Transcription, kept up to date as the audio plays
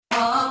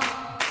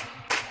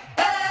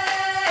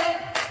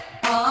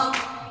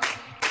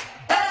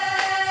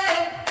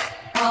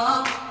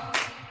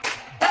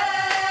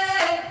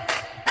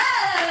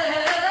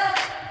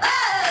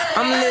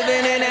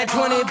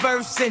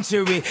21st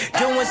century.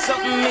 Doing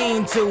something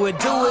mean to it.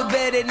 Do it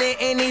better than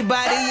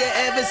anybody you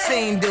ever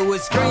seen. Do it.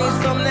 Screams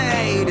from the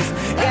haters.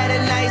 Got a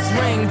nice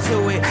ring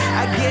to it.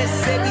 I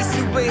guess every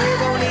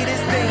superhero need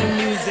his theme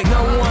music.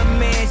 No one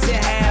man should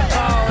have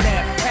all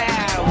that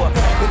power.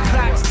 The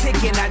clock's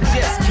ticking, I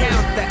just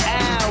count the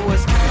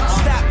hours.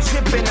 Stop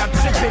tripping, I'm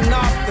tripping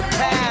off the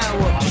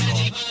power.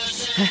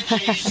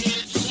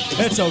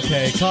 It's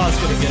okay. Kaw's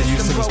going to get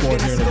used to this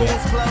board here in a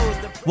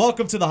bit.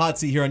 Welcome to the Hot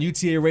Seat here on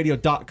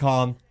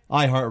UTARadio.com,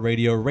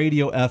 iHeartRadio,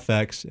 Radio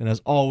FX, and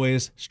as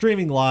always,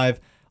 streaming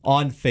live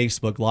on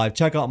Facebook Live.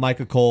 Check out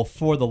Micah Cole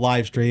for the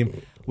live stream.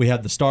 We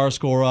have the star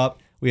score up.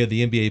 We have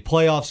the NBA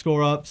playoff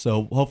score up,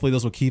 so hopefully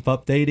those will keep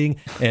updating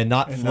and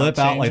not flip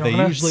out like they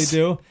usually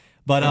do.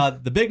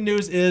 But the big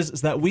news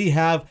is that we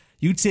have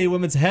UTA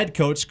women's head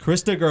coach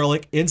Krista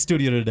Gerlich in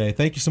studio today.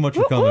 Thank you so much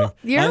for coming.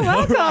 You're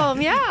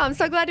welcome. Yeah, I'm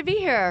so glad to be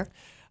here.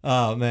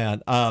 Oh,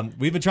 man.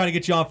 We've been trying to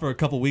get you on for a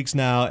couple weeks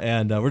now,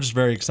 and we're just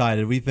very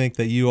excited. We think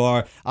that you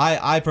are,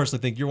 I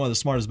personally think you're one of the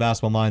smartest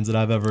basketball minds that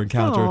I've ever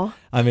encountered. Aww.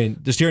 I mean,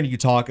 just hearing you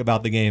talk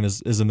about the game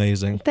is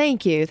amazing.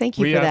 Thank you. Thank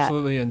you for that. We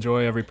absolutely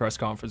enjoy every press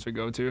conference we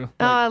go to.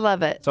 I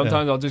love it.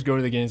 Sometimes I'll just go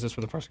to the games just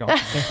for the press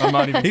conference. I'm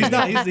not even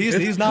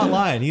he's not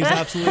lying. He's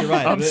absolutely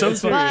right. I'm so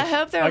serious. Well, I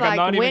hope they're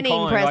like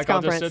winning press conference.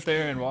 I'll just sit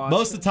there and watch.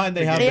 Most of the time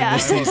they have been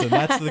this season.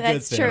 That's the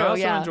good thing. True, I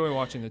also enjoy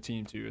watching the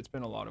team, too. It's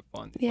been a lot of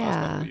fun.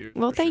 Yeah.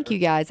 Well, thank you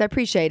guys. I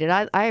appreciate it.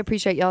 I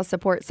appreciate y'all's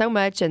support so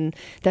much, and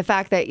the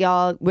fact that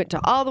y'all went to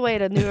all the way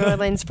to New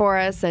Orleans for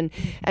us, and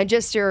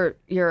just your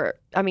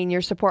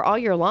support all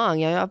year long.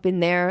 You know, I've been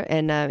there,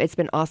 and it's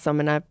been awesome,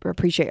 and I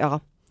appreciate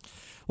y'all.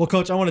 Well,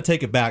 Coach, I want to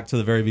take it back to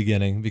the very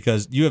beginning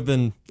because you have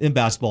been in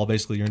basketball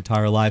basically your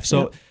entire life.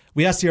 So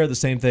we asked you the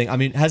same thing. I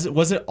mean,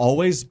 was it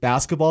always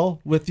basketball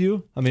with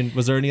you? I mean,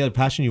 was there any other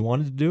passion you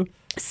wanted to do?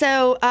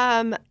 So,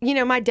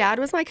 my dad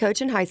was my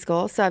coach in high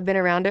school, so I've been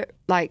around it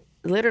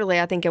literally,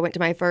 I think I went to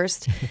my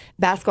first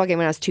basketball game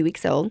when I was 2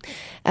 weeks old.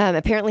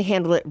 Apparently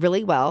handled it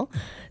really well,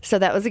 so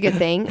that was a good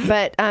thing.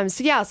 But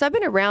so I've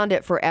been around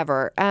it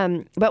forever.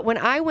 But when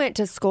I went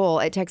to school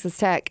at Texas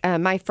Tech,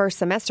 my first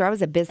semester, I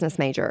was a business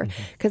major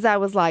because I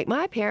was like,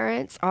 my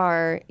parents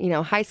are,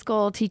 high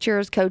school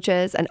teachers,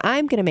 coaches, and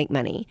I'm going to make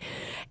money.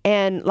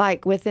 And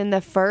within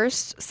the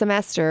first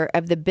semester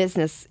of the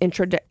business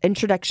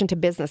introduction to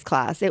business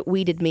class, it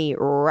weeded me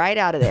right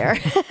out of there.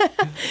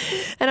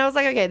 And I was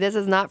like, okay, this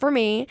is not for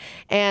me.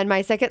 And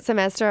my second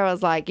semester, I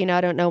was like, I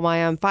don't know why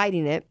I'm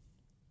fighting it.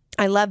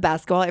 I love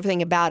basketball,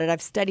 everything about it.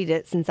 I've studied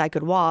it since I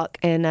could walk,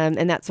 and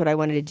that's what I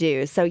wanted to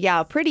do. So,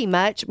 pretty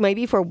much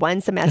maybe for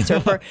one semester,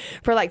 for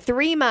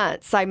 3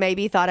 months, I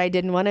maybe thought I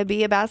didn't want to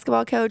be a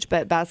basketball coach,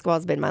 but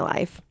basketball's been my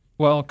life.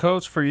 Well,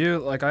 Coach, for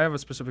you, I have a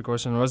specific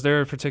question. Was there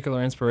a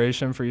particular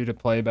inspiration for you to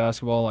play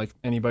basketball, like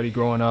anybody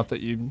growing up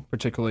that you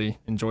particularly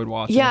enjoyed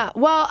watching? Yeah,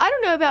 well, I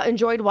don't know about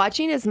enjoyed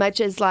watching as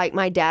much as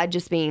my dad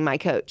just being my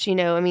coach.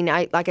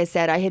 Like I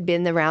said, I had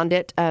been around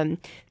it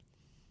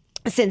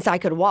since I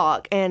could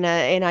walk, and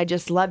I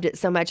just loved it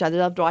so much. I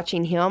loved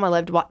watching him. I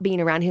loved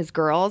being around his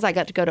girls. I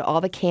got to go to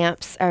all the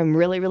camps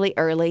really, really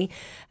early.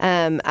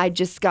 I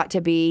just got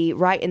to be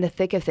right in the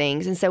thick of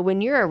things. And so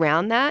when you're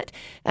around that,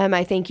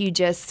 I think you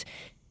just...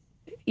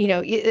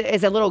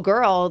 as a little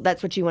girl,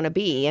 that's what you want to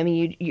be. I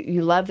mean,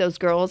 you love those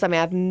girls. I mean,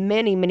 I have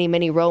many, many,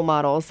 many role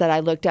models that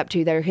I looked up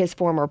to that are his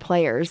former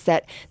players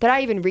that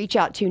I even reach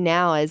out to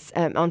now as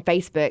on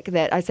Facebook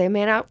that I say,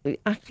 man,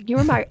 you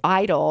were my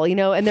idol,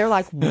 and they're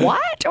like,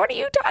 what? What are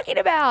you talking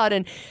about?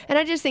 And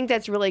I just think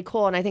that's really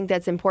cool. And I think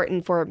that's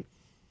important for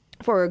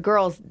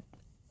girls,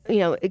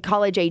 at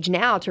college age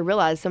now to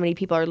realize so many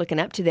people are looking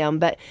up to them.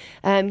 But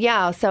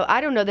so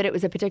I don't know that it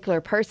was a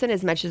particular person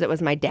as much as it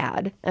was my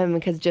dad,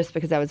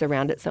 because I was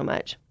around it so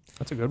much.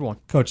 That's a good one.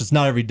 Coach, it's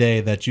not every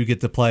day that you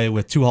get to play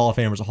with two Hall of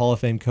Famers, a Hall of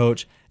Fame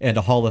coach and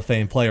a Hall of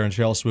Fame player in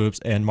Cheryl Swoops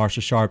and Marcia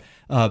Sharp.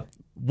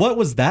 What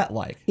was that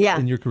like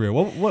in your career?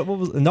 What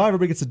was, not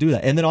everybody gets to do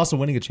that. And then also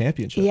winning a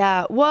championship.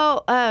 Yeah,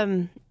 well,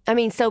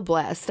 so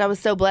blessed. I was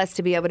so blessed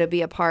to be able to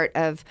be a part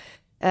of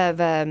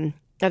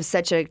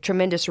such a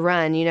tremendous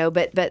run,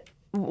 but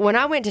when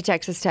I went to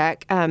Texas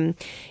Tech,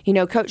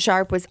 Coach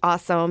Sharp was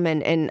awesome,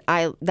 and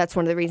that's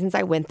one of the reasons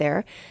I went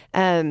there.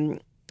 My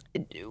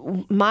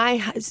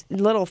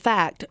little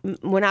fact,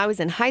 when I was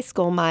in high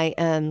school, my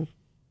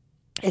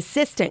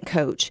assistant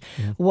coach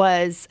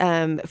was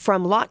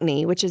from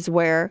Lockney, which is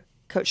where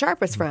Coach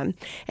Sharp was from.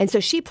 And so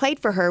she played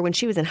for her when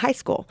she was in high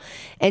school.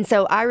 And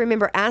so I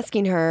remember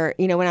asking her,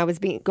 when I was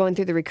going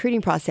through the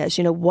recruiting process,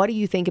 what do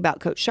you think about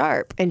Coach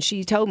Sharp? And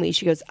she told me,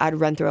 she goes, I'd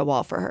run through a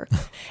wall for her.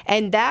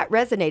 And that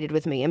resonated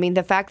with me. I mean,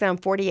 the fact that I'm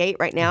 48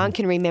 right now and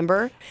can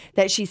remember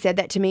that she said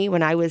that to me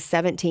when I was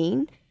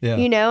 17,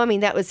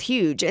 that was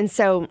huge. And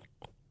so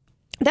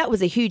that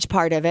was a huge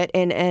part of it,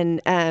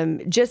 and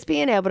just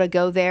being able to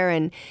go there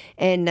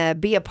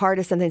and be a part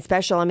of something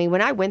special. I mean,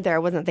 when I went there, I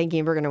wasn't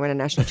thinking we're going to win a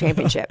national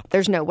championship.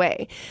 There's no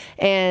way,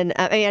 and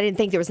I didn't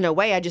think there was no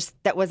way.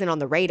 That wasn't on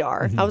the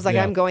radar. I was like,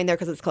 I'm going there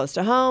because it's close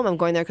to home. I'm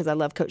going there because I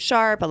love Coach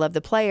Sharp. I love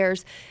the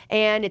players,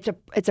 and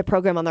it's a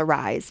program on the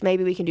rise.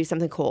 Maybe we can do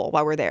something cool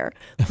while we're there.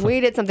 We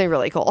did something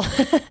really cool,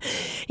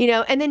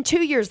 And then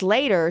 2 years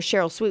later,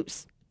 Cheryl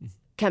Swoops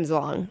comes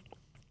along.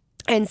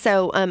 And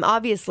so,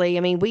 obviously,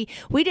 I mean,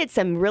 we did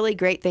some really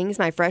great things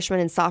my freshman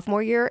and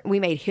sophomore year. We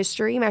made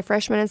history my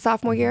freshman and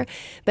sophomore year.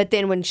 But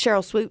then when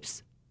Cheryl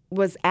Swoops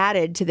was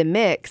added to the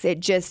mix, it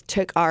just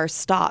took our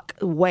stock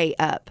way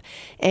up.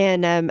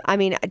 And, I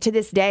mean, to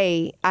this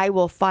day, I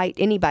will fight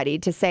anybody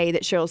to say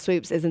that Cheryl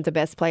Swoops isn't the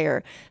best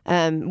player,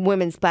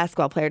 women's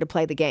basketball player to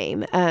play the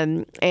game.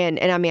 And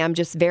I mean, I'm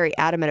just very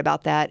adamant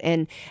about that.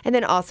 And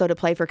then also to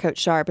play for Coach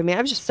Sharp. I mean,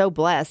 I was just so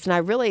blessed. And I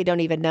really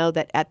don't even know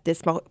that at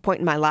this point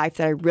in my life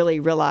that I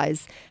really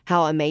realize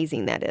how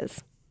amazing that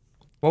is.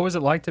 What was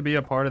it like to be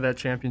a part of that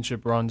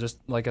championship run, just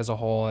like as a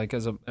whole, like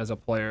as a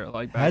player?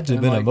 Like had to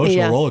have been an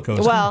emotional roller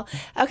coaster. Well,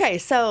 okay,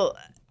 so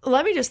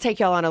let me just take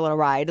y'all on a little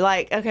ride.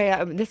 Like, okay,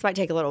 this might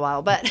take a little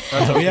while, but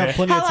we have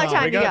plenty of time. How much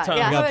time We you got? got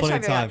How much plenty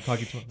of time time.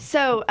 you got?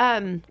 So,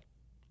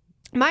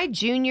 my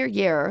junior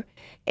year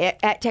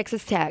at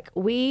Texas Tech,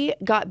 we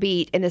got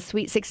beat in the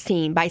Sweet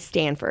 16 by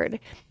Stanford.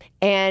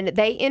 And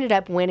they ended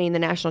up winning the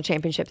national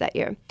championship that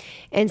year.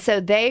 And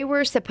so they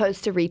were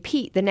supposed to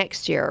repeat the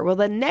next year. Well,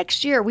 the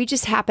next year, we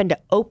just happened to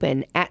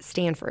open at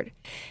Stanford.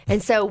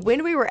 And so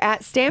when we were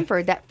at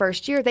Stanford that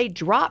first year, they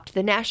dropped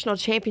the national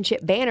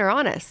championship banner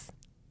on us.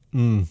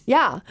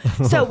 Yeah.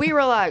 So we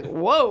were like,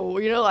 whoa,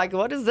 like,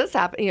 what is this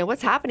happening?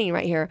 What's happening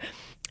right here?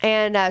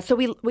 And so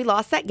we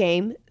lost that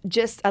game.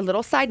 Just a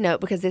little side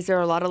note, because there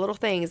are a lot of little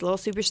things, little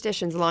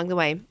superstitions along the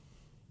way.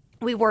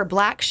 We wore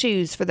black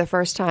shoes for the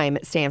first time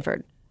at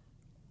Stanford.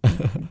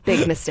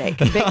 Big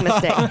mistake.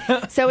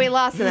 So we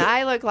lost, and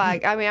I looked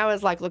like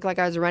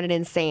I was running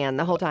in sand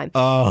the whole time.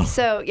 Oh.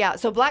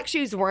 So black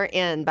shoes weren't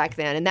in back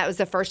then, and that was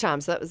the first time.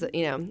 So that was,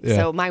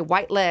 so my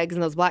white legs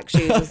and those black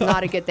shoes was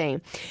not a good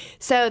thing.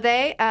 So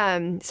they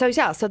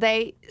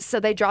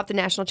dropped the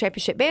national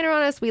championship banner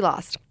on us. We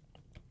lost.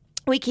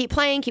 We keep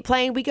playing.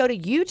 We go to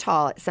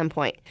Utah at some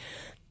point.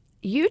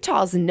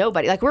 Utah's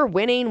nobody. Like, we're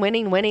winning.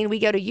 We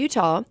go to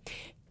Utah.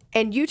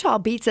 And Utah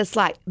beats us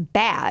like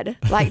bad,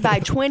 like by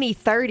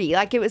 20-30.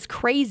 Like, it was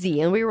crazy.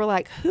 And we were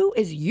like, who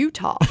is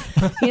Utah?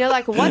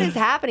 Like, what is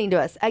happening to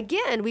us?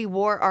 Again, we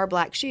wore our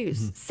black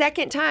shoes.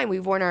 Second time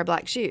we've worn our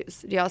black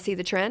shoes. Do y'all see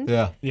the trend?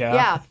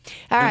 Yeah.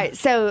 All right.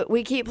 So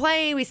we keep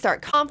playing. We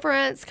start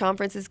conference.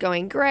 Conference is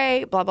going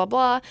great, blah, blah,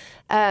 blah.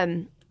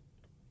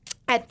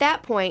 At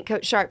that point,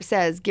 Coach Sharp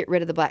says, get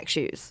rid of the black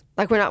shoes.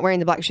 Like, we're not wearing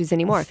the black shoes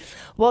anymore.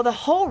 Well, the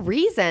whole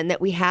reason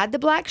that we had the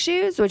black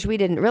shoes, which we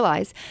didn't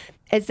realize,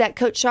 is that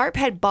Coach Sharp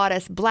had bought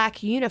us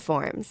black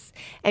uniforms,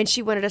 and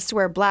she wanted us to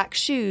wear black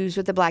shoes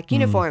with the black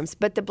uniforms,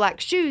 but the black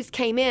shoes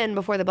came in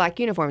before the black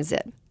uniforms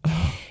did.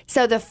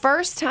 So the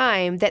first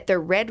time that the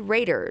Red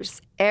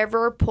Raiders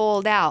ever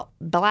pulled out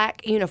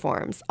black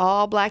uniforms,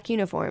 all black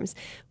uniforms,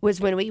 was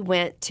when we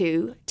went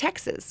to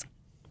Texas.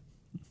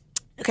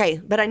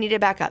 Okay, but I need to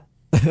back up.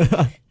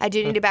 I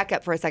do need to back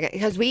up for a second,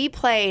 because we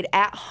played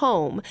at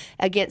home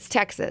against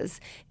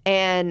Texas,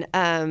 and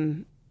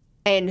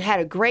had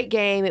a great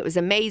game. It was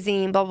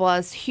amazing, blah, blah,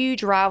 blah,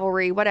 huge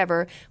rivalry,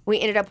 whatever. We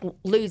ended up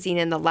losing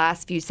in the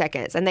last few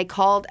seconds, and they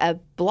called a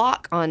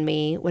block on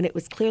me when it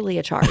was clearly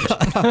a charge.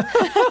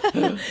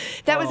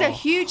 That was a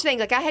huge thing.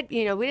 Like, I had,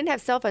 we didn't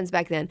have cell phones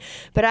back then,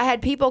 but I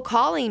had people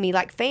calling me,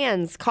 like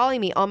fans calling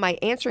me on my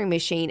answering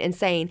machine and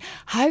saying,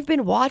 I've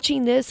been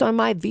watching this on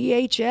my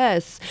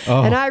VHS,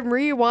 and I'm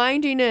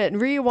rewinding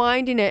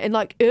it, and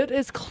like, it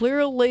is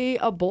clearly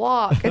a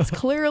block. It's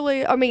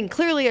clearly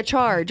a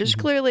charge. It's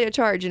clearly a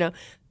charge,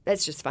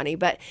 That's just funny.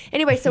 But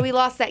anyway, so we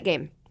lost that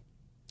game.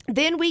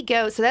 Then we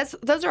go, so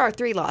those are our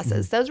 3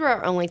 losses. Those were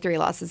our only 3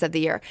 losses of the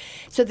year.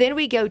 So then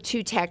we go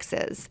to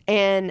Texas,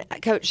 and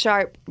Coach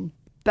Sharp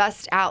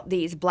bust out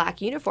these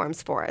black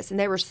uniforms for us, and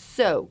they were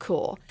so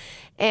cool.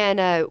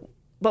 And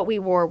but we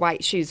wore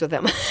white shoes with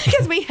them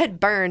because we had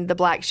burned the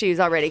black shoes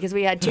already, because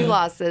we had 2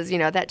 losses,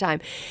 at that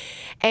time.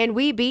 And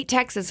we beat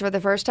Texas for the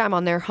first time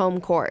on their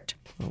home court.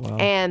 Oh, wow.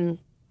 And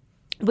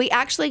we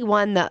actually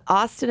won the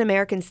Austin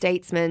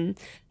American-Statesman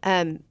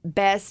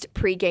Best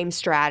Pregame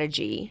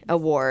Strategy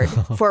Award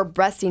for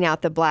busting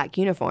out the black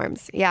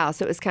uniforms. Yeah,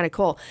 so it was kind of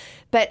cool.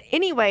 But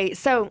anyway,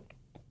 so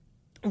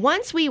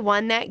once we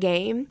won that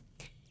game,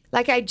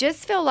 like, I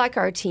just feel like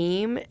our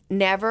team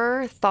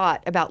never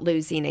thought about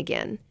losing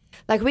again.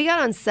 Like, we got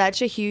on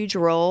such a huge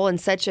roll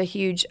and such a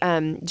huge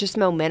just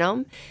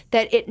momentum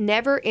that it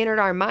never entered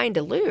our mind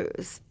to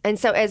lose. And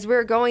so as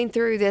we're going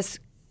through this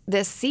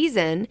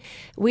season,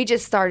 we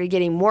just started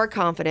getting more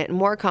confident and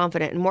more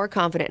confident and more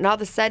confident. And all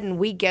of a sudden,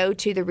 we go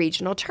to the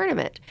regional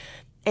tournament,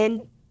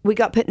 and we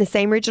got put in the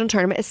same regional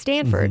tournament as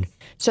Stanford.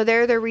 So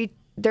they're the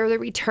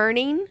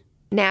returning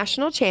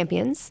national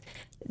champions.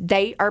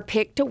 They are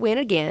picked to win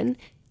again.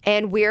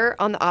 and we're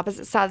on the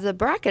opposite side of the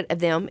bracket of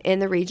them in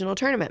the regional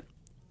tournament.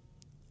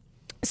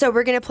 So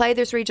we're going to play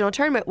this regional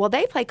tournament. Well,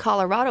 they play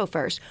Colorado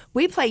first.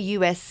 We play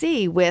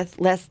USC with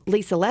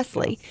Lisa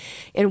Leslie,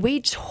 and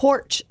we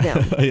torch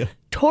them. Yeah.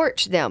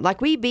 Torch them. Like,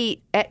 we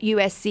beat at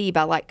USC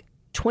by like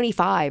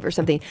 25 or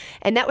something.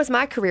 And that was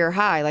my career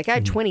high. Like, I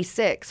had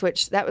 26,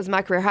 which that was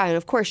my career high. And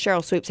of course,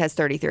 Cheryl Swoops has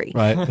 33.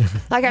 Right.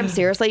 Like, I'm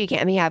seriously, you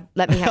can't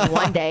let me have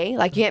one day.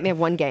 Like, you can't have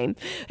one game.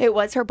 It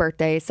was her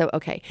birthday, so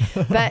okay.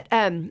 But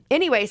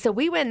anyway, so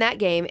we win that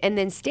game, and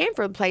then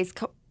Stanford plays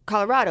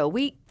Colorado.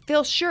 We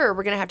feel sure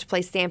we're going to have to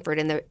play Stanford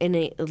in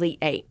the Elite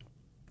Eight.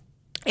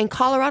 And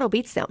Colorado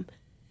beats them.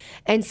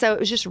 And so it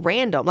was just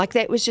random. Like,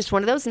 that was just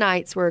one of those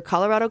nights where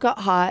Colorado got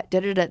hot,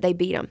 they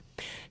beat them.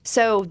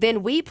 So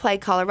then we play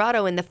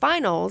Colorado in the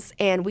finals,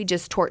 and we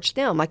just torched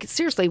them. Like,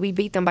 seriously, we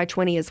beat them by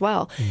 20 as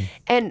well.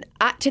 And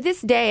to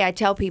this day, I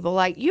tell people,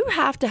 like, you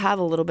have to have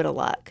a little bit of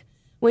luck.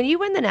 When you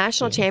win the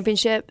national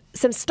championship,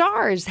 some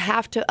stars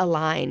have to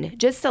align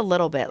just a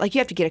little bit. Like, you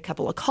have to get a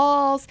couple of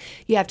calls.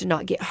 You have to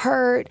not get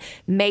hurt.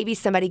 Maybe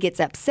somebody gets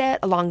upset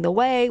along the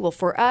way. Well,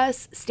 for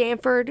us,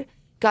 Stanford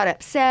got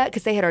upset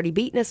because they had already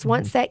beaten us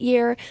once that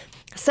year.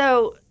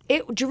 So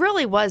it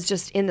really was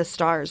just in the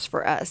stars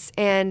for us.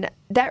 And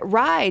that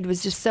ride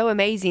was just so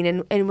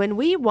amazing. And when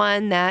we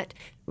won that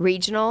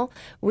regional,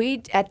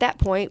 at that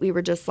point, we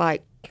were just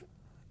like,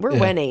 we're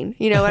winning.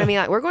 You know what I mean?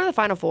 Like, we're going to the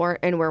Final Four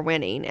and we're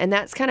winning. And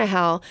that's kind of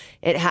how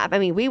it happened. I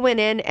mean, we went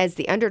in as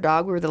the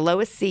underdog. We were the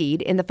lowest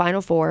seed in the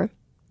Final Four.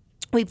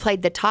 We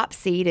played the top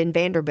seed in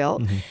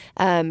Vanderbilt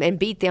and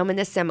beat them in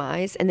the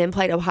semis, and then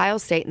played Ohio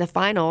State in the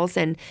finals.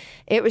 And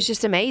it was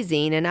just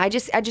amazing. And I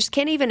just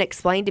can't even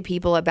explain to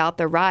people about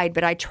the ride,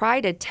 but I try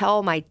to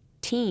tell my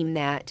team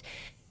that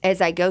as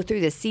I go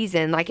through the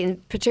season, like,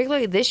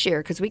 particularly this year,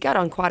 because we got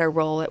on quite a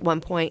roll at one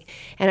point.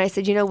 And I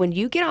said, when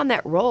you get on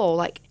that roll,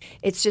 like,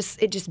 it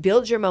just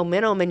builds your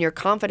momentum and your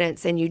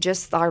confidence, and you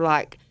just are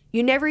like,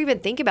 you never even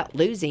think about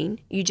losing.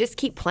 You just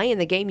keep playing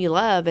the game you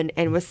love,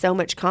 and with so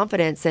much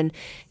confidence, and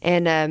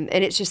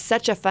it's just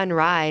such a fun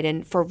ride.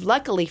 And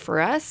luckily for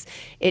us,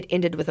 it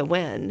ended with a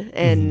win,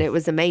 and it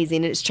was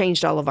amazing. It's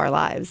changed all of our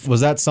lives.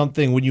 Was that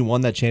something when you won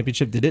that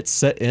championship? Did it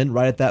set in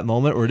right at that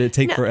moment, or did it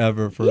take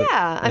forever?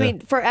 I mean,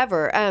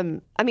 forever.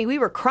 I mean, we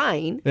were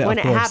crying when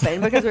it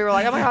happened, because we were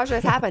like, oh my gosh,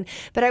 this happened.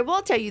 But I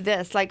will tell you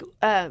this, like,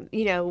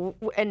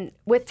 and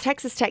with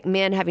Texas Tech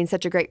men having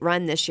such a great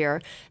run this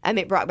year,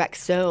 it brought back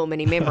so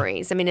many memories.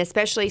 I mean,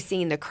 especially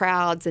seeing the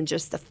crowds and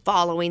just the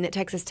following that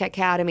Texas Tech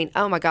had. I mean,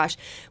 oh my gosh,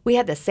 we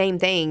had the same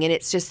thing, and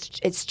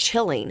it's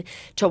chilling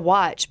to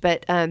watch.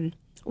 But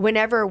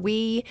whenever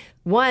we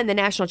won the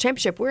national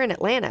championship, we're in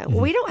Atlanta.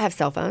 Well, we don't have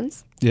cell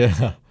phones.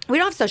 Yeah. We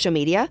don't have social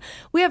media.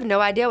 We have no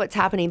idea what's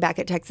happening back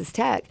at Texas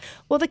Tech.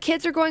 Well, the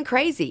kids are going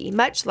crazy,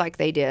 much like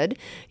they did,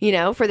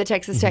 for the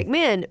Texas Tech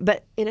men,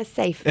 but in a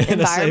safe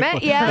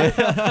environment.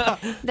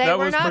 They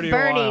were not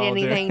burning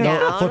anything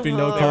down. Flipping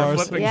no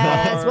cars.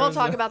 Yes, we'll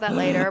talk about that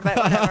later, but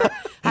whatever.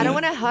 I don't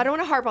want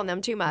to harp on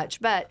them too much,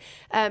 but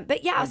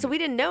yeah. So we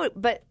didn't know it,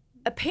 but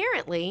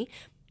apparently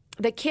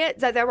the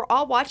kids they were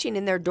all watching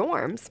in their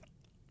dorms.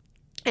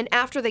 And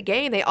after the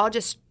game, they all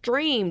just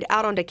streamed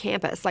out onto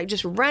campus, like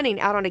just running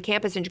out onto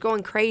campus and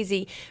going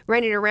crazy,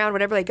 running around,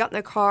 whatever. They got in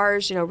their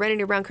cars,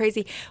 running around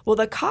crazy. Well,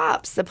 the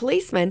cops, the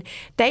policemen,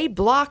 they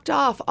blocked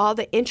off all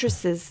the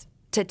entrances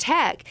to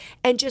Tech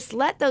and just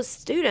let those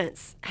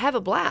students have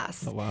a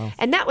blast. Oh, wow.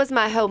 And that was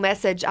my whole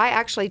message. I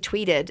actually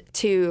tweeted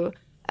to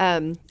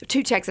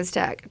Texas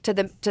Tech, to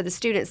the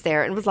students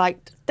there, and was like,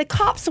 the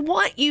cops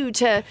want you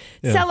to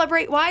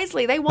celebrate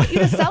wisely. They want you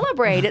to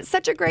celebrate. It's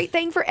such a great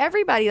thing for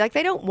everybody. Like,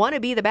 they don't want to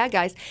be the bad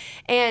guys.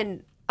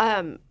 And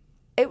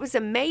it was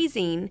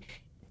amazing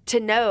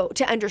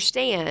to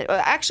understand.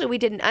 Actually, we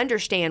didn't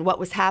understand what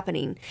was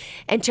happening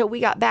until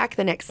we got back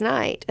the next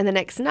night. And the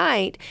next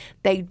night,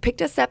 they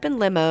picked us up in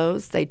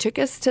limos. They took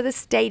us to the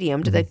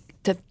stadium, to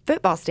the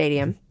football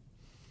stadium,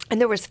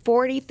 and there was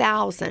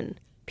 40,000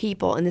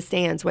 people in the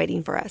stands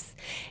waiting for us.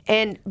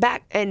 And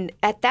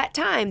at that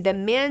time, the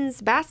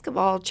men's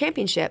basketball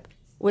championship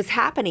was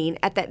happening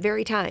at that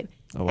very time.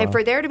 Oh, wow. And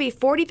for there to be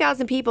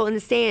 40,000 people in the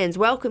stands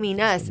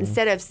welcoming us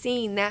instead of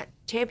seeing that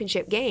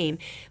championship game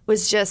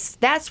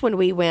that's when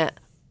we went,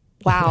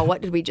 wow,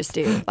 what did we just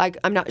do? Like,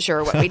 I'm not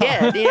sure what we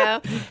did,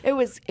 It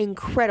was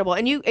incredible.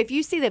 And if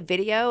you see the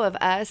video of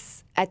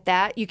us at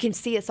that, you can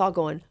see us all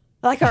going,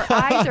 like, our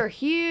eyes are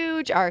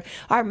huge, our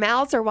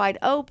mouths are wide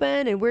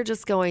open, and we're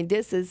just going,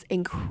 this is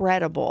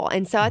incredible.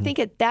 And so I think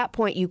at that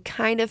point you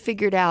kind of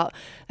figured out,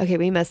 okay,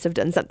 we must have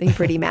done something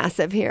pretty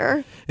massive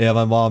here. Yeah,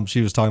 my mom,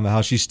 she was talking about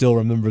how she still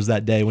remembers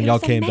that day when y'all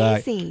came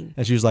back.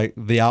 And she was like,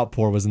 the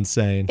outpour was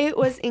insane. It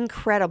was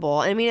incredible.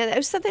 I mean, it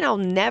was something I'll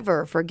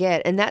never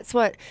forget. And that's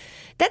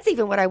that's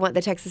even what I want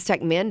the Texas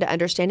Tech men to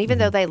understand, even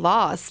though they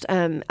lost.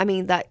 I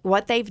mean, that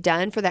what they've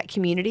done for that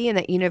community and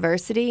that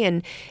university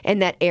and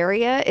that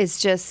area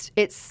is just,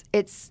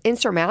 it's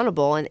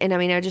insurmountable. And I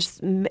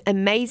mean,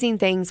 amazing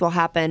things will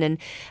happen. And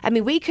I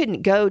mean, we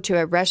couldn't go to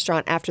a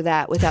restaurant after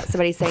that without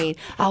somebody saying,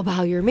 I'll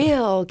buy your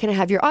meal. Can I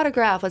have your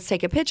autograph? Let's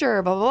take a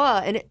picture, blah, blah,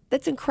 blah. And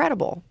that's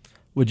incredible.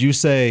 Would you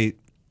say,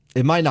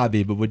 it might not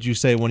be, but would you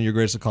say one of your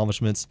greatest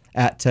accomplishments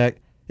at Tech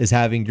is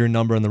having your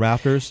number in the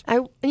rafters?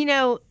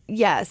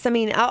 Yes. I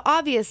mean,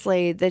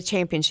 obviously the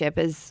championship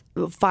is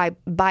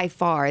by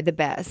far the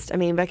best. I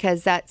mean,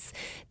 because that's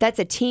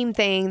a team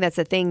thing. That's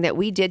a thing that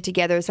we did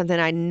together, something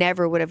I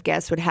never would have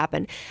guessed would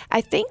happen.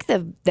 I think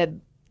the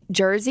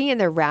jersey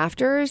and the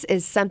rafters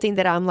is something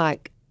that I'm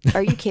like,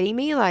 are you kidding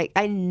me? Like,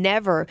 I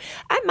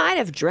might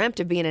have dreamt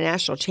of being a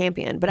national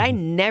champion, but I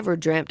never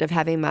dreamt of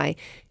having my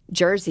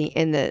jersey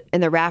in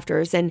the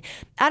rafters. And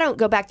I don't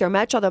go back there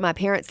much, although my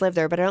parents live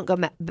there, but I don't go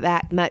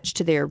back much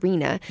to the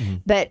arena.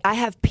 But I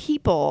have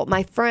people,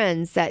 my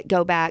friends, that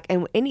go back,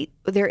 and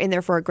they're in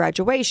there for a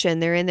graduation,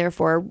 they're in there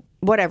for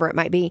whatever it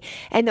might be,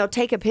 and they'll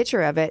take a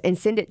picture of it and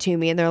send it to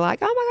me, and they're like,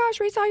 oh my gosh,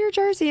 we saw your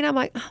jersey. And I'm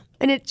like, oh.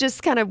 And it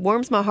just kind of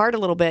warms my heart a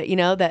little bit,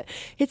 that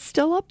it's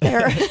still up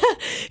there.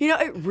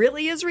 It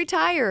really is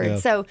retired. Yeah.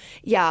 So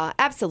yeah,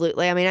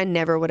 absolutely. I mean, I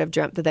never would have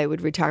dreamt that they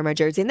would retire my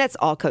jersey, and that's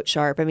all Coach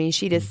Sharp. I mean,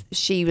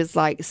 she was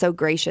like so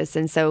gracious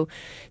and so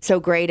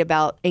great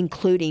about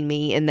including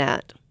me in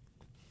that.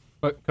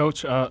 But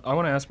Coach, I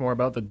want to ask more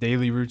about the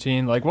daily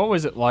routine. Like, what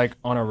was it like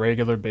on a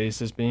regular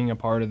basis being a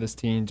part of this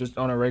team, just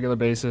on a regular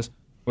basis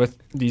with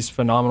these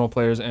phenomenal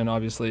players and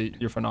obviously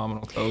your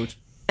phenomenal coach?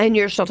 And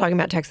you're still talking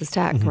about Texas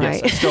Tech,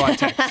 right? Yes, still at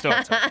Tech.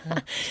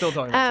 Still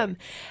talking about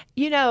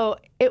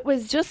Tech. It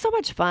was just so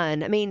much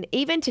fun. I mean,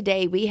 even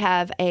today we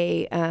have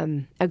a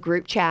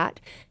group chat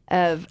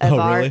of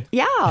our really?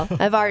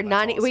 Of our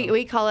 90. Awesome.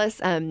 We call us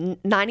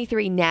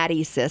 93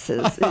 natty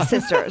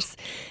sisters.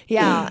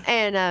 Yeah,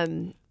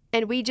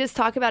 and we just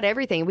talk about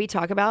everything. We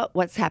talk about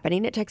what's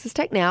happening at Texas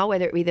Tech now,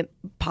 whether it be the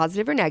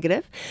positive or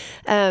negative.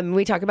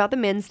 We talk about the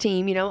men's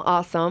team.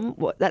 Awesome.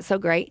 That's so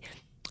great.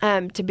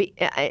 And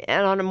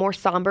on a more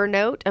somber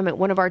note,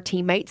 one of our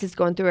teammates is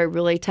going through a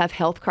really tough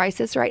health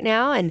crisis right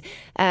now,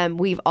 and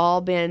we've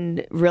all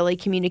been really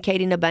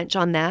communicating a bunch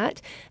on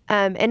that.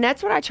 And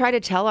that's what I try to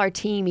tell our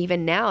team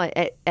even now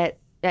at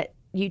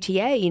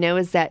UTA.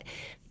 Is that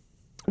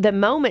the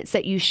moments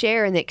that you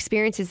share and the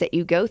experiences that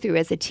you go through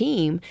as a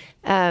team,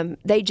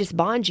 they just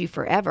bond you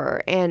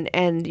forever,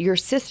 and your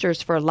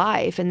sisters for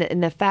life.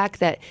 And the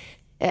fact that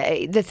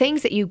the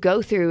things that you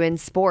go through in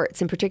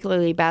sports, and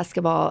particularly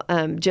basketball,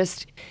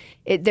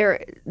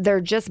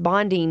 they're just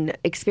bonding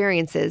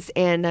experiences.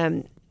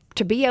 And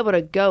to be able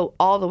to go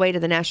all the way to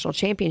the national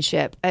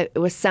championship, it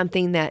was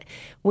something that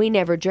we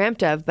never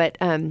dreamt of. But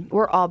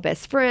we're all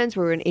best friends.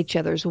 We're in each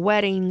other's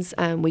weddings.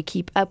 We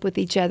keep up with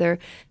each other.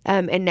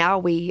 And now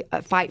we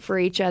fight for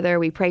each other.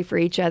 We pray for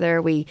each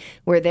other.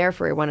 We're there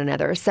for one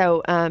another.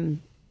 So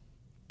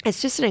it's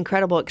just an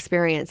incredible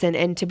experience.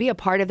 And to be a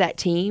part of that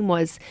team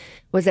was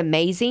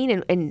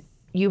amazing. And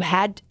you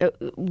had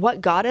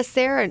what got us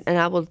there, and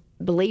I will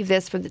believe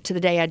this to the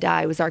day I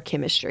die, was our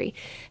chemistry.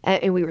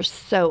 And we were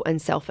so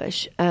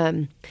unselfish.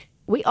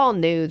 We all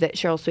knew that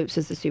Cheryl Swoops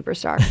was a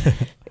superstar.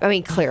 I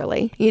mean,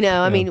 clearly,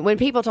 I mean, when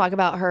people talk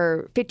about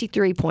her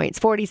 53 points,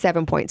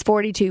 47 points,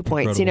 42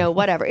 points,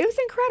 whatever, it was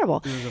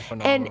incredible. She was a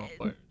phenomenal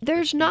player.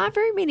 There's not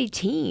very many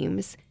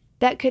teams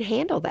that could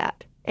handle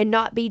that and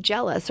not be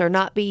jealous or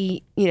not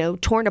be,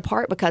 torn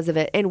apart because of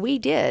it. And we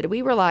did.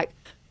 We were like,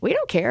 we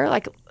don't care.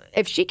 Like,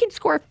 if she can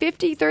score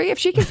 53, if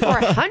she can score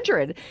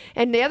 100,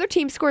 and the other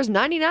team scores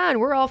 99,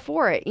 we're all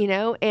for it,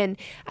 And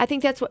I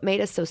think that's what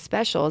made us so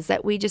special, is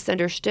that we just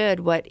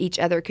understood what each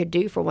other could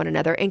do for one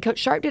another. And Coach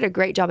Sharp did a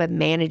great job of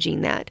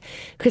managing that,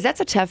 because that's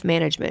a tough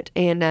management.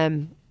 And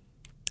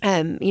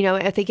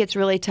I think it's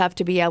really tough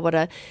to be able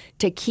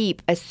to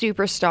keep a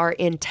superstar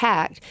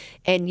intact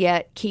and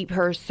yet keep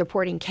her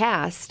supporting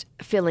cast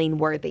feeling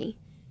worthy.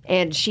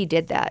 And she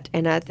did that,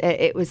 and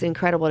it was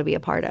incredible to be a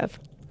part of.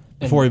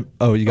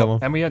 You got one?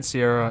 And we had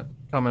Sierra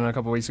come in a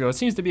couple weeks ago. It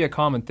seems to be a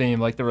common theme,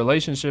 like the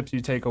relationships you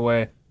take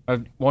away are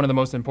one of the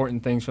most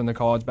important things from the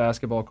college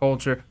basketball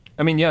culture.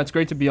 I mean, yeah, it's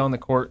great to be on the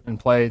court and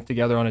play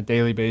together on a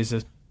daily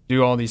basis,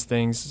 do all these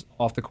things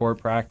off the court,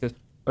 practice.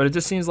 But it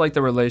just seems like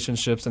the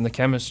relationships and the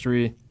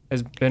chemistry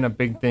has been a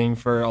big thing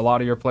for a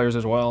lot of your players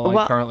as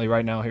well, currently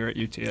right now here at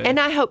UTA. And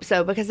I hope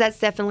so, because that's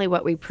definitely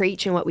what we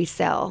preach and what we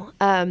sell.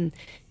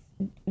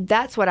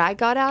 That's what I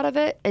got out of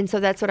it, and so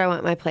that's what I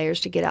want my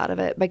players to get out of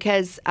it,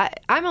 because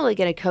I'm only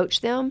going to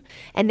coach them,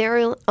 and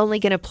they're only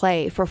going to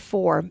play for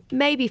 4,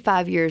 maybe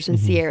 5 years in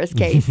Sierra's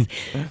case.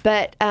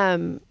 But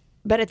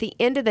at the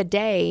end of the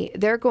day,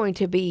 they're going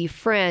to be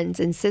friends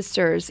and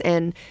sisters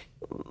and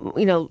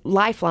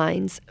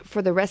lifelines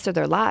for the rest of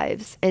their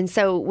lives. And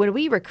so when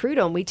we recruit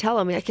them, we tell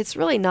them, like, it's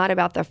really not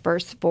about the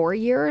first 4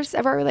 years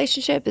of our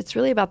relationship. It's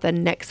really about the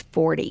next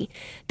 40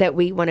 that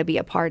we want to be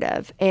a part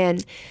of.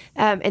 And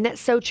that's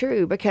so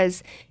true,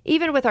 because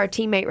even with our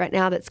teammate right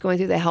now that's going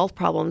through the health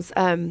problems,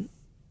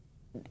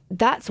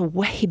 that's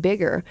way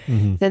bigger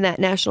than that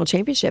national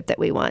championship that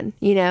we won,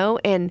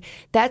 and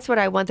that's what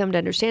I want them to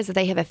understand, is that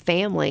they have a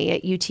family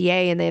at UTA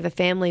and they have a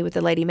family with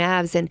the Lady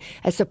Mavs and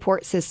a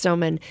support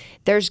system, and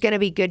there's going to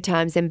be good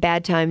times and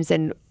bad times,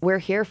 and we're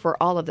here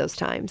for all of those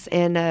times.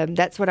 And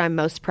that's what I'm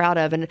most proud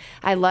of. And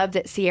I love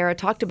that Sierra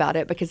talked about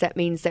it, because that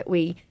means that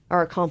we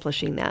are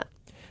accomplishing that.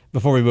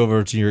 Before we move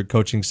over to your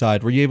coaching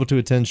side, were you able to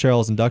attend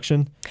Cheryl's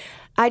induction?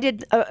 I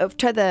did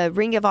to the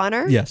Ring of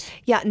Honor. Yes.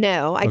 Yeah,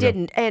 no, I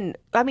didn't. And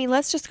I mean,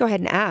 let's just go ahead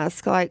and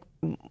ask, like,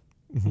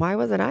 why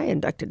wasn't I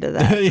inducted to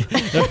that?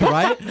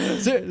 Right?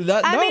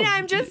 I mean,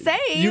 I'm just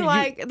saying,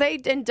 they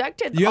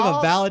inducted. You have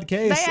a valid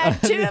case. They had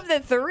 2 of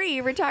the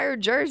 3 retired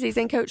jerseys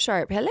and Coach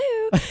Sharp. Hello.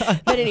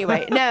 But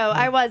anyway, no,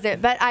 I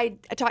wasn't. But I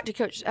talked to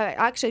Coach. I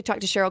actually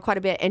talked to Cheryl quite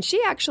a bit, and she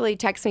actually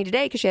texted me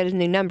today because she had a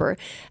new number.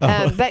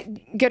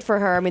 But good for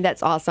her. I mean,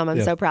 that's awesome.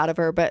 I'm so proud of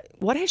her. But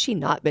what has she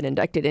not been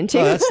inducted into?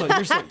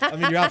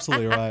 You're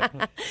absolutely right.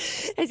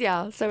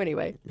 Yeah. So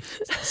anyway.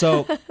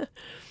 So.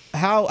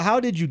 How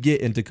did you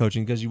get into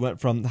coaching? Because you went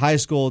from high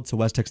school to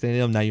West Texas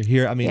A&M. Now you're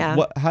here. I mean,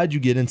 how did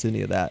you get into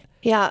any of that?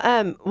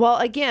 Yeah. Well,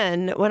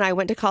 again, when I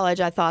went to college,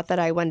 I thought that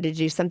I wanted to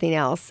do something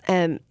else.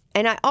 And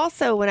I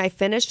also, when I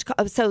finished,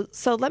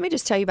 so let me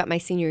just tell you about my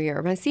senior year.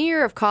 My senior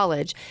year of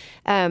college,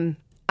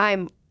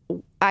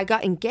 I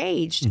got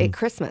engaged at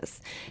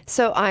Christmas.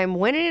 So I'm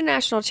winning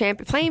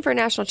playing for a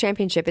national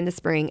championship in the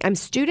spring. I'm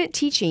student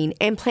teaching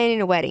and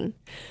planning a wedding.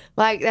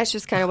 Like, that's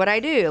just kind of what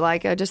I do.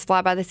 Like, I just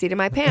fly by the seat of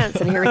my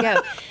pants and here we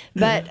go.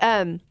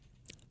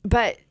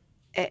 But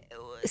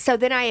so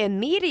then I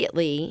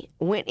immediately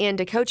went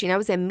into coaching. I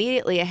was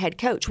immediately a head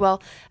coach,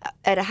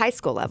 at a high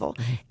school level.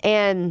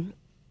 And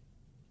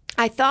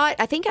I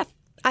think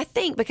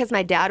because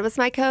my dad was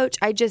my coach,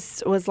 I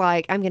just was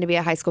like, I'm going to be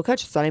a high school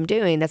coach. That's what I'm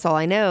doing. That's all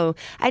I know.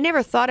 I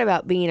never thought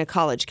about being a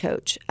college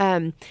coach.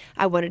 I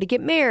wanted to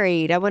get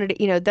married. I wanted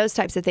to, those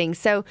types of things.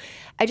 So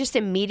I just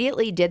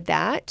immediately did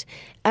that.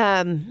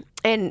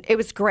 And it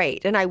was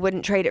great. And I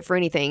wouldn't trade it for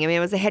anything. I mean, I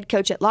was a head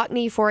coach at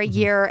Lockney for a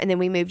year, and then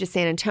we moved to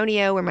San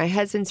Antonio, where my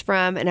husband's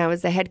from. And I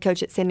was the head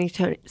coach at San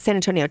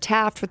Antonio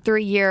Taft for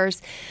 3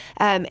 years.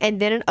 And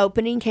then an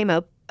opening came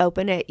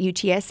open at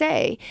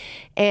UTSA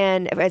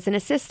and as an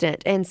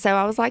assistant. And so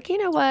I was like, you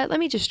know what, let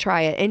me just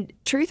try it. And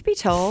truth be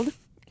told,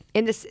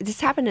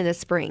 this happened in the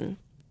spring.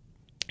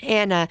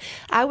 And my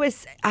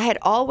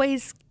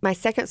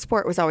second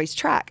sport was always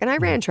track, and I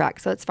ran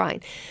track, so it's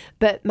fine.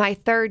 But my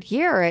 3rd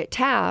year at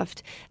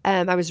Taft,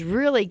 I was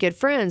really good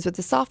friends with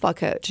the softball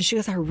coach. And she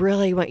goes, I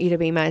really want you to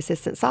be my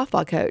assistant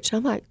softball coach. And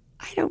I'm like,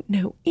 I don't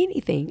know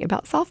anything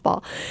about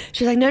softball.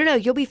 She's like, no,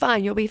 you'll be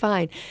fine. You'll be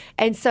fine.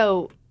 And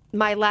so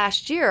my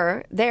last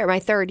year there, my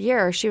 3rd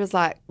year, she was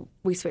like,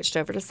 we switched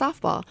over to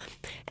softball.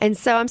 And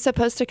so I'm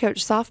supposed to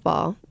coach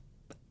softball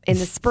in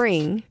the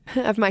spring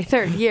of my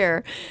 3rd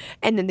year.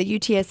 And then the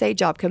UTSA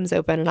job comes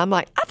open, and I'm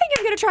like, I think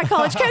I'm going to try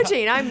college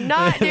coaching. I'm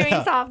not doing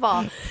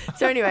softball.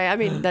 So anyway, I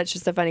mean, that's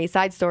just a funny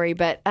side story.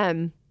 But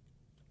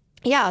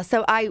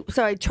so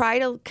I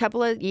tried a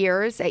couple of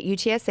years at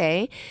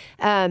UTSA.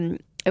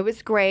 It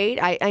was great.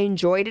 I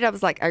enjoyed it. I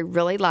was like, I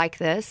really like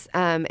this.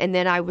 And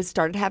then I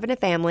started having a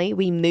family.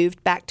 We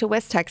moved back to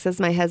West Texas.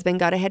 My husband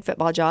got a head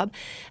football job.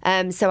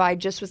 So I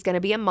just was going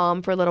to be a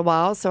mom for a little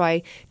while. So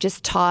I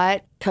just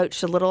taught,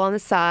 coached a little on the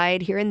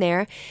side here and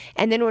there.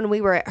 And then when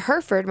we were at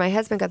Hereford, my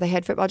husband got the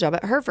head football job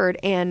at Hereford,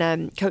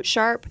 and Coach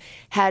Sharp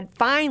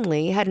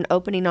finally had an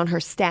opening on her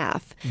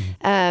staff.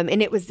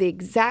 And it was the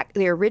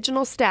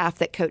original staff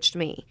that coached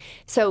me.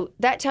 So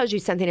that tells you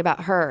something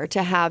about her,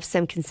 to have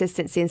some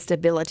consistency and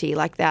stability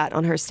like that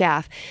on her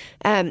staff.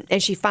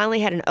 And she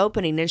finally had an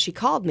opening, and she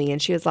called me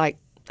and she was like,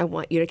 I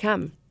want you to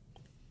come.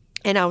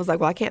 And I was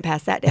like, well, I can't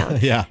pass that down.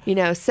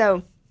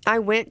 So I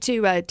went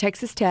to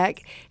Texas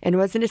Tech and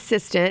was an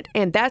assistant.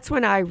 And that's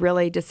when I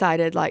really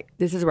decided, like,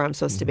 this is where I'm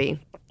supposed to be.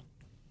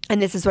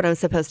 And this is what I'm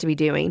supposed to be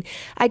doing.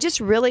 I just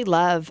really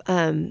love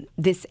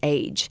this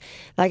age.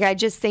 Like, I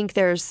just think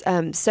there's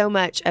so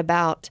much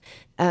about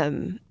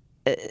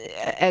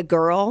a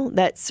girl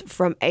that's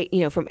from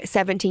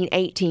 17,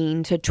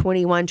 18 to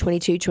 21,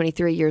 22,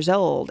 23 years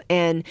old.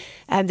 And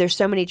there's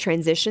so many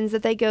transitions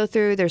that they go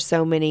through. There's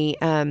so many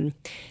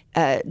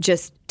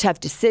just tough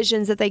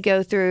decisions that they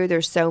go through.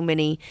 There's so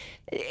many.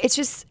 It's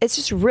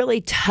just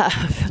really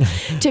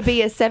tough to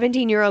be a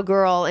 17-year-old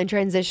girl and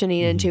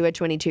transitioning into a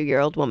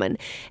 22-year-old woman.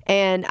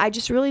 And I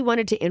just really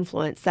wanted to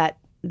influence that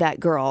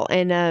girl.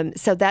 And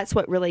so that's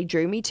what really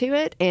drew me to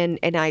it. And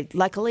I,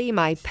 luckily,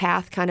 my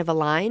path kind of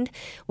aligned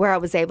where I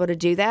was able to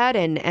do that.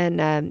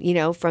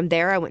 And from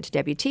there I went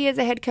to WT as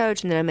a head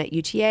coach, and then I'm at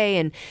UTA,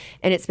 and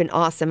it's been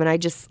awesome. And I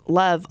just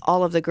love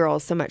all of the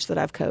girls so much that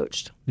I've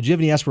coached. Did you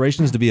have any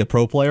aspirations to be a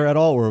pro player at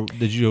all, or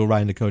did you go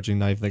right into coaching?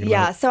 Now you're thinking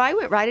about it? So I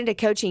went right into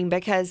coaching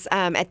because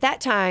at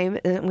that time,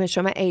 I'm going to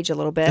show my age a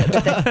little bit,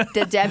 but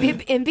the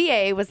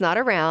WNBA was not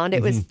around.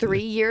 It was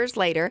 3 years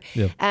later.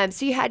 Yep.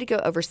 So you had to go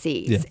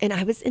overseas. And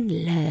I was in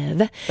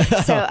love.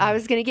 So I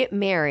was going to get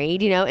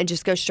married, and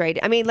just go straight.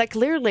 I mean, like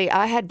literally,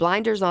 I had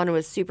blinders on and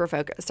was super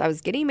focused. I was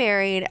getting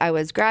married, I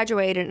was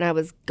graduated, and I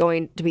was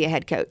going to be a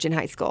head coach in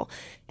high school.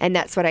 And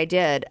that's what I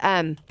did.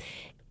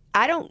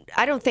 I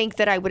don't think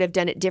that I would have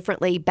done it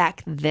differently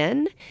back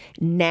then.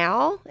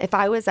 Now, if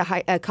I was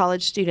a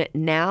college student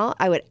now,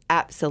 I would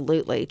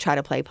absolutely try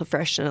to play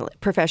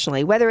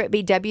professionally, whether it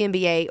be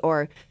WNBA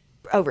or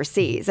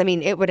overseas. I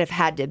mean, it would have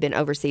had to have been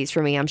overseas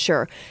for me, I'm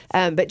sure.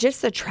 But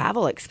just the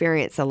travel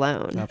experience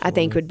alone, absolutely, I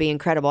think would be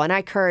incredible. And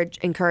I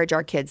encourage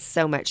our kids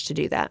so much to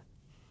do that.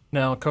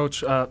 Now,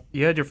 Coach,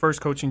 you had your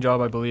first coaching job,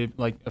 I believe,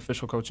 like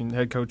official coaching,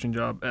 head coaching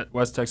job at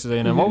West Texas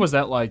A&M. What was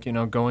that like,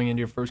 going into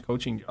your first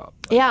coaching job?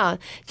 Yeah,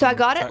 so I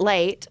got it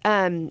late.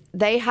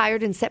 They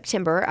hired in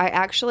September. I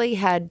actually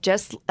had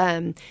just,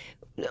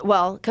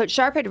 Coach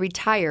Sharp had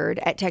retired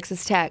at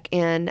Texas Tech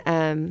in,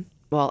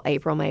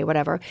 April, May,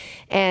 whatever.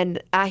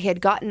 And I had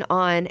gotten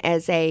on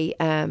as a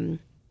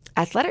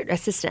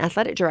assistant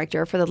athletic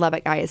director for the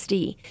Lubbock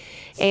ISD,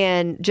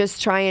 and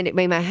just trying to.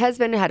 My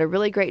husband had a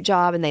really great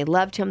job, and they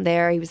loved him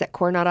there. He was at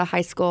Coronado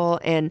High School,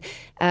 and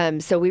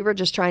so we were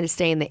just trying to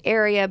stay in the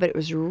area. But it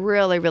was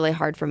really, really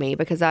hard for me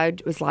because I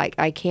was like,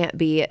 I can't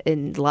be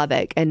in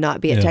Lubbock and not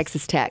be at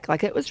Texas Tech.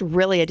 Like it was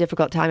really a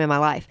difficult time in my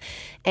life.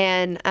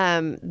 And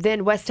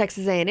then West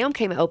Texas A&M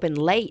came open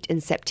late in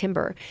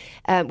September,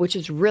 which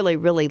is really,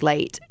 really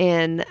late,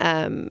 and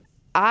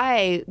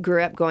I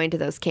grew up going to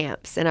those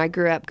camps, and I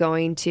grew up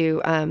going to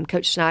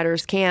Coach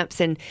Schneider's camps,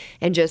 and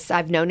just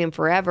I've known him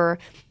forever,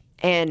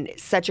 and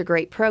such a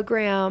great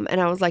program. And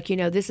I was like,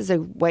 this is a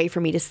way for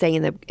me to stay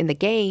in the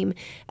game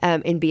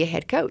and be a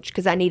head coach,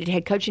 because I needed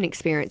head coaching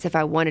experience if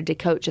I wanted to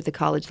coach at the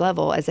college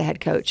level as a head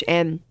coach.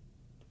 And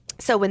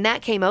so when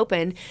that came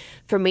open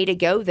for me to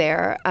go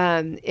there,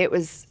 it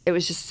was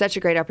just such a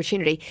great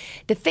opportunity.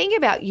 The thing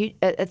about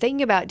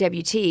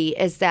WT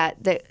is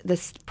that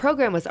the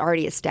program was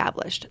already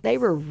established. They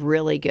were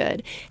really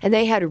good, and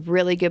they had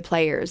really good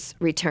players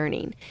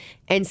returning.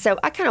 And so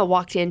I kind of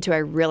walked into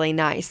a really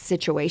nice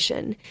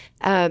situation,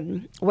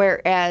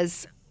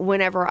 whereas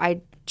whenever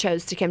I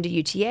chose to come to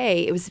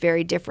UTA, it was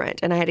very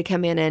different, and I had to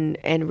come in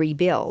and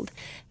rebuild.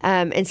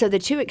 And so the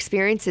two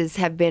experiences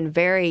have been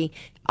very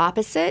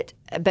opposite,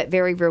 but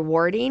very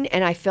rewarding.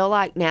 And I feel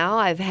like now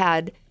I've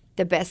had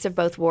the best of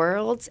both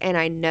worlds, and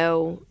I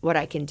know what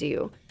I can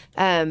do.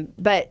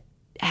 But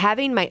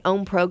having my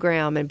own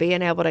program and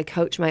being able to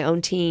coach my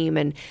own team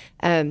and,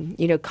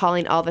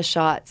 calling all the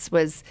shots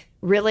was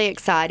really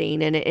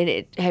exciting. And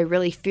it had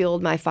really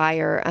fueled my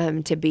fire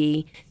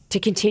to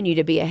continue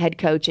to be a head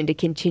coach and to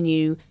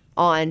continue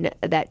on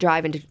that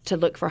drive and to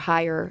look for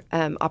higher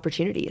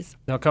opportunities.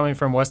 Now, coming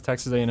from West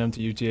Texas A&M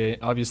to UTA,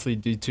 obviously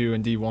D2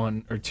 and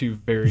D1 are two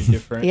very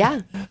different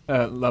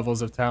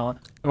levels of talent.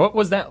 What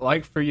was that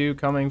like for you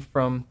coming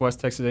from West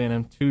Texas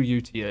A&M to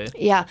UTA?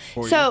 Yeah,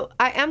 so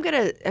I'm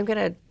gonna.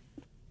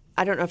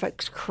 I don't know if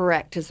it's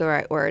correct is the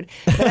right word,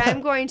 but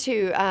I'm going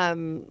to I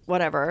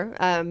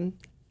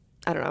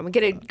don't know. I'm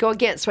going to go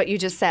against what you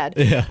just said.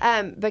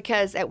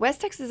 Because at West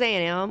Texas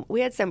A&M,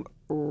 we had some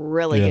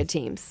really good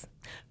teams.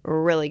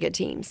 Really good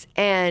teams.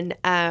 And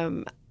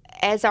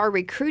as our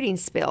recruiting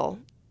spill,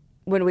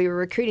 when we were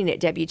recruiting at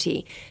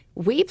WT,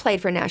 we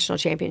played for national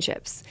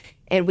championships,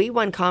 and we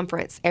won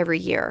conference every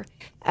year.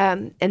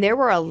 And there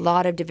were a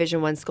lot of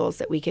Division I schools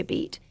that we could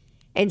beat.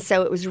 And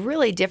so it was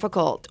really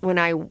difficult when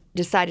I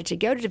decided to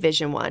go to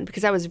Division I,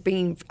 because I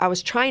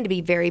was trying to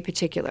be very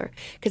particular,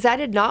 because I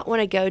did not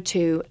want to go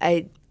to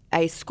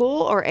a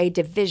school or a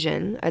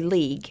division, a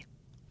league,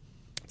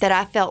 that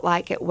I felt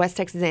like at West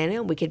Texas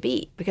A&M we could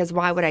beat, because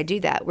why would I do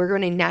that? We're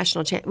going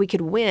to we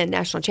could win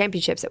national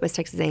championships at West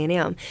Texas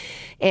A&M,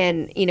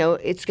 and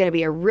it's going to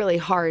be a really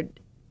hard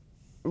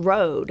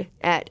road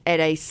at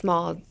a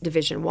small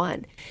Division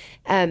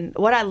I.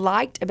 What I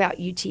liked about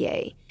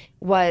UTA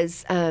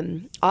was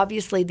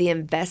obviously the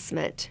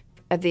investment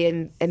of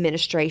the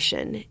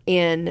administration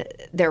in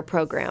their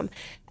program.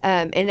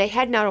 And they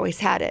had not always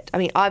had it. I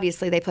mean,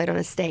 obviously, they played on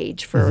a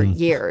stage for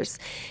years.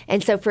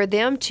 And so for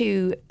them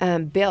to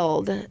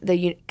build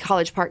the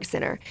College Park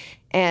Center,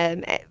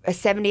 a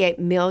 $78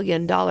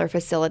 million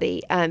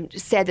facility,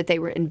 said that they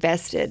were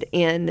invested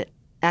in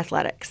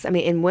athletics. I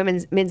mean, in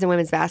men's and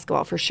women's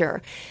basketball for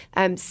sure.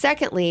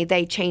 Secondly,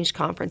 they changed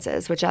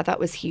conferences, which I thought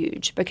was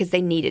huge because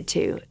they needed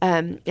to.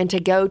 And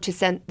to go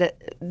to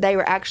they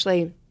were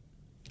actually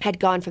had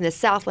gone from the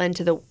Southland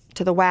to the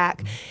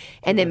WAC,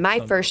 and then my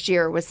first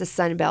year was the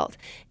Sun Belt,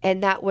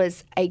 and that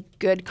was a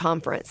good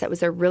conference. That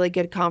was a really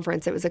good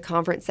conference. It was a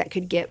conference that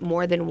could get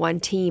more than one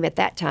team at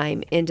that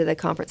time into the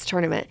conference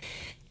tournament.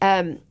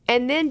 And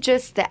then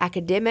just the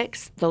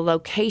academics, the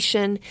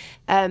location.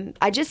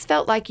 I just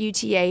felt like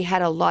UTA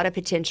had a lot of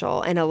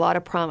potential and a lot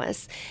of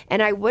promise.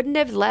 And I wouldn't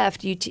have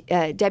left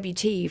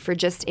WT for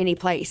just any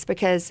place,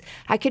 because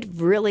I could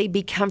really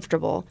be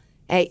comfortable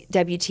at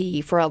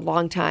WTE for a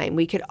long time.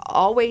 We could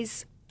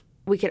always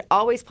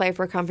play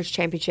for a conference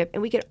championship,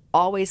 and we could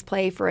always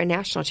play for a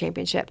national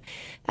championship.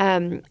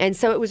 And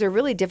so it was a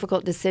really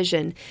difficult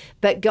decision.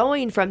 But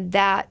going from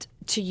that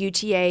to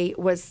UTA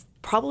was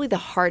probably the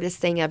hardest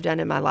thing I've done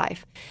in my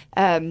life.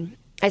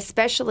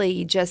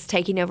 Especially just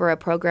taking over a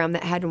program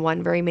that hadn't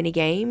won very many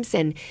games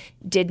and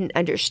didn't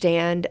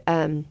understand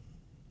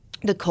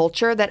the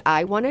culture that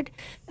I wanted.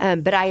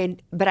 But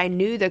I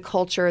knew the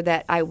culture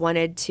that I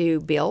wanted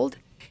to build,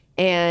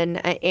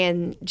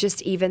 and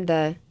just even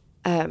the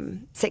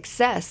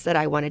success that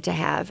I wanted to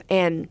have.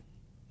 And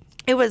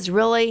it was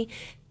really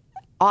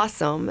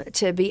awesome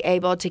to be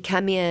able to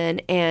come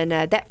in, and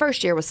that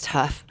first year was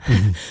tough.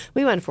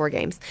 We won 4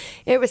 games.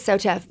 It was so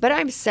tough, but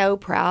I'm so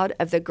proud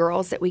of the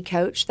girls that we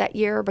coached that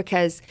year,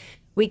 because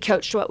we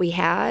coached what we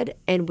had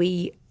and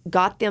we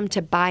got them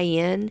to buy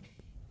in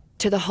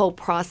to the whole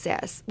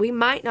process. We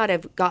might not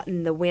have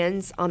gotten the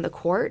wins on the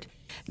court,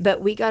 but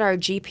we got our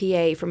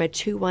GPA from a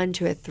 2.1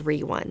 to a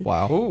 3.1.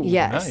 Wow. Ooh,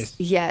 Yes. nice.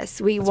 Yes.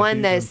 We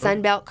won the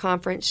Sun Belt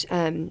Conference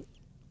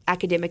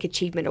Academic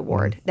Achievement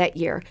Award that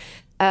year.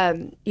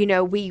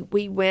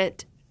 We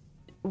went,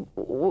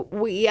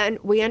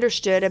 we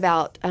understood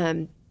about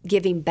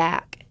giving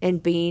back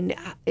and being,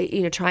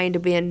 trying to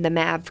win the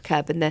MAV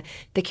Cup and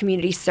the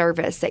community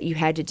service that you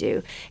had to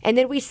do. And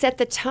then we set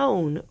the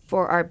tone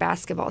for our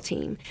basketball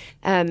team.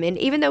 And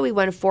even though we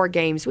won 4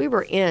 games, we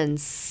were in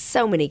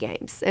so many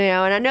games,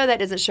 and I know that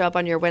doesn't show up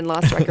on your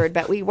win-loss record,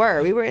 but we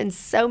were in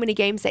so many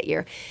games that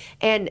year.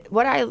 And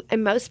what I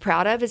am most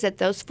proud of is that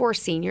those 4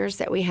 seniors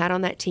that we had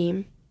on that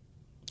team,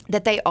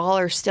 that they all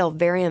are still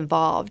very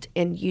involved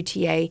in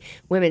UTA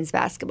women's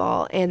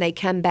basketball, and they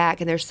come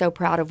back and they're so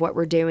proud of what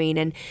we're doing,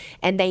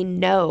 and they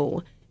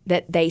know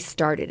that they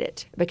started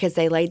it because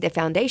they laid the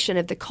foundation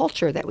of the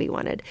culture that we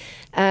wanted.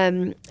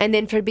 And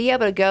then to be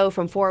able to go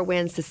from 4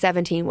 wins to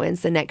 17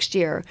 wins the next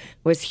year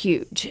was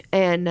huge.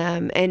 And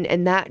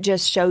that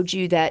just showed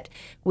you that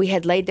we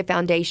had laid the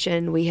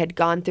foundation. We had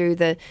gone through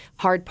the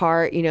hard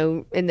part,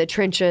 in the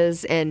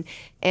trenches, and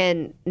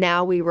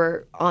now we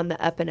were on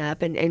the up and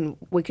up, and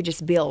we could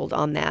just build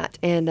on that.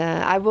 And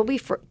I will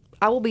be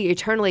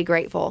eternally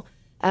grateful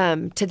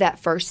to that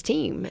first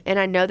team. And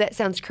I know that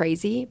sounds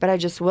crazy, but I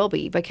just will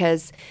be,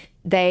 because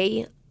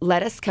they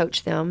let us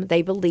coach them.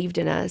 They believed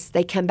in us.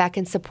 They come back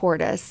and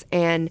support us.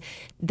 And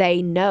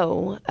they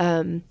know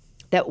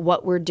that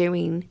what we're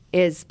doing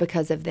is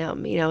because of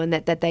them, and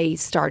that they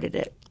started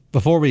it.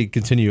 Before we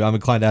continue, I'm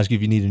inclined to ask you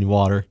if you need any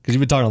water, because you've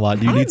been talking a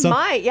lot. Do you need some?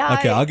 Yeah.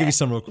 Okay, I'll give you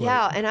some real quick.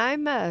 Yeah, and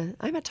I'm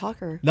a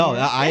talker. No,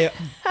 I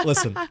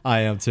listen.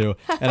 I am too,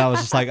 and I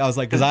was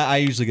like, because I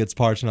usually get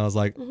parched, and I was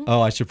like, oh,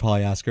 I should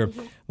probably ask her.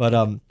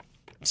 But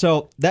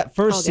so that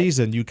first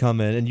season you come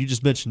in, and you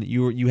just mentioned that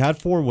you had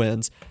 4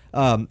 wins.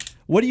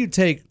 What do you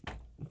take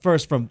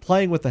first from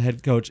playing with the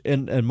head coach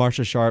and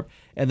Marcia Sharp,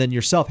 and then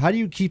yourself? How do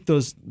you keep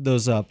those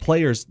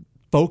players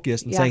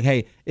focused and saying,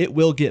 hey, it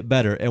will get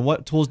better? And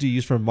what tools do you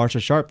use from Marcia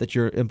Sharp that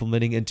you're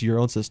implementing into your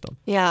own system?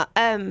 Yeah.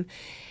 I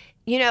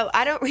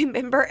don't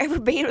remember ever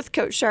being with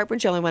Coach Sharp when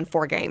she only won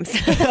 4 games,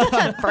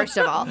 first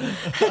of all.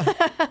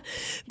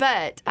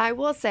 But I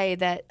will say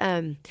that,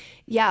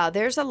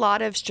 there's a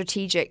lot of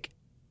strategic,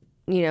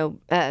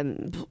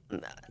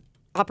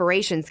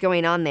 operations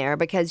going on there,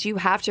 because you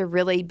have to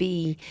really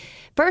be,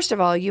 first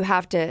of all, you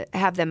have to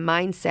have the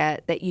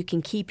mindset that you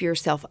can keep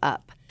yourself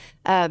up.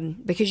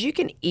 Because you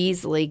can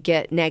easily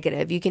get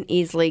negative. You can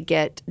easily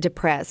get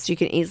depressed. You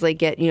can easily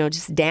get,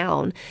 just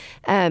down.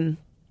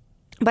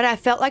 But I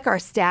felt like our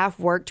staff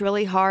worked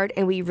really hard,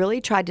 and we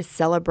really tried to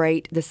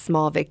celebrate the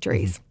small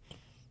victories. Mm-hmm.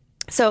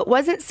 So it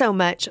wasn't so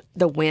much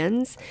the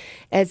wins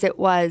as it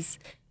was,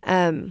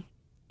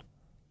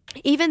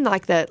 even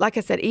like the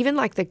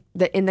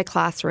in the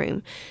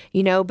classroom,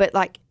 but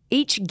like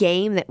each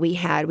game that we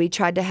had, we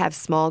tried to have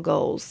small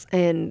goals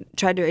and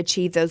tried to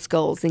achieve those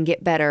goals and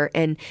get better.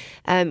 And,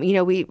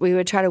 we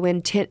would try to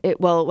win 10, it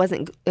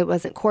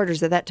wasn't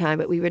quarters at that time,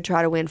 but we would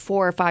try to win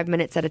 4 or 5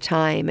 minutes at a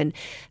time,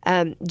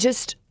 and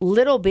just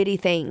little bitty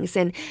things.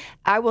 And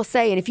I will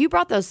say, and if you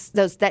brought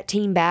that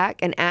team back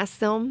and asked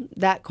them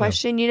that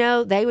question,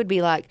 they would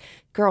be like,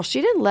 girl,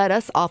 she didn't let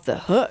us off the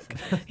hook.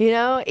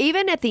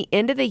 Even at the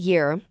end of the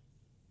year,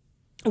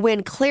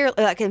 when clearly,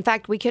 in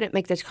fact, we couldn't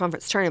make the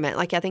conference tournament.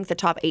 I think the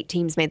top 8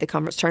 teams made the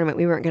conference tournament.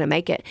 We weren't going to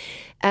make it.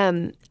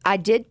 I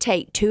did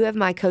take 2 of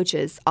my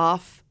coaches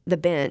off the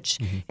bench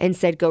and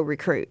said, go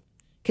recruit.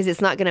 Because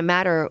it's not going to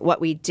matter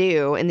what we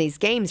do in these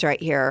games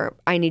right here.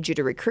 I need you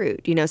to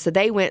recruit. So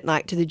they went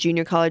to the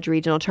junior college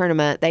regional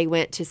tournament. They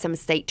went to some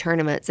state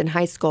tournaments in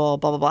high school,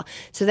 blah, blah, blah.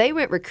 So they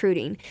went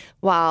recruiting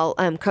while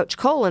Coach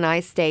Cole and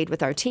I stayed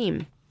with our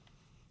team.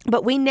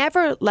 But we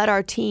never let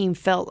our team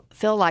feel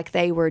like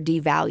they were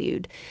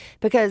devalued,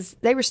 because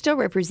they were still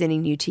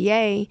representing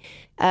UTA.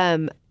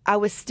 I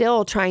was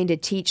still trying to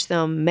teach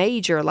them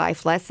major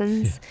life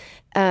lessons,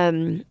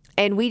 and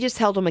we just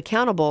held them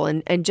accountable.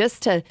 And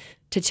just to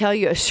tell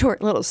you a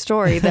short little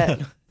story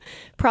that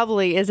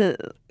probably isn't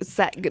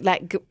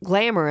that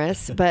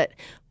glamorous, but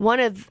one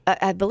of,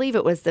 I believe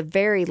it was the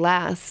very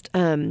last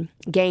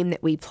game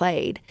that we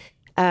played.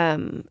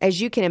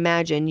 As you can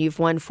imagine, you've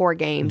won 4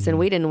 games, and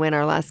we didn't win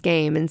our last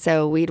game, and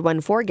so we'd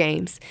won 4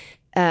 games.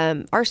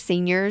 Our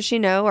seniors,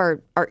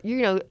 are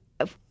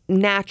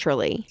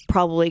naturally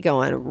probably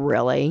going,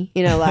 really,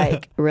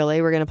 like,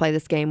 really, we're going to play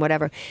this game,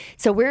 whatever.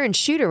 So we're in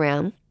shoot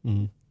around.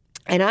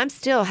 And I'm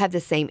still have the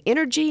same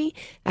energy.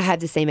 I have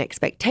the same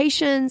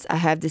expectations. I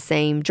have the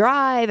same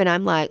drive. And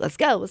I'm like, let's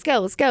go,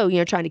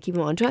 trying to keep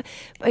them on track.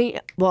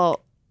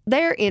 Well,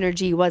 their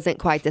energy wasn't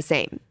quite the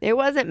same. It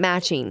wasn't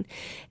matching.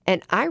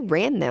 And I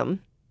ran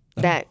them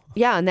in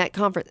that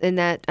conference, in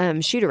that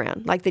shoot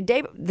around, like the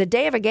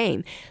day of a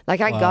game.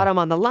 Like I got them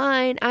on the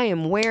line. I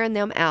am wearing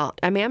them out.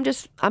 I mean,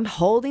 I'm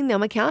holding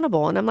them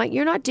accountable. And I'm like,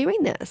 you're not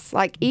doing this.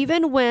 Like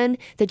even when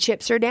the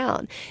chips are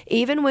down,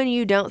 even when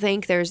you don't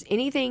think there's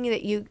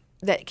anything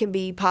that can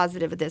be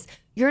positive with this,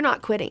 you're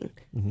not quitting.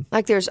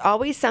 Like there's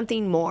always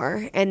something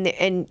more,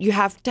 and you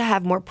have to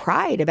have more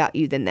pride about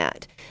you than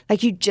that.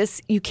 Like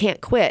you can't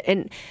quit.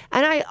 And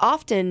I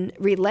often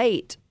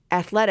relate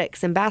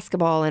athletics and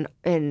basketball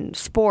and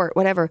sport,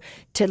 whatever,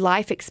 to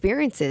life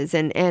experiences,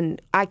 and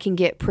I can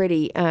get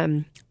pretty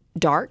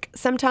dark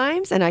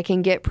sometimes, and I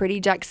can get pretty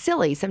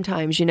silly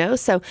sometimes,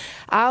 So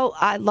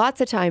I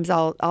lots of times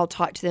I'll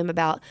talk to them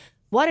about,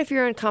 what if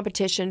you're in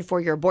competition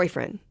for your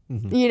boyfriend?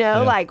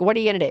 Like, what are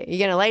you going to do? You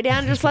going to lay down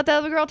and just let the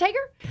other girl take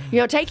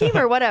her? Take him,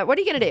 or what are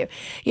you going to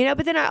do?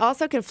 But then I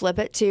also can flip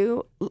it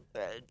to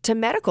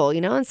medical,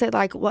 and say,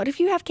 like, what if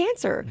you have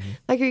cancer?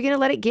 Like, are you going to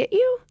let it get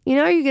you?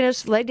 Are you going to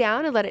just lay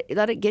down and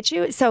let it get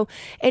you? So,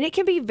 and it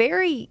can be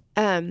very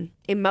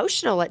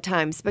emotional at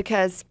times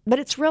but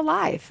it's real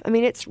life. I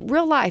mean, it's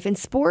real life, and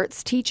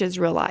sports teaches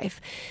real life.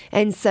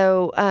 And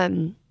so,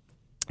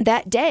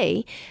 that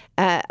day,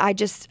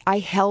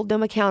 I held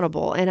them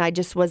accountable, and I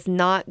just was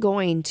not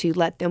going to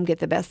let them get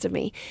the best of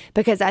me,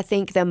 because I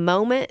think the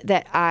moment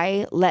that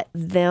I let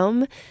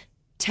them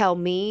tell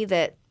me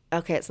that,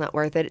 okay, it's not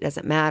worth it, it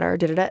doesn't matter,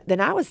 then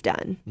I was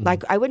done.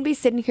 Like, I wouldn't be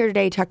sitting here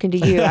today talking to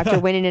you after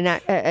winning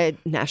a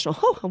national.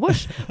 Oh, I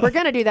wish we're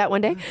going to do that one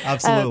day.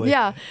 Absolutely.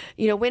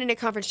 Winning a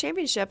conference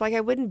championship. Like,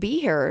 I wouldn't be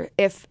here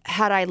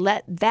had I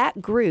let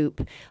that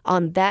group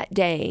on that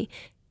day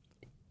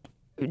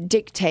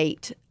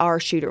dictate our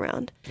shoot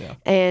around.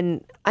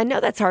 And I know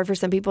that's hard for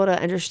some people to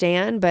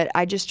understand, but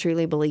I just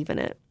truly believe in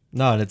it.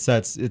 No, and it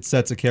sets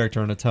a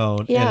character and a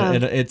tone. Yeah.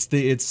 And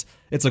it's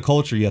a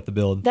culture you have to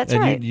build. That's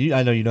and right.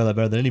 I know you know that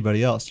better than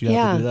anybody else. You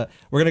have to do that.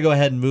 We're gonna go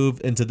ahead and move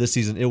into this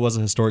season. It was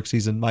a historic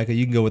season. Micah,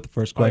 you can go with the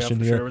first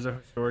question here. Sure. It was a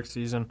historic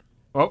season.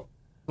 Well,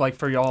 like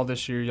for y'all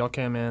this year, y'all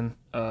came in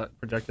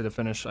projected to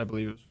finish, I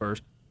believe it was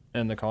first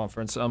in the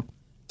conference.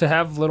 To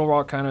have Little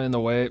Rock kind of in the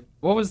way,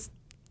 what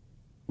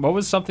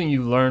was something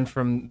you learned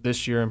from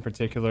this year in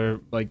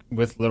particular, like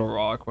with Little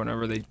Rock,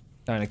 whenever they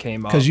kind of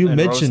came up? Because you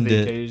mentioned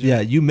it.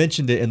 Yeah, you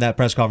mentioned it in that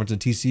press conference in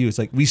TCU. It's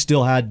like we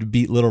still had to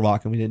beat Little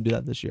Rock, and we didn't do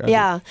that this year.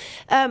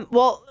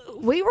 Well,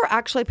 we were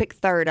actually picked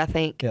third, I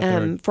think,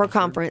 for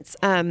conference,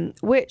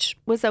 which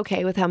was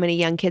okay with how many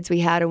young kids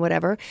we had and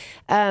whatever.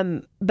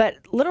 But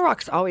Little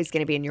Rock's always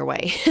going to be in your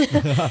way.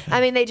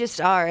 I mean, they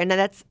just are. And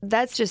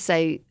that's just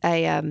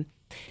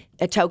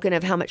a token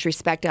of how much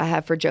respect I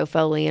have for Joe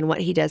Foley and what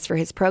he does for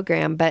his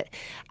program. But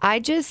I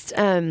just,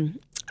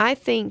 I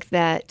think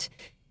that,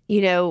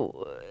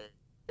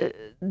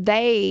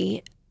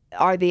 they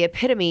are the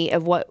epitome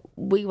of what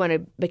we want to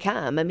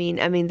become. I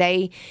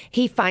mean,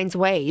 he finds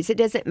ways. It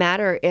doesn't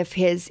matter if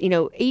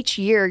each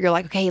year you're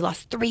like, okay, he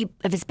lost 3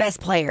 of his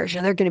best players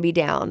and they're going to be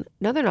down.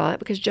 No, they're not,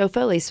 because Joe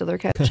Foley's still their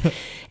coach.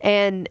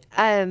 And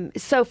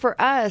so for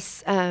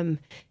us,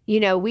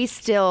 we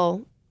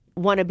still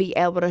want to be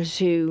able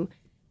to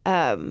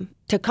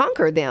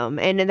conquer them,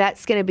 and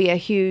that's going to be a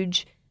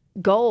huge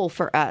goal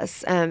for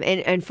us,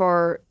 and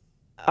for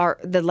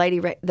the Lady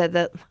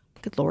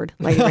good Lord,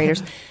 Lady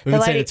Raiders. We've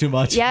been saying it too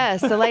much. Yes,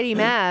 the Lady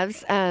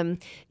Mavs.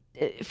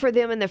 For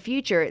them in the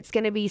future, it's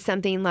going to be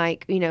something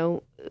like,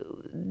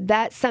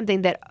 that's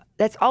something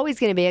that's always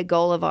going to be a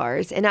goal of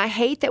ours. And I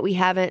hate that we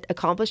haven't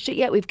accomplished it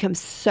yet. We've come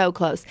so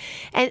close.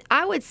 And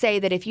I would say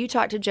that if you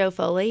talk to Joe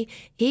Foley,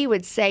 he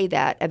would say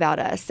that about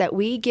us, that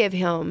we give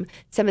him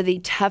some of the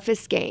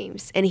toughest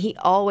games, and he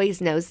always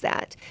knows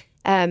that.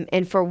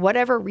 And for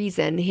whatever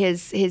reason,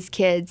 his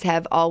kids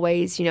have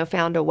always,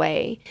 found a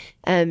way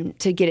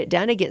to get it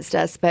done against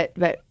us. But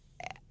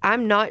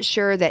I'm not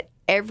sure that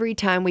every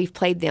time we've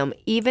played them,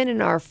 even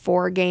in our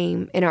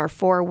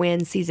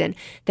 4-win season,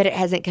 that it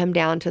hasn't come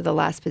down to the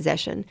last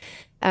possession.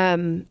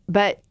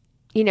 But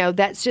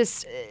that's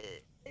just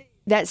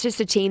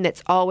a team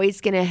that's always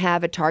going to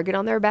have a target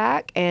on their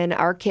back, and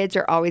our kids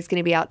are always going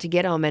to be out to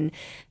get them. And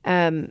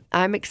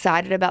I'm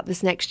excited about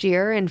this next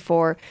year, and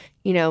for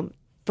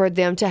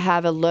them to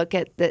have a look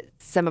at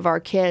some of our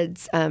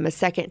kids a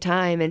second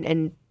time,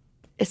 and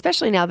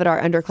especially now that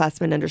our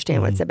underclassmen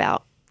understand what it's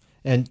about.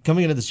 And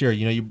coming into this year,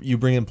 you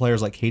bring in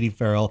players like Katie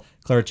Farrell,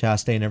 Clara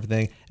Chastain, and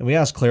everything. And we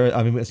asked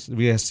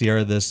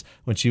Sierra this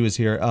when she was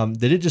here.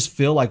 Did it just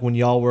feel like when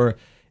y'all were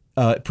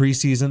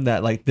preseason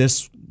that like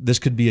this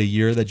could be a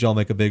year that y'all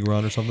make a big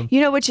run or something?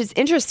 Which is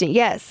interesting.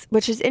 Yes,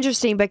 which is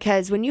interesting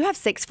because when you have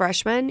 6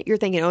 freshmen, you're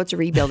thinking, it's a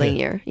rebuilding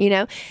year,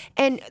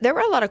 And there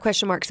were a lot of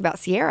question marks about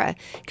Sierra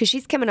because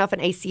she's coming off an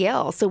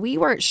ACL. So we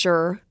weren't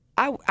sure.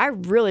 I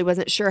really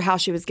wasn't sure how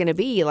she was going to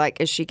be. Like,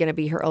 is she going to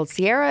be her old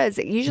Sierra?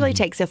 It usually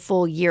takes a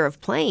full year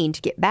of playing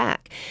to get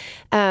back.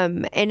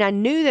 And I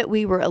knew that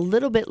we were a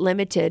little bit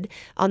limited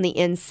on the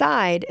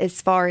inside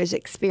as far as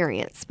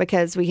experience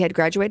because we had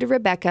graduated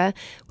Rebecca.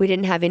 We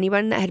didn't have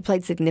anyone that had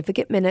played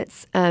significant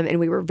minutes, and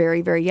we were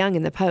very, very young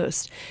in the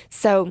post.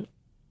 So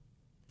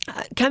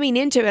coming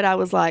into it, I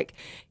was like,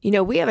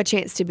 we have a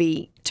chance to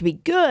be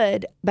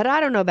good, but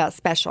I don't know about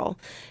special,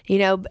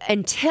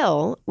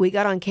 until we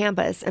got on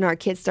campus and our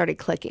kids started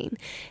clicking.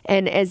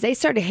 And as they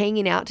started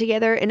hanging out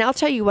together, and I'll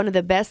tell you one of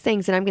the best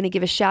things, and I'm going to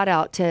give a shout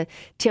out to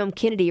Tim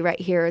Kennedy right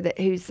here,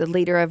 who's the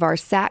leader of our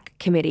SAC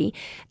committee.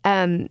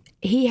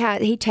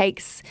 He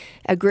takes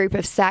a group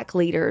of SAC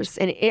leaders,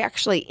 and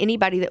actually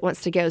anybody that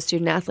wants to go,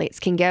 student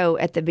athletes, can go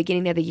at the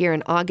beginning of the year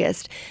in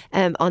August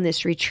on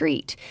this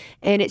retreat.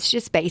 And it's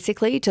just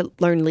basically to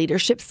learn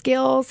leadership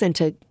skills and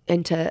to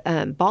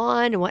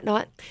bond and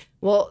whatnot.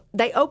 Well,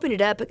 they opened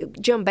it up.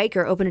 Joan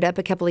Baker opened it up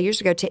a couple of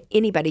years ago to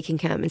anybody can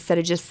come instead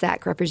of just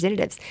SAC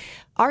representatives.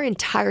 Our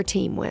entire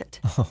team went.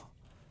 Oh,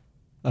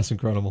 that's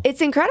incredible.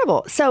 It's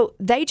incredible. So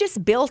they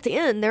just built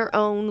in their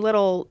own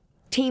little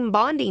team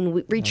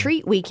bonding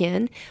retreat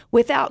weekend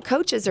without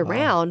coaches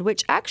around,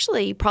 which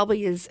actually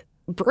probably is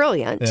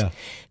brilliant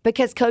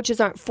because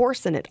coaches aren't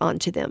forcing it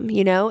onto them.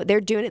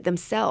 They're doing it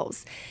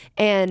themselves.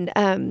 And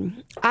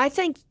I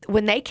think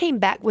when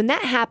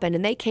that happened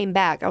and they came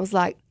back, I was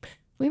like,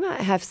 we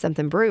might have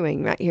something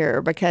brewing right here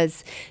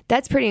because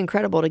that's pretty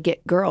incredible to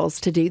get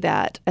girls to do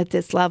that at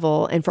this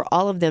level and for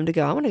all of them to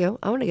go, I want to go,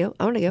 I want to go,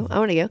 I want to go, I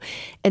want to go.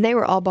 And they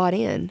were all bought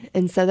in.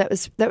 And so that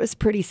was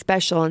pretty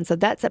special. And so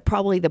that's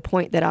probably the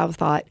point that I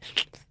thought,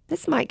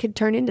 this could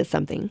turn into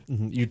something.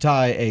 Mm-hmm. You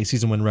tie a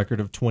season win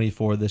record of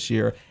 24 this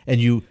year, and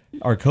you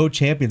are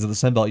co-champions of the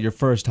Sun Belt, your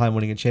first time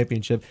winning a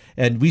championship.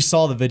 And we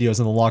saw the videos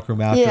in the locker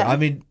room after. Yeah. I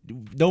mean,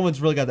 no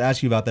one's really got to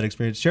ask you about that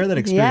experience. Share that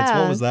experience.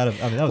 Yeah. What was that?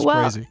 I mean, that was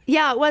crazy.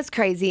 Yeah, it was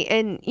crazy.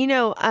 And,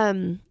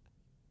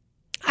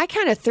 I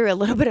kind of threw a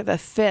little bit of a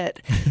fit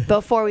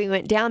before we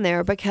went down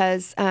there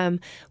because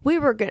we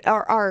were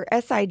our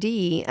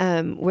SID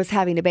was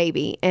having a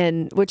baby,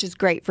 and which is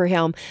great for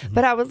him. Mm-hmm.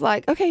 But I was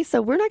like, okay,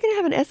 so we're not going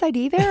to have an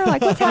SID there.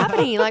 Like, what's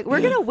happening? Like, we're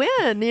going to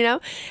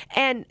win,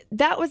 And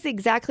that was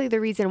exactly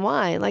the reason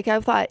why. Like, I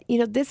thought,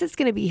 this is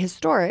going to be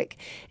historic,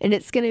 and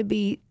it's going to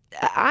be.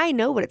 I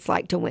know what it's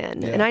like to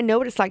win, and I know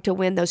what it's like to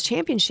win those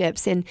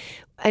championships, and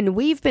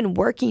we've been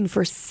working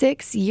for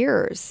 6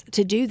 years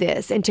to do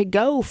this and to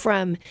go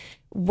from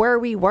where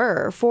we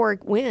were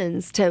 4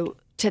 wins to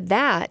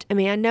that. I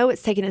mean, I know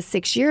it's taken us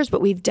 6 years,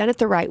 but we've done it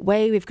the right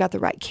way. We've got the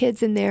right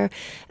kids in there,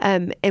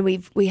 and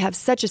we have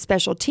such a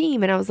special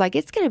team. And I was like,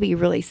 it's going to be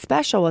really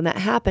special when that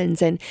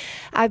happens. And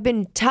I've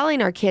been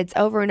telling our kids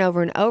over and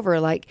over and over,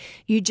 like,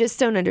 you just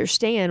don't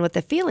understand what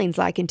the feeling's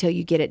like until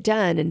you get it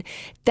done. And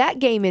that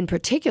game in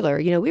particular,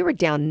 we were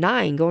down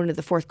 9 going into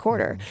the fourth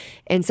quarter,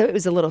 and so it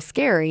was a little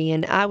scary.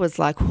 And I was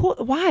like,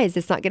 why is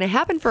this not going to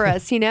happen for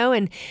us?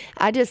 And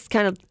I just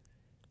kind of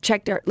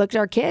looked at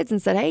our kids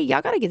and said, hey,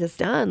 y'all got to get this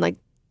done. Like,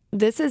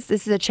 this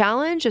is a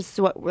challenge. It's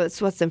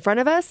what's in front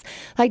of us.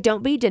 Like,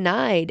 don't be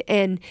denied.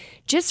 And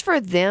just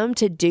for them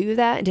to do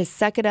that and to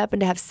suck it up and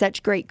to have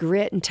such great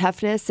grit and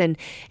toughness and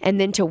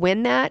then to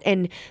win that.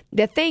 And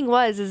the thing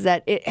is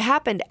that it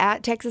happened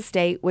at Texas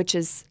State, which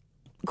is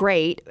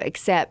great,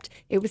 except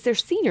it was their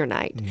senior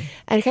night.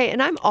 Mm-hmm. Okay.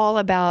 And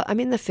I'm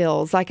in the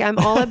feels. Like, I'm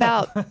all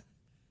about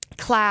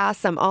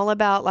class. I'm all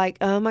about like,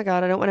 oh my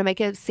God, I don't want to make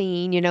a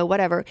scene,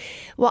 whatever.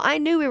 Well, I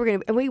knew we were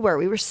going to, and we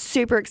were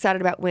super excited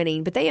about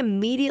winning, but they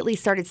immediately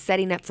started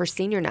setting up for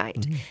senior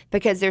night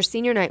because their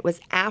senior night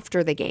was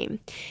after the game.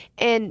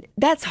 And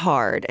that's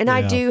hard. And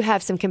I do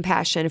have some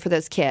compassion for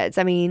those kids.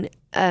 I mean,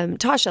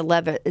 Tasha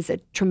Levitt is a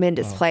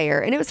tremendous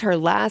player, and it was her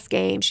last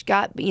game. She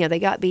got, they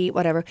got beat,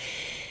 whatever.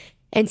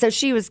 And so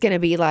she was going to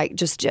be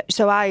like,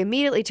 so I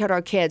immediately told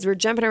our kids, we're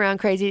jumping around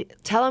crazy,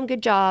 tell them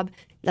good job.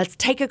 Let's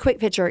take a quick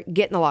picture,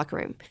 get in the locker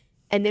room,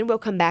 and then we'll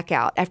come back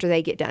out after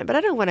they get done. But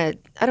I don't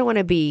want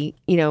to be,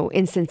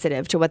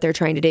 insensitive to what they're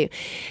trying to do.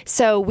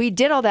 So we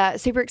did all that,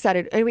 super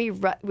excited, and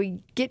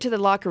we get to the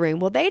locker room.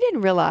 Well, they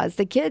didn't realize,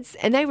 the kids,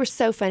 and they were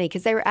so funny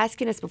because they were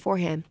asking us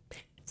beforehand,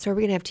 so are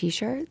we going to have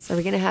T-shirts? Are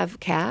we going to have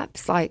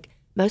caps? Like,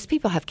 most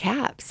people have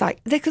caps,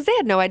 like, because they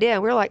had no idea.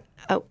 And we were like,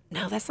 oh,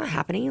 no, that's not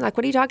happening. Like,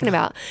 what are you talking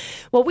about?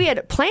 Well, we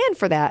had planned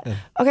for that.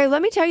 Okay,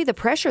 let me tell you the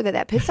pressure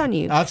that puts on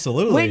you.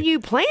 Absolutely. When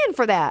you plan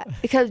for that.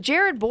 Because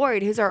Jared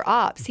Boyd, who's our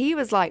ops, he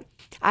was like,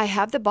 I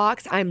have the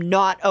box. I'm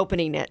not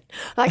opening it.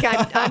 Like,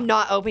 I'm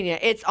not opening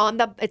it. It's on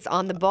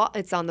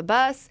the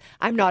bus.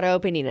 I'm not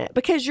opening it.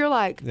 Because you're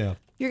like,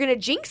 you're going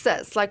to jinx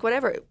us, like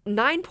whatever.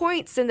 9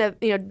 points in the,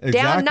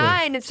 down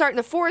 9 and starting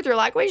the fourth. You're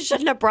like, we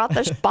shouldn't have brought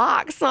this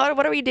box.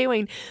 What are we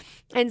doing?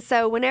 And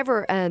so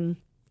whenever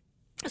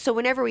So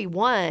whenever we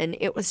won,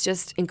 it was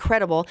just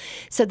incredible.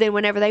 So then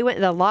whenever they went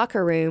in the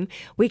locker room,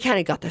 we kind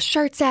of got the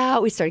shirts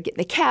out. We started getting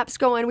the caps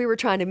going. We were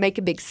trying to make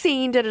a big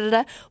scene.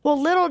 Well,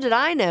 little did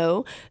I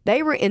know,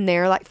 they were in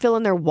there like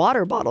filling their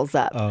water bottles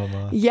up. Oh,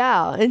 my.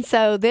 Yeah. And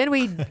so then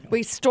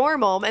we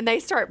storm them and they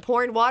start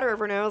pouring water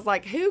over. And I was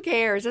like, who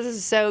cares? This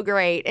is so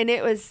great. And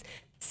it was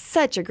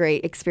such a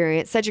great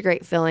experience, such a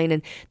great feeling.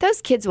 And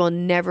those kids will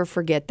never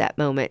forget that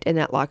moment in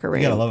that locker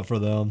room. You got to love it for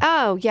them.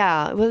 Oh,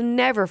 yeah. We'll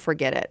never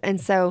forget it.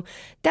 And so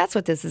that's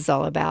what this is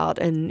all about.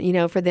 And, you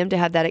know, for them to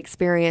have that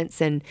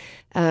experience and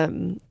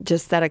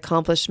just that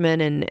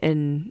accomplishment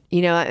and,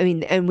 you know, I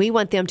mean, and we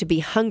want them to be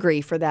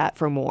hungry for that,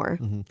 for more.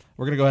 Mm-hmm.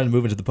 We're going to go ahead and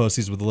move into the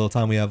postseason with the little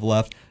time we have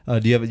left.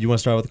 You want to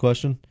start with a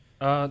question?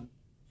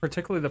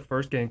 Particularly the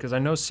first game, because I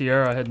know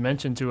Sierra had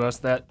mentioned to us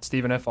that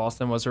Stephen F.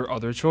 Austin was her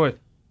other choice.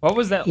 What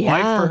was that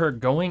like for her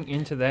going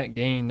into that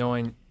game,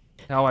 knowing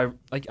how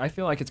I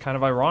feel like it's kind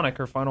of ironic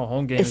her final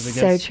home game is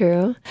against. So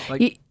true.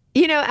 Like,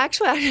 you know,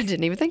 actually, I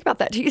didn't even think about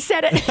that till you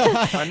said it.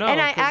 I know.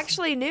 And I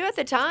actually knew at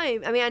the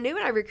time. I mean, I knew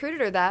when I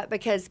recruited her that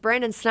because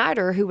Brandon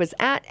Snyder, who was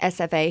at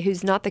SFA,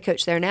 who's not the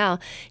coach there now,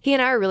 he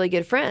and I are really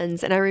good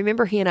friends. And I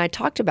remember he and I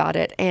talked about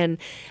it, and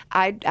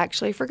I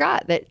actually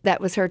forgot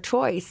that was her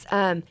choice.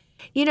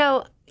 You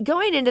know,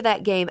 going into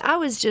that game, I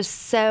was just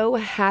so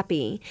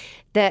happy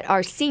that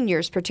our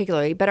seniors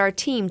particularly, but our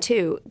team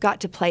too, got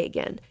to play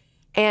again.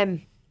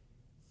 And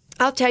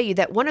I'll tell you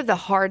that one of the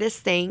hardest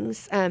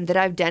things that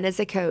I've done as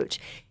a coach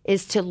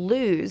is to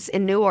lose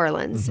in New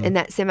Orleans in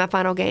that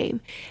semifinal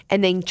game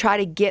and then try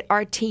to get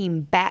our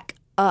team back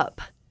up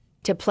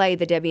to play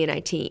the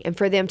WNIT and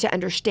for them to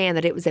understand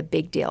that it was a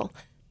big deal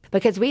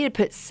because we had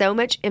put so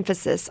much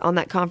emphasis on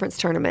that conference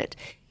tournament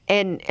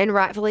and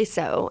rightfully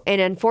so. And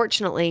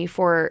unfortunately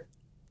for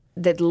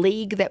the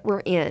league that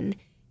we're in,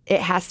 it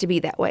has to be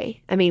that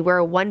way. I mean, we're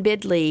a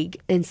one-bid league,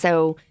 and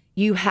so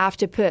you have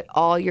to put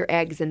all your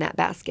eggs in that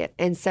basket.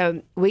 And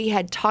so we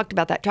had talked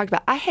about that,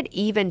 I had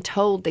even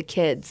told the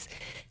kids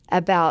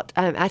about,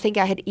 I think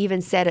I had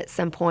even said at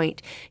some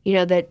point, you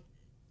know, that,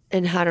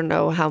 and I don't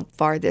know how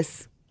far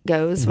this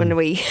goes when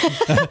we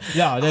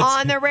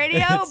on the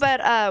radio,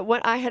 but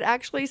what I had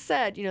actually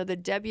said, you know, the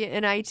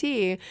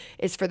WNIT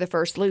is for the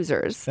first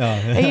losers, you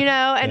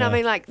know, and I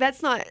mean, like,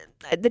 that's not,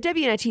 the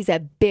WNIT is a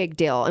big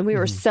deal, and we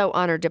were so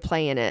honored to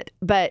play in it,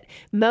 but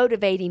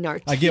motivating our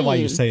team. I get why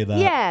you say that.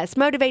 Yes,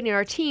 motivating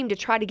our team to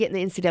try to get in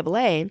the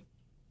NCAA.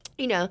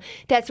 You know,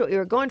 that's what we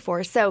were going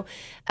for. So,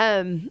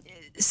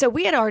 so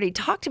we had already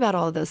talked about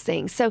all of those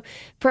things. So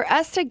for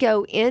us to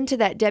go into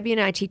that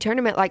WNIT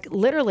tournament, like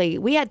literally,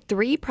 we had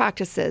 3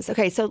 practices.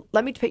 Okay, so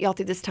let me put y'all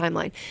through this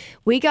timeline.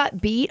 We got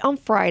beat on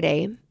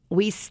Friday.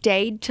 We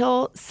stayed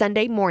till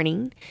Sunday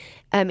morning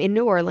in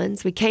New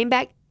Orleans. We came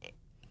back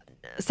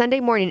Sunday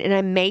morning, and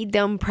I made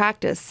them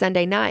practice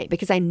Sunday night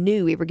because I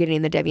knew we were getting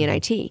in the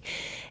WNIT.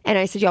 And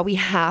I said, y'all, we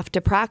have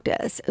to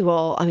practice.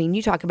 Well, I mean,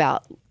 you talk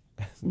about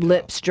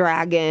lips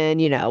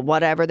dragging, you know,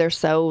 whatever. They're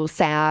so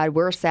sad.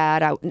 We're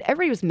sad.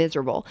 Everybody was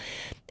miserable.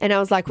 And I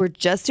was like, we're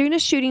just doing a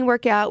shooting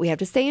workout. We have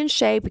to stay in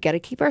shape. We got to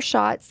keep our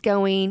shots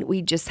going.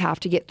 We just have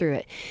to get through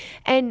it.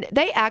 And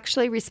they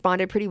actually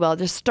responded pretty well.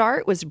 The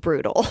start was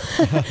brutal,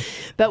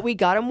 but we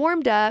got them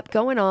warmed up,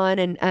 going on.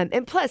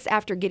 And plus,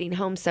 after getting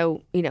home,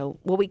 so, you know,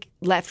 well, we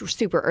left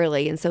super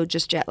early. And so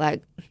just jet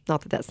lag,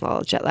 not that that's not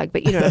all jet lag,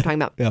 but you know what I'm talking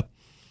about. Yeah.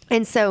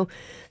 And so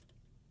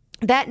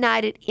that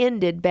night it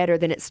ended better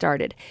than it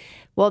started.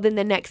 Well, then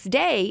the next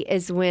day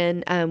is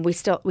when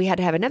we had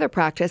to have another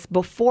practice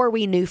before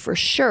we knew for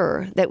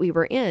sure that we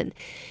were in.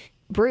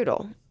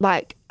 Brutal.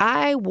 Like,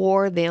 I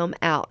wore them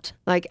out.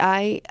 Like,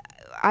 I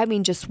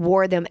mean, just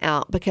wore them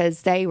out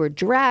because they were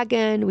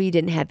dragging. We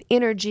didn't have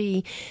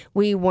energy.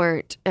 We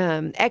weren't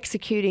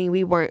executing.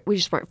 We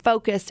just weren't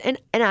focused. And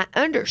I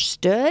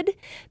understood,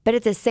 but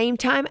at the same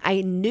time,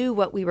 I knew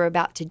what we were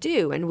about to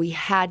do, and we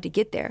had to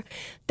get there.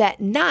 That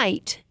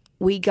night,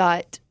 we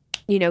got,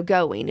 you know,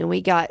 going, and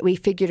we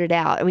figured it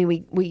out. I mean,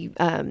 we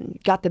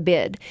got the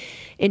bid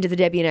into the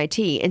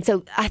WNIT. And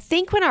so I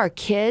think when our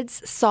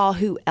kids saw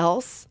who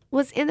else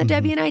was in the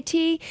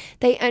WNIT,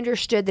 they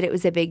understood that it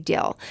was a big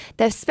deal.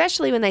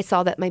 Especially when they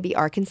saw that maybe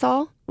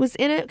Arkansas was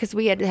in it, because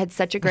we had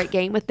such a great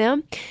game with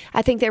them.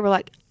 I think they were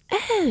like,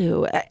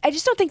 oh, I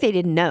just don't think they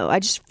didn't know. I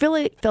just feel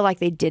like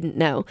they didn't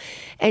know.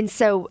 And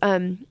so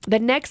the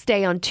next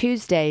day on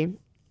Tuesday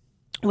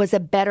was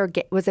a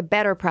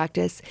better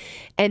practice,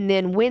 and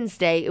then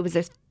Wednesday it was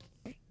a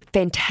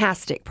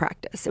fantastic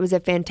practice.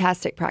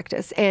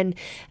 And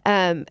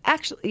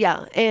actually,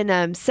 yeah,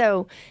 and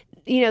so,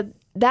 you know,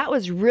 that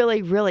was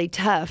really, really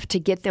tough to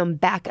get them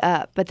back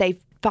up, but they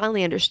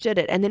finally understood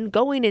it. And then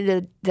going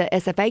into the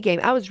SFA game,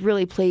 I was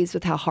really pleased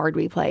with how hard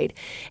we played.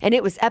 And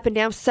it was up and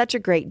down, such a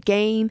great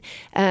game.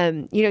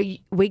 You know,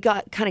 we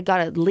got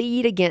a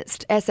lead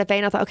against SFA,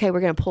 and I thought, okay, we're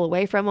going to pull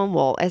away from them.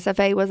 Well,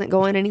 SFA wasn't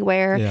going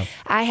anywhere. Yeah.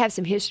 I have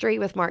some history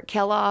with Mark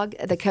Kellogg,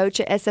 the coach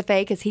at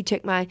SFA, because he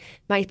took my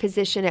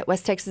position at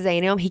West Texas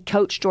A&M. He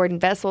coached Jordan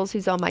Vessels,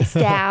 who's on my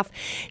staff.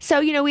 So,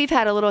 you know, we've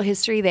had a little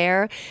history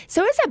there.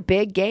 So it's a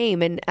big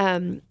game.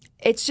 And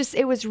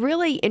it was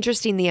really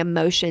interesting, the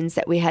emotions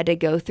that we had to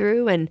go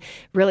through and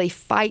really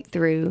fight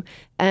through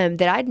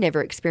that I'd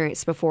never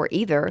experienced before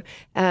either,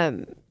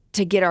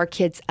 to get our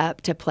kids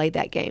up to play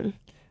that game.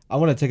 I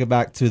want to take it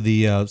back to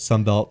the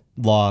Sun Belt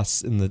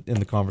loss in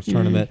the conference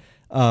tournament.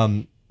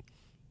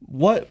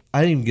 What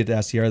I didn't even get to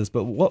ask Sierra this,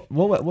 but what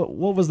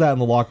was that in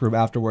the locker room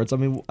afterwards? I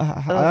mean,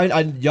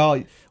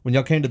 y'all when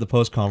y'all came to the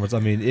post conference, I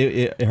mean,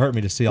 it hurt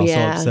me to see. I was so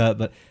upset.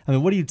 But I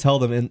mean, what do you tell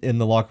them in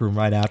the locker room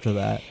right after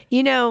that?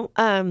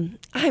 I'm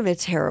a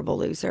terrible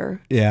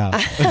loser. Yeah,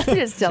 I'm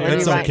just telling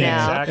you right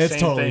now. It's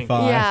totally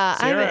fine. Yeah,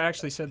 Sarah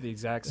actually said the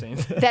exact same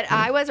thing. That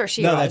I was, or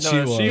she no, was. That she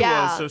was.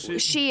 Yeah, so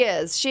she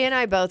is. She and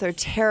I both are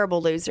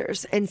terrible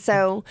losers, and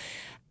so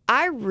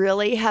I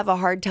really have a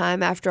hard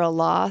time after a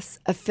loss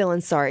of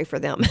feeling sorry for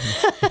them.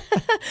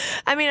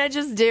 I mean, I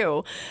just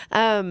do.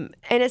 And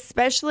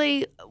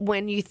especially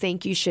when you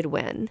think you should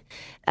win.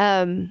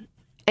 And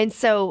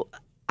so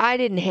I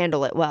didn't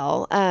handle it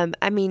well.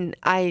 I mean,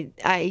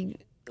 I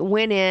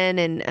went in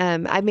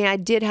and, I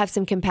did have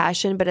some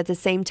compassion, but at the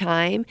same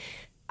time,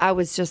 I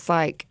was just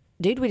like,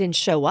 dude, we didn't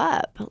show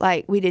up.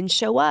 Like, we didn't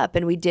show up,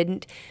 and we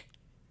didn't,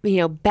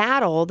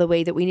 battle the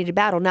way that we need to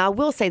battle. Now, I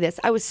will say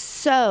this. I was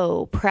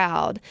so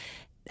proud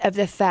of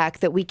the fact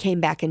that we came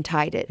back and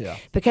tied it. Yeah.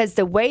 Because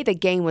the way the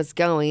game was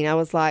going, I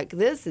was like,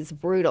 this is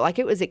brutal. Like,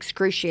 it was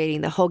excruciating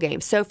the whole game.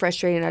 So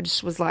frustrating. I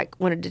just was like,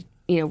 wanted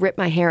to, rip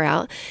my hair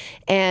out.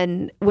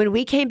 And when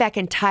we came back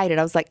and tied it,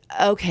 I was like,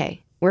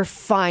 okay, we're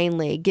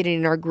finally getting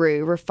in our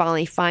groove. We're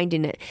finally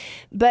finding it.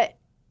 But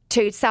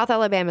to South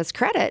Alabama's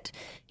credit,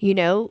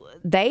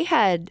 they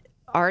had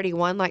already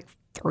won like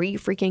 3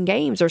 freaking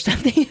games or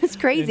something. It was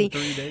crazy. In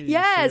 3 days.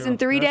 Yes, in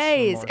 3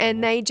 days. Remarkable.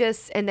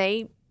 And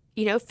they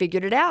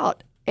figured it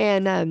out.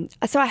 And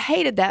so I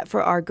hated that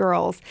for our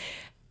girls.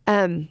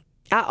 I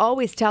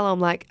always tell them,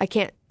 like,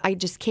 I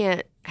just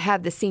can't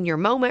have the senior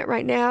moment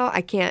right now.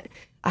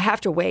 I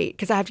have to wait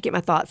because I have to get my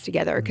thoughts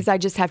together because I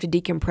just have to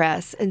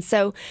decompress. And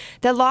so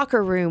the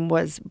locker room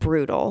was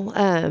brutal.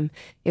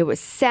 It was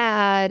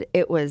sad.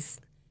 It was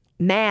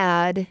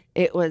mad.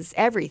 It was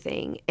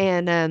everything.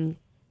 And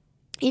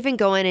even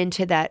going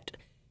into that,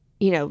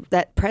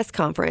 that press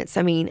conference,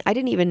 I mean, I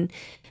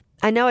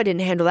know I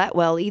didn't handle that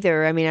well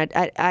either. I mean,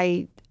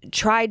 I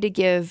tried to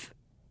give,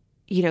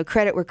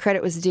 credit where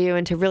credit was due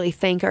and to really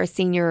thank our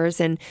seniors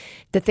and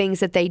the things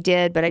that they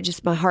did.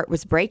 But my heart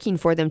was breaking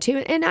for them too.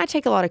 And I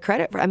take a lot of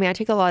credit I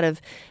take a lot of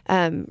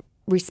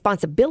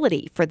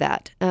responsibility for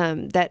that,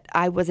 that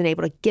I wasn't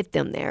able to get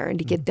them there and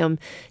to get them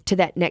to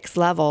that next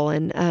level.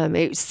 And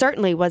it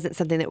certainly wasn't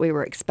something that we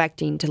were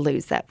expecting to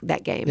lose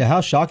that game. Yeah.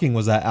 How shocking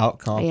was that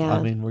outcome? Yeah.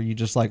 I mean, were you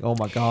just like, oh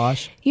my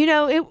gosh?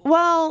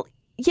 Well,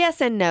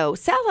 yes and no.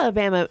 South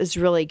Alabama was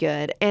really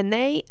good, and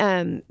they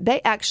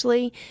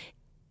actually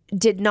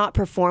did not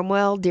perform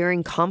well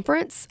during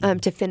conference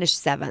to finish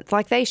 7th.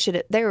 Like,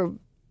 they were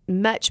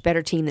much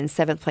better team than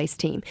 7th place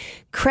team.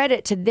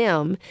 Credit to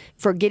them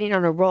for getting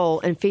on a roll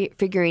and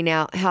figuring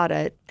out how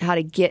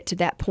to get to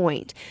that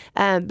point.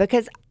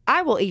 Because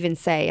I will even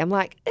say, I'm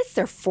like, it's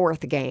their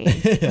 4th game.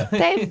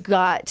 They've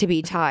got to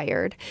be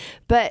tired.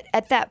 But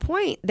at that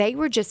point, they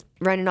were just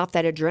running off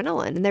that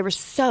adrenaline, and they were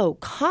so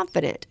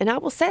confident. And I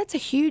will say it's a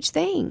huge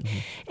thing. Mm-hmm.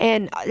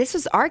 And this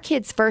was our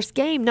kids' first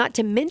game, not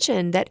to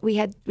mention that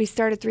we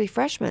started 3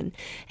 freshmen.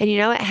 And,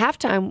 at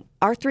halftime,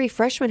 our 3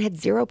 freshmen had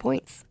 0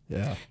 points.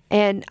 Yeah.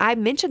 And I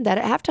mentioned that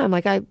at halftime,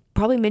 like I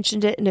probably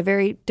mentioned it in a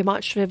very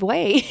demonstrative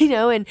way,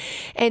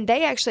 and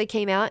they actually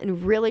came out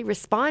and really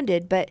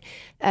responded, but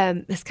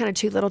it's kind of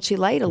too little too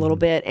late a little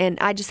bit. And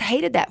I just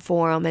hated that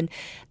for them. And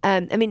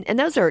and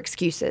those are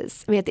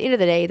excuses. I mean, at the end of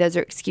the day, those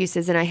are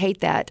excuses, and I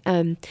hate that.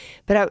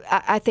 But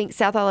I think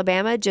South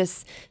Alabama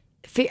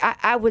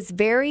I was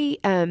very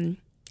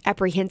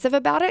apprehensive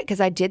about it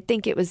because I did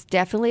think it was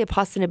definitely a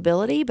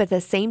possibility, but at the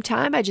same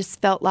time, I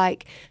just felt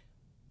like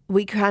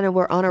we kind of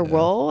were on a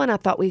roll, and I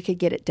thought we could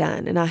get it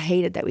done, and I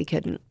hated that we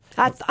couldn't.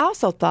 I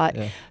also thought,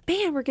 man,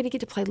 we're going to get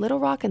to play Little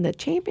Rock in the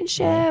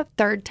championship. Yeah.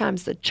 3rd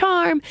time's the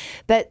charm,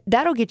 but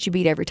that'll get you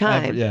beat every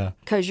time.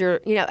 Because you're,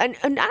 and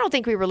I don't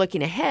think we were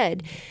looking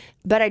ahead,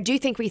 but I do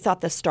think we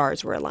thought the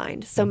stars were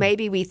aligned. So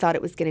maybe we thought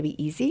it was going to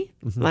be easy.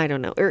 Mm-hmm. I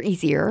don't know, or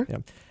easier. Yeah.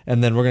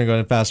 And then we're going to go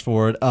ahead and fast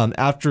forward.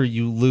 After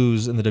you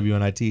lose in the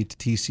WNIT to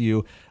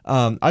TCU,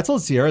 I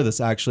told Sierra this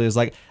actually. Is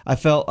like, I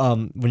felt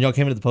when y'all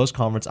came into the post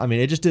conference, I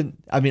mean, it just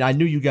didn't, I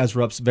knew you guys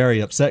were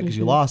very upset because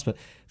you lost, but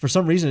for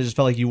some reason it just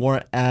felt like you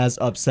weren't as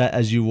upset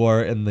as you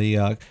were in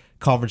the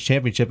conference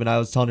championship. And I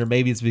was telling her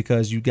maybe it's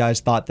because you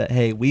guys thought that,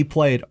 hey, we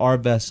played our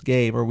best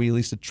game, or we at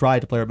least tried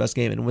to play our best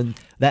game. And when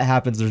that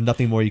happens, there's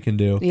nothing more you can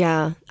do.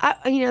 Yeah.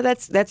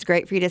 That's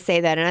great for you to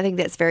say that. And I think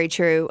that's very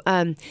true.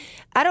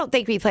 I don't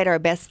think we played our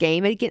best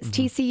game against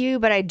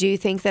TCU, but I do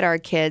think that our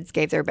kids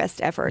gave their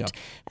best effort.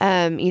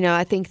 Yep.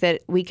 I think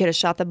that we could have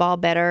shot the ball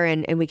better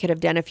and we could have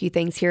done a few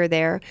things here or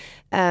there.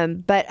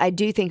 But I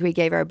do think we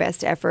gave our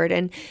best effort.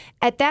 And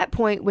at that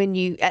point,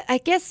 when I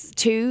guess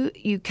too,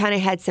 you kind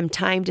of had some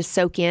time to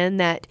soak in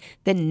that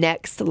the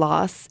next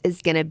loss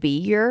is going to be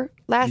your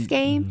last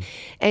game.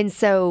 And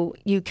so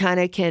you kind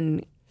of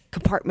can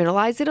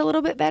compartmentalize it a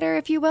little bit better,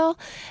 if you will.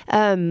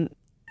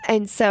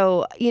 And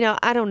so,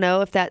 I don't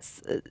know if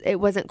it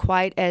wasn't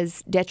quite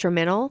as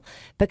detrimental,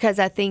 because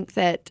I think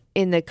that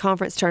in the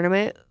conference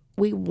tournament,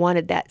 we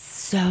wanted that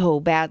so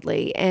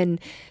badly. And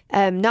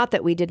not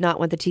that we did not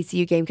want the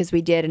TCU game, because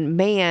we did. And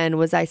man,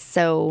 was I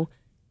so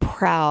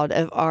proud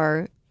of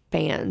our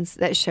fans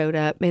that showed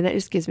up. Man, that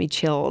just gives me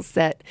chills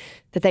that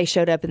they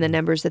showed up in the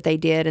numbers that they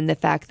did, and the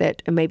fact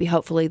that maybe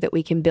hopefully that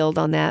we can build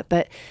on that.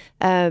 But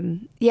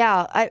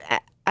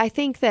I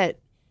think that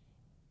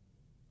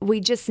we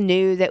just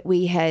knew that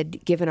we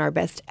had given our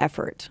best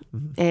effort.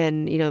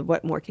 And,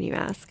 what more can you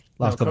ask?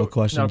 Last couple of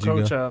questions. Now,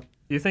 Coach, do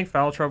you think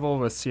foul trouble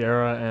with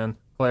Sierra and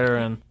Claire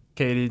and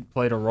Katie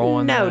played a role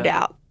in that? No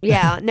doubt.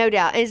 Yeah, no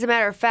doubt. As a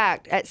matter of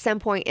fact, at some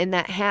point in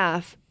that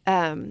half,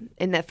 in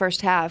that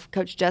first half,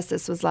 Coach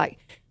Justice was like,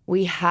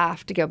 we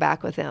have to go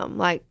back with them.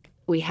 Like,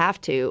 we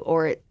have to,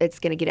 or it's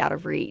going to get out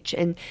of reach.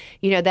 And,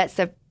 that's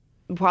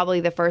probably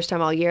the first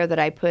time all year that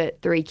I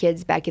put 3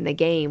 kids back in the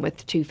game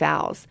with 2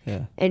 fouls.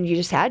 Yeah. And you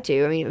just had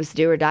to. I mean, it was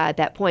do or die at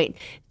that point.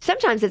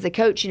 Sometimes as a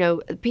coach,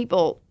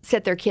 people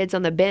set their kids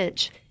on the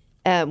bench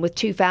with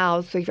 2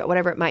 fouls, 3 fouls,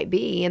 whatever it might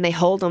be, and they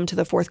hold them to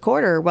the fourth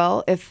quarter.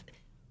 Well, if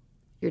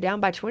you're down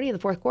by 20 in the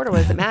fourth quarter, what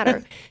does it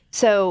matter?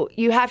 So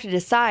you have to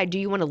decide, do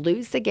you want to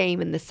lose the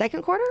game in the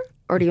second quarter,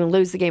 or do you want to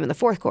lose the game in the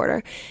fourth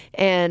quarter?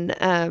 And,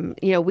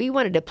 we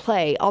wanted to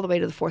play all the way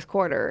to the fourth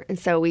quarter. And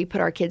so we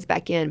put our kids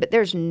back in. But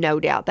there's no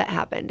doubt that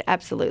happened.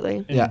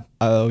 Absolutely. Yeah.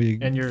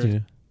 And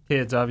your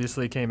kids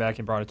obviously came back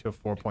and brought it to a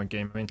 4-point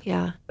game. I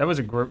mean, that was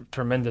a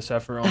tremendous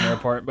effort on their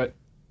part. But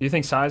do you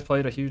think size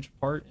played a huge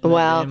part in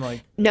that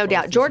game? No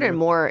doubt. Jordan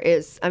Moore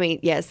is,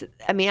 yes.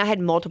 I had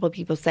multiple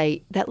people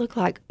say, that looked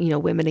like,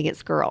 women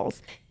against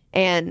girls.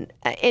 And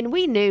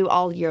we knew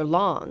all year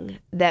long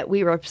that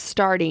we were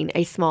starting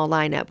a small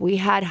lineup. We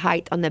had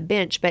height on the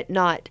bench, but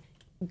not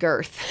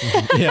girth,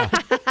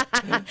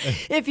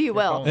 if you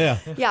will.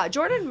 Yeah.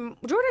 Jordan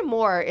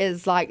Moore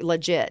is like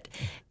legit.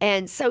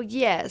 And so,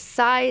 yes,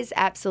 size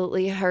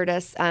absolutely hurt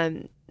us.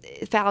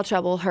 Foul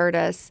trouble hurt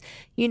us,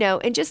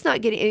 and just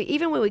not getting,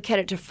 even when we cut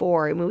it to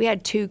 4, we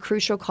had 2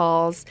 crucial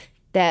calls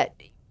that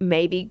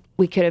maybe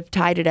we could have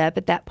tied it up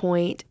at that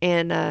point.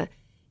 And,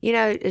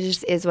 it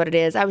just is what it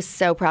is. I was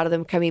so proud of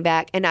them coming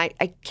back. And I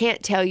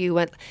can't tell you,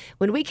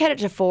 when we cut it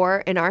to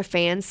 4 and our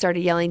fans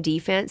started yelling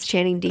defense,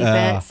 chanting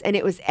defense, and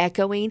it was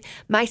echoing,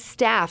 my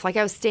staff, I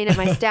was standing,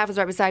 my staff was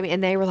right beside me,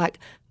 and they were like,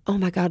 oh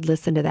my God,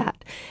 listen to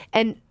that.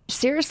 And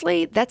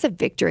seriously, that's a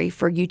victory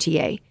for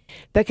UTA,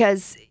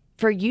 because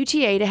for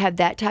UTA to have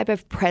that type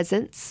of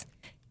presence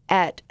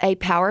at a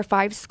Power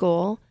 5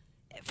 school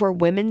for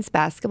women's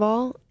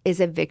basketball is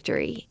a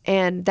victory.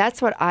 And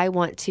that's what I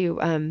want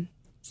to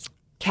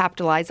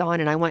capitalize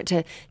on, and I want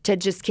to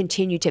just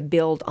continue to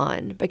build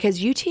on,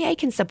 because UTA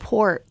can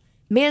support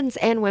men's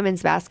and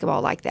women's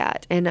basketball like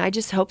that. And I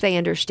just hope they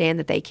understand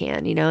that they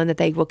can, and that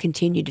they will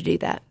continue to do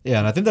that. Yeah,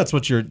 and I think that's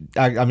what you're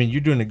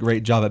doing a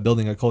great job at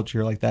building a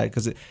culture like that,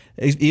 because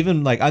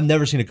even I've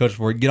never seen a coach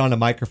before get on a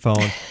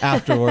microphone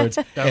afterwards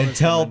and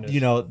tell,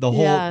 the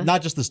whole,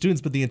 not just the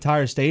students, but the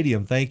entire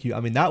stadium, thank you.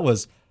 That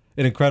was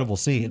an incredible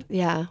scene.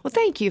 Yeah. Well,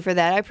 thank you for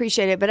that. I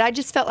appreciate it. But I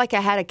just felt like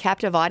I had a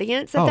captive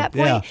audience at that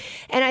point. Yeah.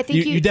 And I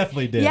think you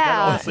definitely did. Yeah.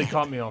 That honestly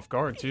caught me off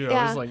guard, too.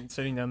 I was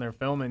sitting down there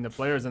filming the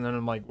players, and then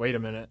I'm like, wait a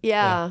minute.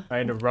 Yeah. I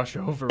had to rush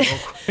over real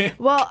quick.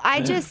 Well, I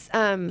just,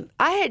 I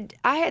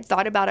had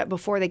thought about it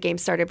before the game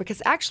started,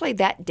 because actually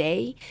that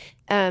day,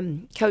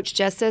 Coach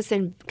Justice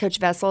and Coach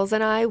Vessels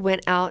and I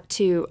went out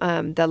to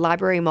the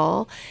Library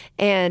Mall,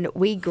 and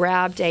we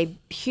grabbed a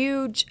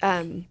huge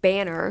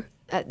banner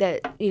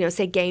that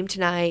say game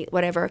tonight,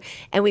 whatever,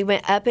 and we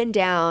went up and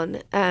down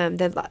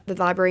the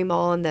Library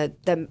Mall and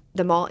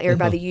the mall area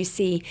by the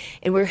UC,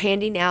 and we're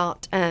handing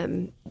out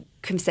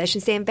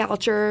concession stand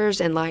vouchers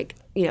and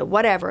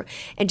whatever,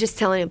 and just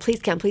telling them,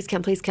 please come, please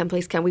come, please come,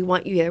 please come. We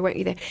want you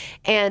there,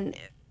 and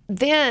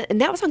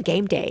that was on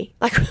game day.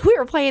 We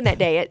were playing that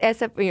day at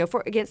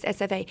against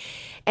SFA,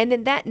 and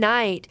then that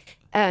night.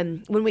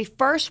 When we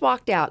first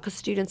walked out, because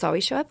students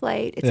always show up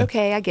late, it's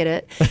okay, I get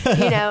it,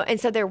 and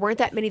so there weren't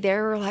that many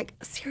there. We were like,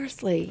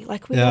 seriously,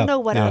 we don't know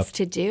what else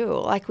to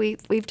do.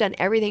 We've done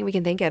everything we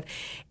can think of.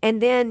 And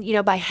then,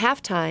 by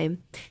halftime,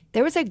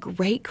 there was a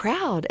great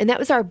crowd, and that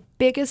was our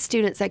biggest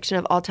student section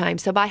of all time.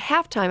 So by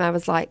halftime, I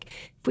was like,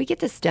 if we get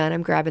this done,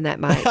 I'm grabbing that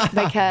mic,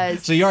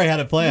 because so you already had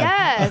a plan.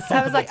 Yes,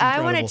 I was like, I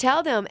want to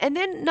tell them, and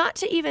then not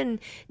to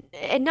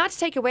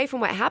take away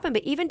from what happened,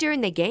 but even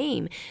during the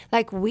game,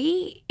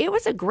 it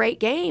was a great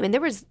game, and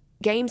there was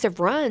games of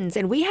runs,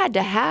 and we had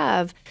to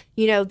have,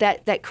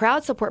 that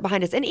crowd support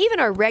behind us. And even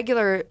our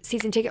regular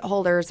season ticket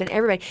holders and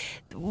everybody,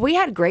 we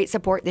had great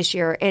support this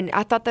year. And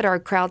I thought that our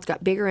crowds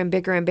got bigger and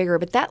bigger and bigger,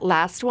 but that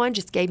last one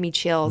just gave me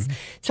chills. Mm-hmm.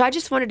 So I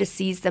just wanted to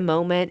seize the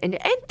moment and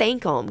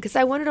thank them, because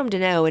I wanted them to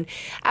know. And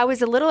I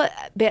was a little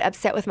bit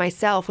upset with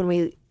myself when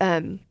we,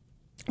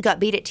 got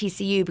beat at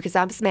TCU, because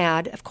I was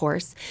mad, of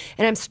course,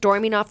 and I'm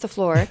storming off the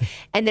floor.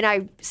 And then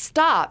I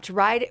stopped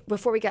right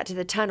before we got to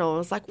the tunnel. I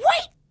was like,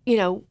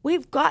 wait,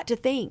 we've got to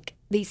think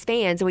these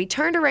fans, and we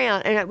turned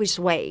around and we just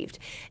waved.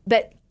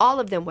 But all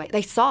of them waved.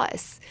 They saw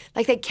us.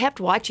 Like, they kept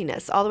watching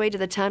us all the way to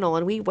the tunnel,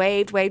 and we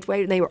waved,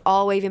 and they were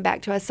all waving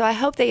back to us. So I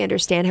hope they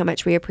understand how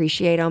much we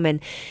appreciate them and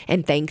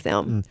thank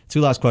them. Two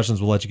last questions.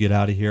 We'll let you get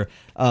out of here.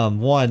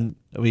 One,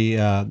 we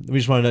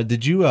just want to know,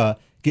 did you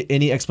get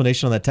any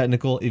explanation on that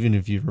technical, even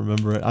if you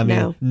remember it? I mean,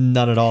 No.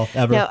 None at all,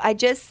 ever? No, I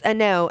just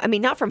know. I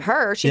mean, not from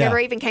her. She never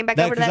even came back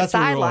over to that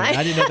sideline.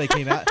 I didn't know they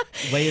came out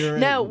later.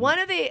 No, one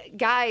of the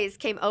guys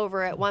came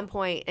over at one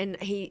point, and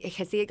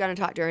because he had gone and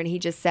talked to her, and he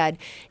just said,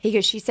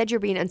 she said, you're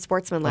being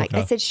unsportsmanlike.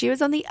 Okay. I said, she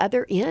was on the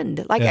other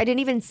end. Like, I didn't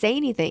even say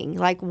anything.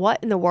 Like,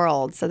 what in the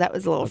world? So that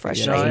was a little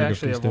frustrating. I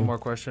actually have one more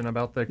question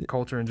about the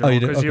culture in general,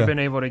 because you've been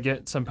able to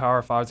get some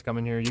Power Fives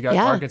coming here. You got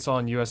Arkansas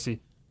and USC.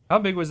 How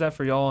big was that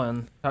for y'all,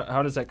 and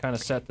how does that kind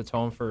of set the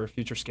tone for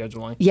future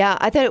scheduling? Yeah,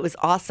 I thought it was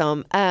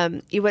awesome.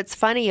 What's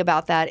funny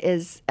about that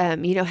is,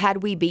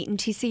 had we beaten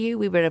TCU,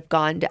 we would have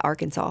gone to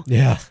Arkansas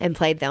and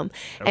played them.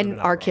 And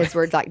our kids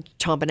were like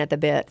chomping at the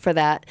bit for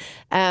that.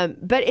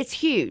 But it's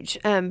huge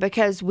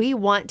because we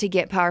want to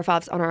get Power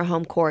Fives on our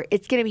home court.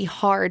 It's going to be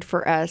hard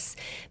for us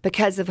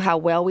because of how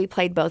well we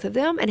played both of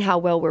them and how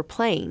well we're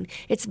playing.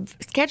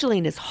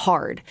 Scheduling is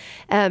hard,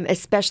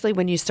 especially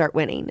when you start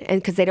winning,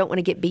 and because they don't want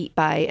to get beat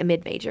by a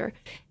mid-major.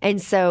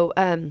 And so,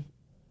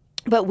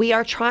 but we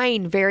are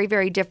trying very,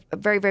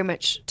 very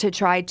much to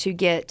try to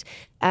get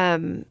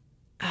home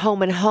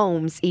and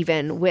homes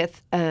even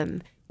with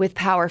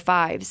Power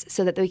Fives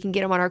so that we can get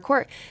them on our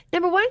court.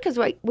 Number one, because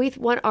we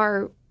want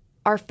our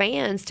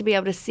fans to be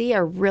able to see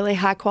a really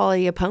high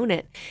quality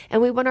opponent,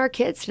 and we want our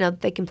kids to know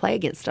that they can play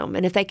against them.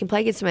 And if they can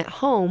play against them at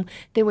home,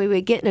 then we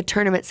would get in a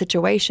tournament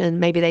situation.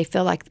 Maybe they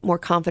feel like more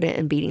confident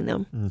in beating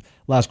them.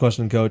 Last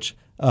question, Coach.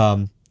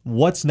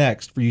 What's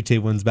next for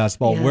UTA women's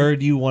basketball? Yeah. Where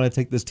do you want to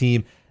take this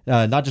team,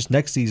 not just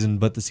next season,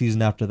 but the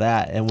season after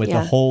that? And with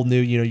the whole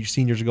new, your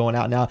seniors are going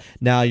out now.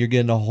 Now you're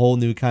getting a whole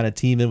new kind of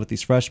team in with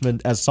these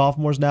freshmen as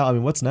sophomores now. I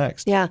mean, what's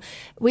next? Yeah,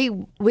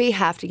 we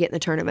have to get in the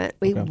tournament.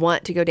 We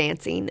want to go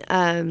dancing.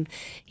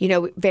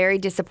 Very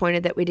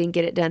disappointed that we didn't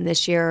get it done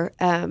this year,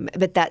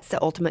 but that's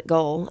the ultimate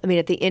goal. I mean,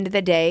 at the end of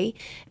the day,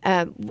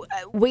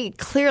 we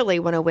clearly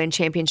want to win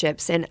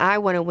championships, and I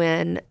want to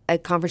win a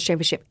conference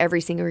championship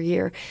every single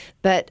year.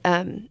 But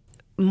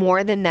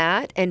more than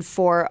that, and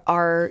for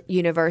our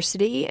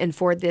university and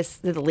for the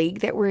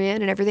league that we're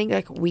in and everything,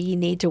 like, we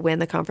need to win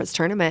the conference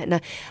tournament.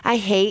 And I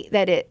hate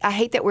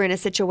that we're in a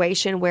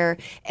situation where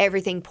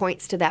everything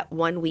points to that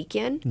one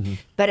weekend,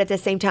 but at the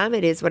same time,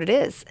 it is what it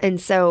is.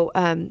 And so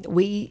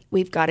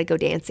we've got to go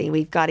dancing.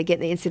 We've got to get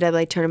in the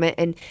NCAA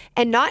tournament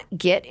and not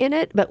get in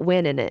it, but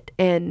win in it,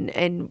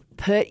 and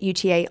put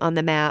UTA on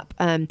the map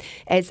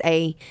as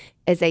a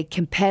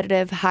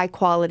competitive, high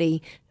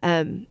quality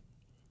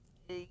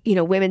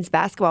women's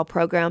basketball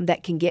program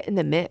that can get in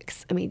the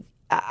mix. I mean,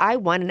 I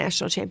won a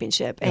national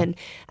championship, and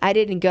I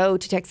didn't go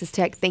to Texas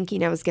Tech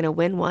thinking I was going to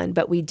win one,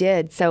 but we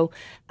did. So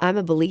I'm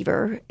a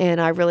believer, and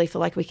I really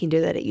feel like we can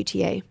do that at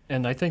UTA.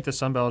 And I think the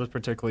Sun Belt has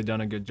particularly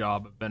done a good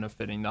job of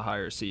benefiting the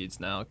higher seeds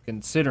now,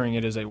 considering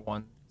it is a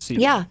one seed.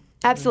 Yeah,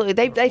 absolutely.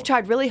 They've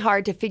tried really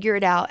hard to figure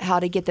it out how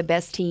to get the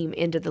best team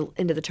into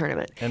the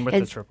tournament. And with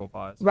the triple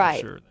buys,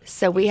 right? Sure.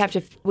 So we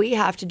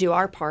have to do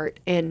our part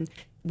and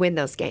win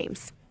those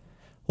games.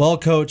 Well,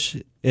 Coach,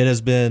 it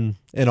has been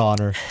an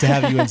honor to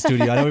have you in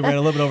studio. I know we ran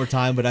a little bit over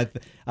time, but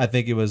I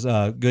think it was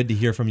good to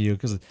hear from you,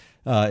 because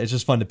it's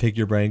just fun to pick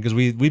your brain, because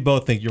we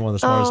both think you're one of the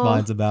smartest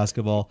minds in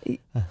basketball.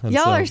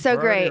 Y'all are so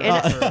great.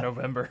 For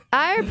November.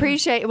 I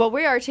appreciate. Well,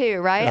 we are too,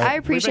 right? I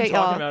appreciate We've been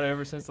y'all. talking about it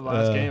ever since the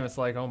last game. It's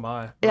like, oh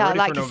my. Yeah,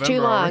 like it's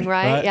too long,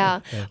 right? Yeah.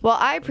 Yeah. Well,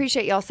 I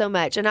appreciate y'all so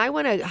much, and I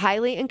want to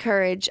highly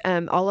encourage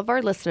all of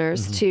our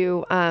listeners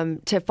to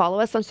follow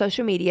us on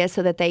social media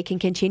so that they can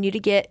continue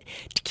to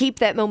keep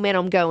that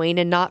momentum going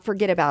and not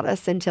forget about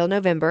us until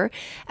November.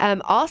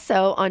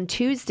 Also, on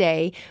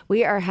Tuesday,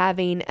 we are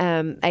having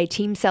a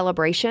team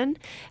celebration,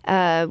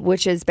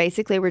 which is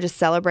basically we're just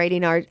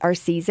celebrating our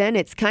season.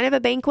 It's kind of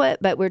a banquet,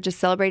 but we're just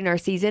celebrating our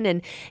season.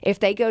 And if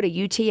they go to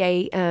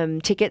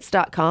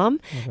utatickets.com,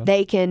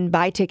 they can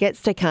buy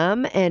tickets to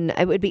come. And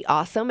it would be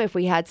awesome if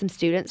we had some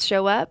students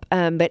show up.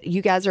 But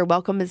you guys are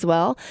welcome as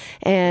well.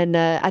 And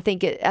I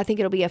think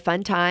it'll be a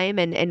fun time.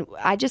 And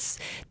I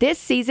just, this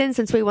season,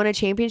 since we won a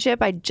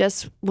championship, I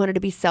just wanted to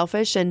be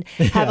selfish and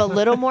have a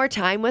little more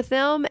time with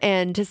them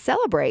and to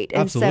celebrate.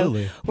 And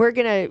Absolutely. so we're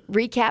going to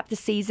recap the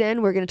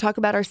season. We're going to talk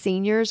about our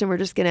seniors, and we're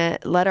just going to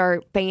let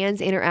our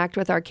fans interact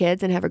with our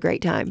kids and have a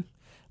great time.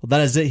 Well, that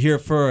is it here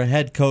for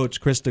head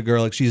coach Krista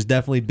Gerlich. She's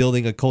definitely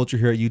building a culture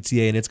here at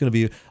UTA, and it's going to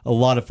be a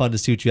lot of fun to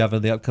see what you have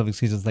in the upcoming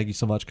seasons. Thank you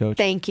so much, Coach.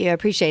 Thank you. I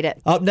appreciate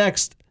it. Up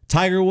next,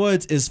 Tiger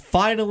Woods is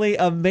finally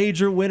a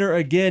major winner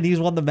again. He's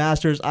won the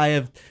Masters. I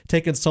have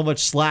taken so much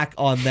slack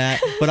on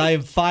that, but I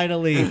am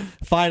finally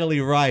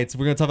right. So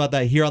we're going to talk about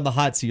that here on the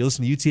Hot Seat. You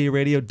listen to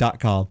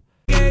UTARadio.com.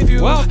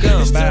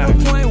 Welcome back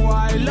to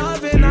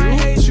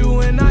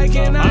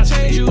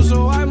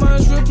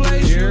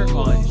here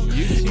on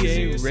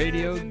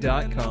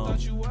UTARadio.com,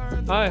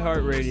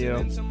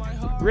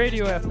 iHeartRadio,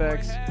 Radio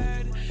FX,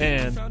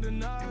 and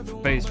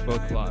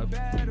Facebook Live.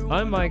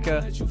 I'm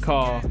Micah,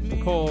 Cole,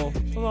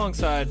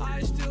 alongside,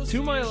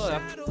 to my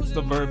left,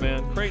 the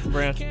Birdman, Creighton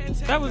Branch.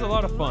 That was a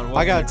lot of fun.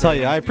 I gotta tell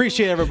you, I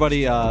appreciate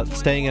everybody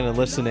staying in and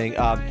listening.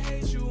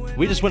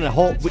 We just went a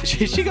whole.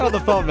 She got on the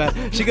phone,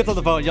 man. She gets on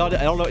the phone. Y'all,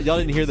 I don't know. Y'all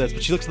didn't hear this,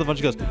 but she looks at the phone.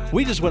 She goes,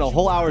 "We just went a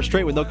whole hour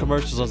straight with no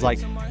commercials." I was like,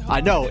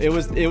 "I know. It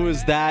was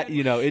that.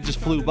 It just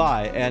flew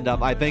by." And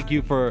I thank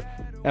you for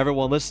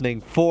everyone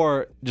listening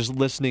for just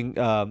listening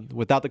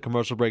without the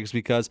commercial breaks,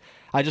 because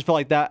I just felt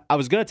like that. I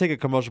was gonna take a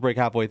commercial break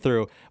halfway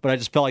through, but I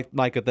just felt like,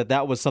 Micah,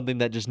 that was something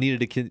that just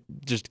needed to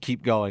just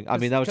keep going. I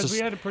mean, that was just. We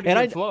had a pretty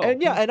good flow.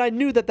 And I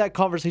knew that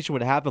conversation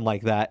would happen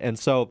like that, and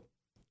so.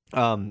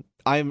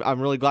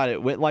 I'm really glad it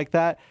went like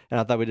that, and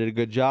I thought we did a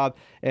good job.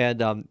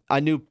 And I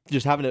knew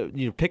just having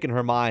to pick in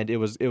her mind, it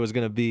was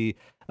going to be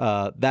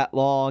that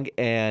long,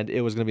 and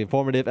it was going to be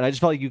informative. And I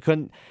just felt like you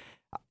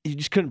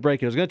just couldn't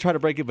break it. I was going to try to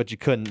break it, but you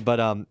couldn't. But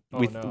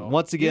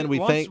once again,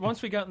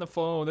 once we got in the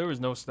flow, there was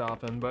no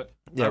stopping. But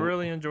I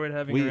really enjoyed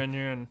having her in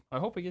here, and I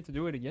hope we get to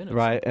do it again.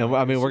 Right, and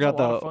I mean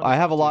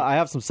I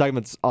have some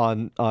segments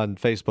on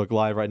Facebook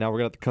Live right now. We're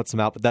gonna have to cut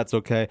some out, but that's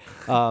okay.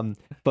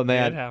 But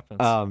man, it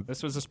happens.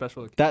 This was a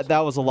special occasion.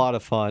 That was a lot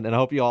of fun, and I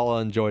hope you all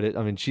enjoyed it.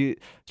 I mean,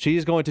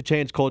 she's going to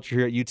change culture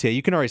here at UTA.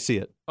 You can already see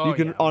it. You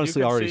can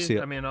honestly already see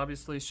it. I mean,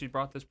 obviously, she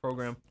brought this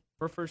program.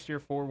 Her first year,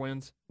 4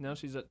 wins. Now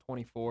she's at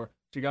 24.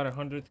 She got her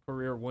 100th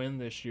career win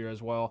this year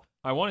as well.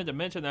 I wanted to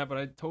mention that, but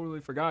I totally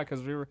forgot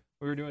because we were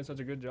doing such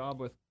a good job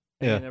with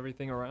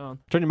everything around.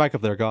 Turn your mic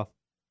up there, go.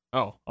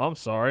 Oh, I'm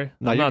sorry.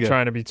 No, I'm not good.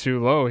 trying to be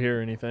too low here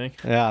or anything.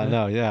 Yeah,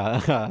 no,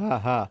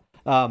 yeah.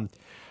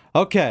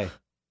 Okay.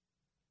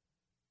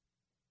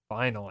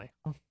 Finally.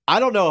 I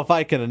don't know if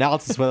I can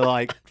announce this without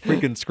like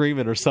freaking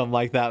screaming or something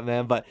like that,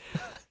 man, but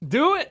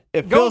do it.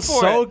 It Go feels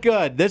for so it.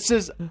 good.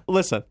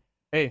 Listen.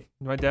 Hey,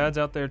 my dad's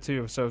out there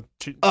too, so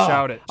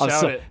shout it.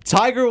 Shout it.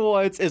 Tiger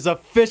Woods is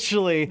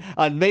officially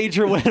a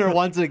major winner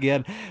once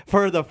again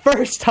for the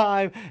first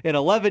time in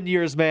 11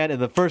 years, man,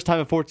 and the first time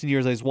in 14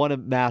 years he's won a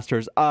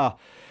Masters. Oh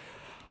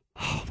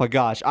my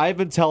gosh. I've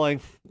told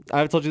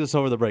you this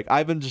over the break.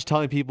 I've been just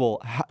telling people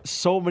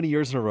so many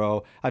years in a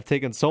row, I've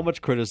taken so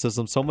much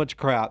criticism, so much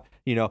crap.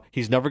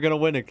 He's never going to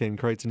win again,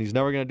 Creighton. He's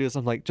never going to do this.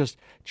 I'm like, just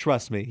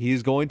trust me.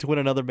 He's going to win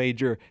another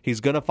major. He's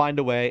going to find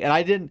a way.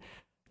 And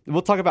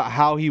we'll talk about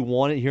how he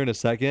won it here in a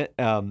second.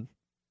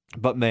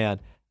 But man,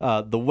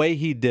 the way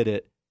he did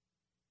it,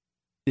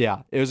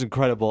 yeah, it was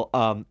incredible.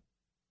 I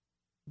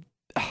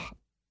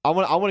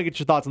want to get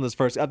your thoughts on this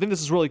first. I think this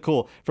is really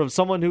cool from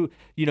someone who,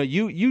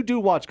 you do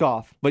watch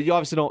golf, but you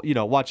obviously don't,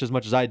 watch as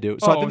much as I do.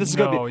 So I think this is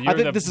going to be. You're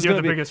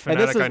the biggest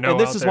fanatic I know. And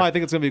this is why I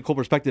think it's going to be a cool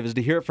perspective, is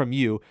to hear it from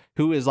you,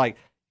 who is like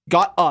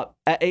got up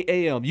at 8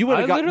 a.m. You would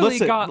have got.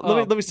 Listen,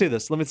 let me say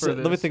this. Let me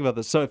think about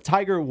this. So if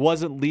Tiger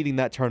wasn't leading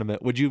that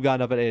tournament, would you have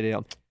gotten up at 8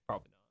 a.m.?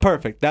 Probably not.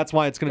 Perfect. That's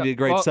why it's going to be a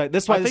great set.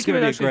 That's why this is going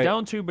to be a great.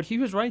 Down to, but he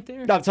was right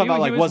there. No, I'm talking about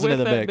like wasn't in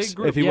the mix.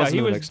 If he wasn't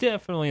in the mix,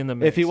 definitely in the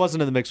mix. If he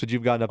wasn't in the mix, would you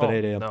have gotten up at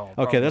 8 a.m.? No.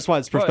 Okay, that's why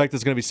this perspective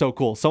is going to be so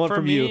cool. Someone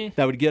from you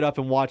that would get up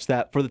and watch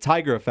that for the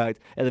Tiger effect,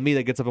 and then me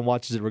that gets up and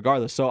watches it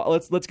regardless. So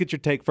let's get your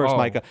take first,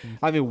 Micah.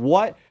 I mean,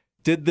 what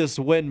did this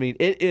win mean?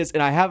 It is,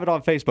 and I have it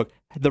on Facebook,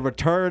 the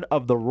return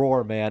of the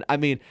roar, man. I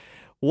mean,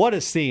 what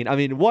a scene. I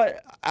mean,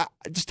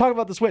 just talk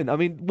about this win. I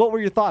mean, what were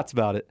your thoughts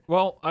about it?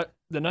 Well,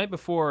 the night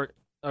before,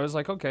 I was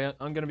like, okay,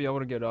 I'm going to be able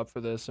to get up for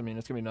this. I mean,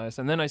 it's going to be nice.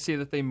 And then I see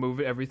that they move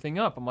everything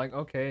up. I'm like,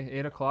 okay,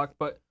 8 o'clock.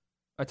 But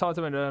I talked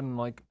to my dad, and I'm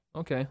like,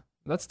 okay,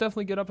 let's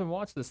definitely get up and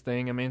watch this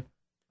thing. I mean,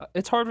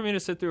 it's hard for me to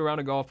sit through a round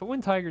of golf, but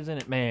when Tiger's in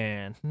it,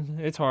 man,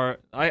 it's hard.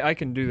 I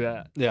can do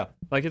that. Yeah.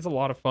 Like, it's a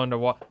lot of fun to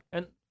watch.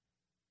 And,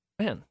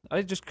 man,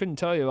 I just couldn't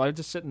tell you. I was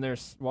just sitting there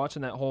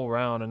watching that whole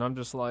round, and I'm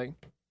just like,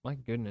 my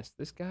goodness,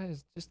 this guy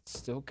has just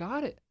still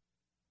got it.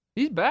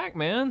 He's back,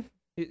 man.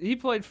 He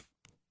played,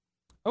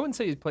 I wouldn't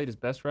say he played his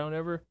best round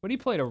ever, but he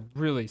played a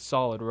really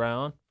solid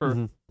round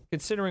for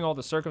considering all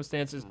the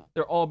circumstances.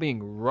 They're all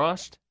being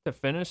rushed to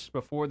finish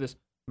before this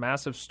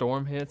massive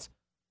storm hits.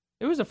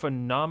 It was a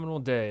phenomenal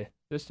day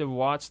just to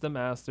watch the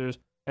Masters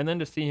and then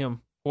to see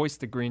him hoist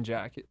the green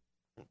jacket.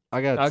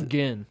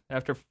 Again,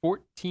 after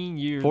 14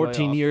 years.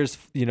 14 years,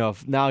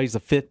 now he's a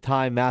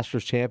 5th-time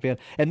Masters champion.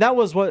 And that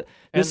was what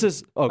this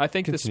is. I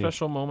think the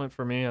special moment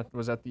for me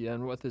was at the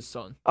end with his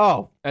son.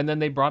 Oh. And then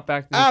they brought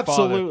back his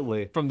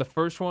absolutely father from the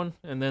first one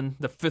and then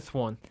the 5th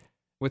one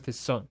with his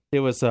son. It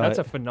was that's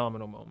a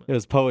phenomenal moment. It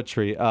was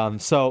poetry.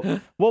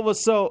 So what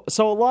was so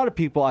a lot of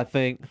people, I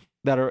think,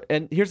 that are,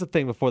 and here's the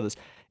thing before this,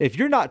 if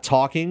you're not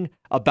talking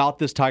about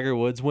this Tiger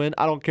Woods win,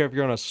 I don't care if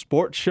you're on a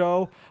sports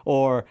show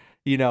or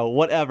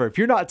whatever. If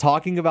you're not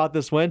talking about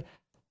this win,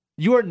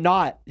 you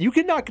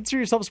cannot consider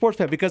yourself a sports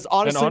fan, because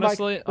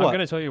honestly, I'm going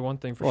to tell you one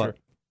thing for sure.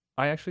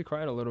 I actually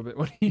cried a little bit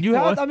when he You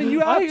won. have to.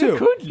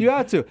 You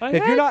have to.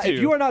 If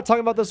you are not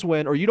talking about this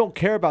win, or you don't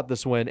care about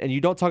this win, and you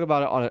don't talk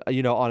about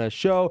it on a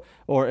show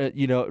or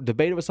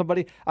debate it with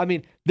somebody. I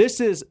mean,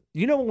 this is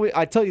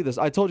I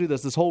told you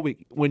this whole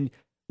week when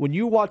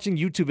you're watching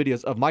YouTube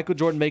videos of Michael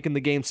Jordan making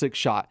the Game 6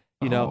 shot.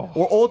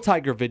 Or old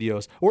Tiger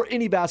videos, or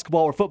any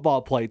basketball or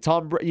football play,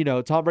 Tom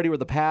Brady with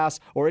the pass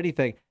or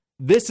anything.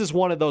 this is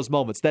one of those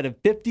moments that in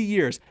 50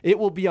 years, it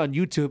will be on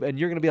YouTube, and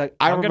you're going to be like,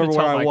 I I'm remember gonna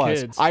where tell I my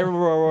was. kids. I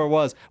remember where I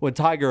was when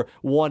Tiger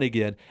won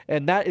again.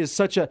 And that is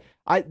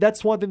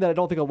that's one thing that I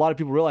don't think a lot of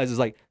people realize is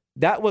like,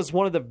 that was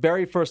one of the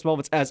very first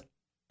moments as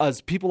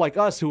people like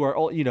us who are,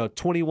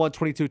 21,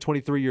 22,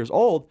 23 years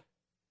old.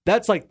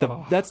 That's like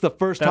that's the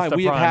first time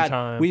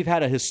we've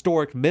had a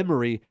historic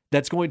memory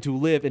that's going to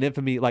live in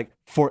infamy like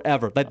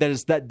forever. That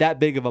is that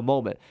big of a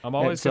moment. I'm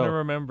always going to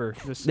remember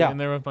just sitting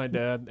there with my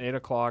dad, 8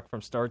 o'clock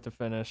from start to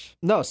finish.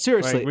 No,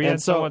 seriously. Like, we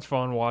had so much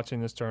fun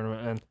watching this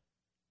tournament, and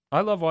I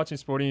love watching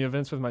sporting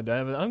events with my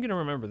dad, but I'm going to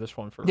remember this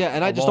one for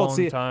and I just long don't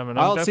see time, and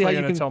I I'm don't see how definitely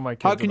you going can to tell my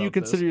kids how can you about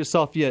consider this.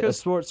 yourself yet a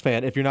sports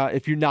fan if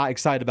you're not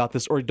excited about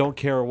this or don't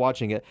care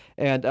watching it.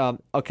 And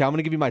okay, I'm going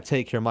to give you my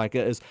take here,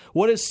 Micah. Is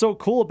what is so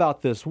cool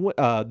about this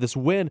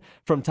win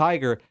from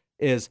Tiger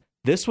is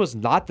this was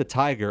not the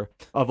Tiger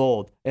of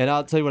old, and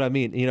I'll tell you what I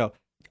mean.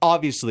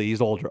 Obviously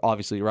he's older,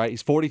 obviously, right?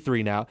 He's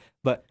 43 now,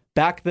 but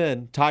back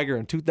then, Tiger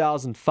in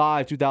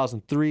 2005,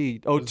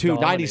 2003, 02,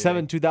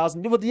 97,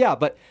 2000. Well, yeah,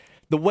 but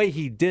the way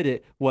he did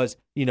it was,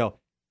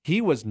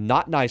 he was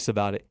not nice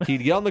about it.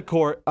 He'd get on the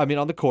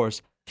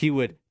course, he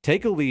would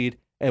take a lead,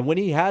 and when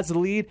he has the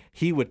lead,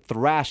 he would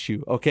thrash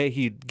you, okay?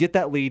 He'd get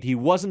that lead. He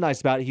wasn't nice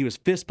about it. He was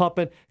fist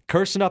pumping,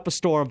 cursing up a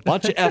storm,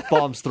 bunch of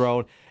F-bombs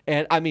thrown,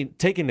 and,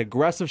 taking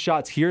aggressive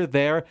shots here,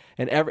 there,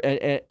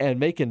 and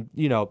making,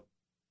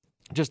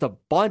 just a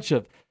bunch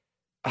of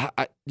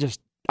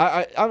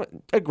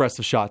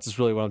aggressive shots is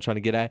really what I'm trying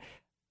to get at.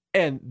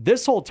 And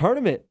this whole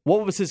tournament,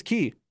 what was his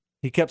key?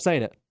 He kept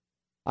saying it.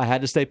 I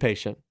had to stay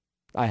patient.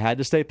 I had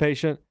to stay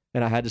patient,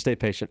 and I had to stay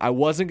patient. I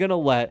wasn't going to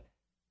let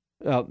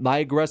my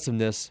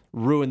aggressiveness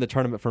ruin the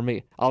tournament for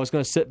me. I was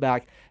going to sit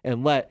back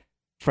and let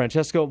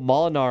Francesco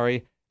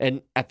Molinari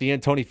and at the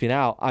end Tony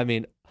Finau,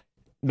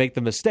 make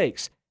the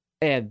mistakes.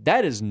 And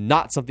that is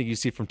not something you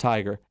see from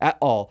Tiger at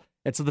all.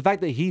 And so the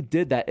fact that he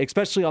did that,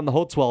 especially on the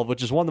hole 12,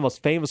 which is one of the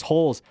most famous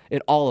holes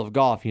in all of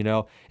golf,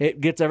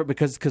 it gets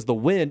because the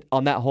wind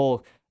on that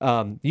hole,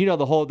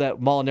 the hole that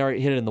Molinari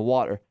hit it in the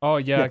water. Oh,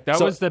 yeah.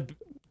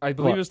 I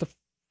believe it was the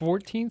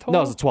 14th hole? No,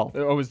 it was the 12th.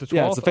 Oh, it was the 12th?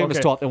 Yeah, it's the famous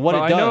 12th. And what it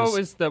does... I know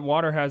is that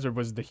water hazard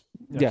was the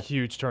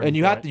huge turn. And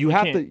you have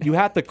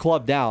to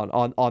club down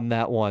on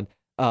that one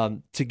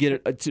to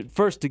get it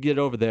to get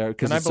over there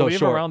because it's so short. And I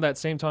believe around that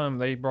same time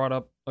they brought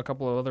up a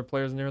couple of other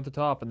players near at the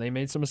top, and they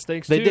made some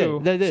mistakes They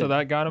did. So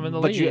that got them in the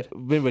lead.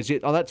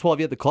 On that 12,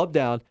 you had to club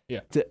down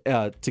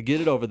to get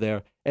it over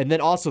there. And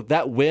then also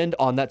that wind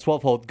on that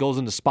 12 hole goes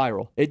into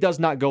spiral. It does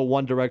not go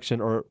one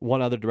direction or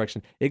one other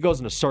direction. It goes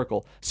in a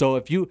circle. So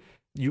if you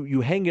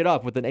hang it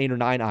up with an 8 or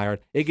 9 iron,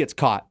 it gets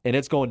caught and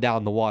it's going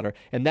down the water.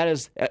 And that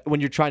is when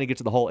you're trying to get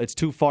to the hole, it's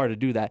too far to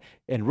do that.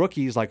 And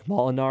rookies like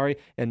Molinari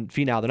and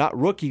Finau, they're not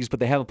rookies, but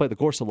they haven't played the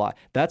course a lot.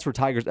 That's where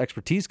Tiger's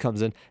expertise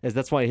comes in, is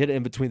that's why he hit it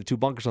in between the two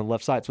bunkers on the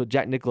left side. It's what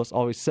Jack Nicklaus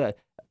always said.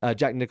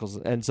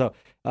 And so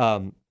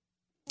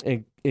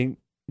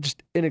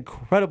just an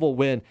incredible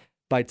win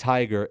by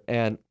Tiger.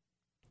 And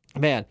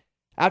man,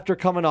 after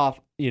coming off,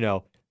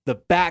 the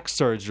back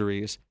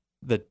surgeries,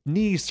 the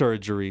knee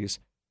surgeries,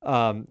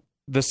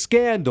 the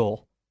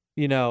scandal,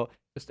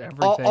 just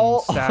everything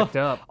stacked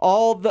up.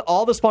 All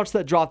the sponsors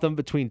that dropped them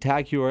between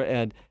Tag Heuer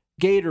and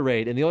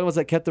Gatorade, and the only ones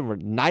that kept them were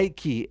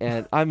Nike.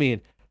 And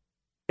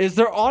is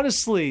there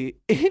honestly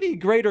any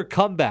greater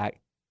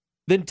comeback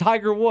than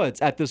Tiger Woods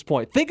at this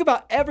point? Think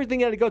about everything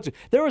he had to go to.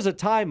 There was a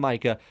time,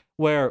 Micah,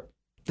 where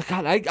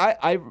God,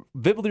 I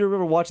vividly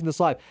remember watching this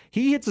live.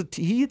 He hits a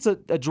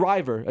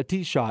driver, a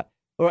tee shot,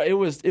 or it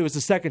was the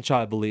second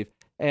shot, I believe,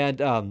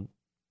 and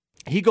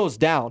he goes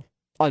down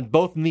on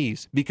both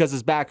knees because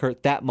his back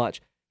hurt that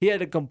much. He had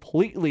to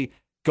completely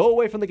go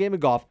away from the game of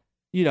golf,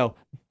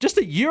 just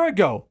a year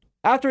ago,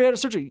 after he had a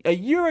surgery, a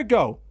year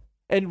ago,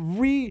 and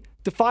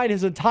redefine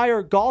his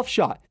entire golf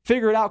shot,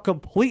 figure it out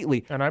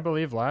completely. And I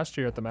believe last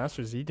year at the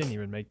Masters, he didn't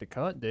even make the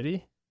cut, did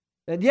he?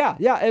 And yeah.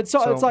 And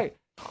so it's like,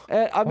 what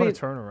a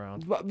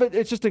turnaround. But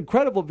it's just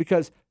incredible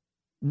because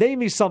name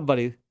me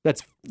somebody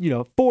that's,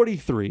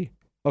 43,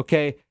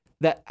 okay,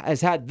 that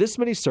has had this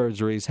many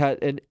surgeries,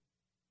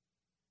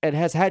 and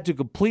has had to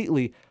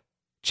completely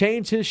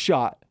change his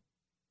shot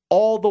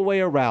all the way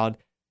around,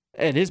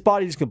 and his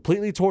body's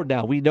completely torn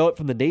down. We know it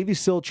from the Navy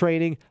SEAL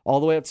training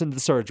all the way up to the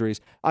surgeries.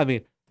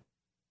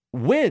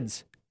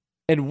 Wins,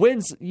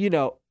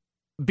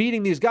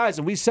 beating these guys.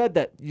 And we said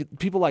that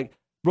people like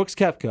Brooks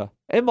Koepka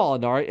and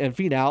Molinari and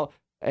Finau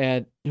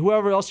and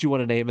whoever else you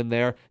want to name in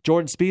there,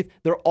 Jordan Spieth,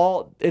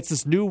 it's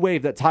this new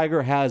wave that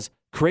Tiger has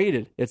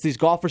created. It's these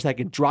golfers that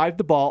can drive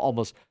the ball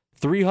almost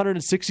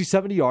 360,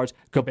 70 yards,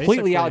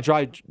 completely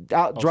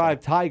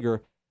outdrive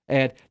Tiger.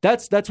 And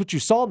that's what you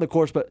saw in the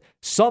course. But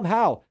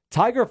somehow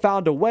Tiger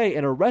found a way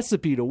and a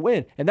recipe to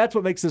win. And that's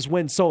what makes this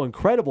win so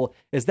incredible,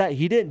 is that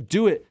he didn't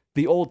do it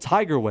the old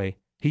Tiger way.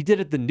 He did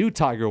it the new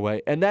Tiger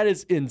way. And that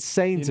is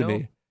insane to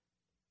me.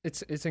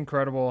 It's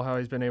incredible how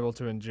he's been able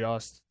to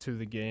adjust to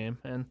the game.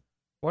 And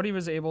what he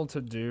was able to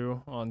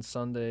do on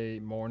Sunday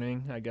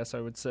morning, I guess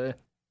I would say,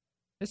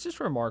 it's just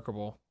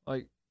remarkable.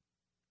 Like,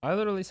 I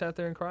literally sat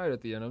there and cried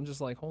at the end. I'm just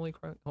like, holy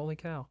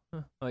cow.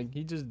 Huh. Like,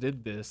 he just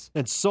did this.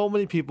 And so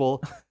many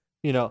people,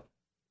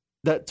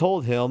 that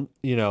told him,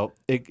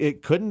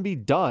 it couldn't be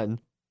done.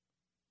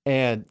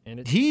 And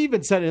he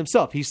even said it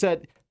himself. He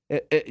said,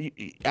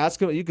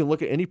 ask him, you can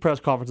look at any press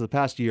conference in the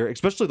past year,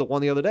 especially the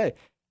one the other day.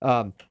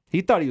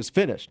 He thought he was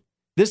finished.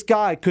 This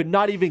guy could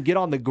not even get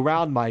on the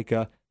ground,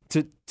 Micah,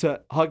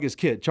 to hug his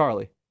kid,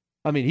 Charlie.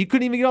 I mean, he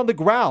couldn't even get on the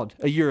ground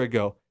a year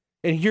ago.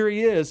 And here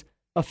he is,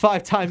 a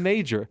 5-time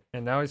major.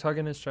 And now he's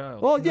hugging his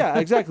child. Well, yeah,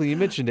 exactly. You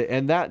mentioned it.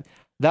 And that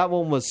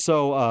one was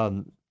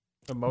so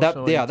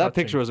emotionally touching. That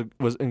picture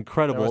was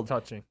incredible. That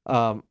was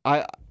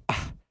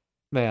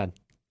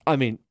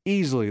touching.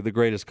 Easily the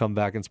greatest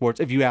comeback in sports,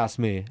 if you ask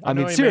me.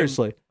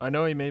 Seriously. I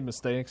know he made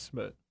mistakes,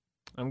 but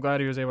I'm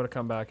glad he was able to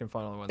come back and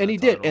finally win. And he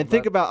did. And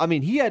think about,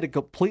 he had to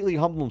completely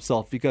humble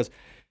himself because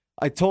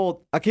I can't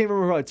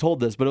remember who I told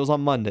this, but it was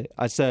on Monday.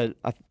 I said,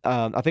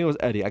 I think it was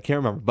Eddie. I can't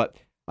remember, but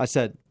I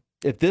said,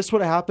 if this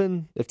would have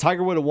happened, if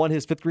Tiger would have won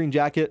his 5th green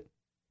jacket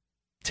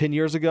 10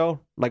 years ago,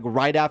 like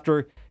right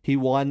after he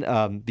won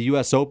the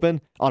U.S.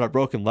 Open, on a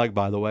broken leg,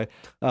 by the way,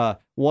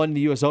 won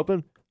the U.S.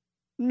 Open,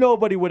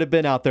 nobody would have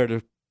been out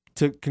there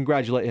to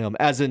congratulate him,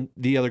 as in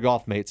the other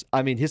golf mates.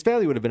 His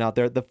family would have been out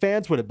there. The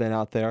fans would have been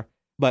out there,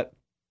 but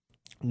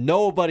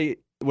nobody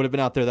would have been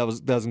out there that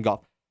was in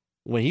golf.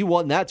 When he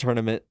won that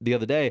tournament the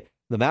other day,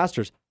 the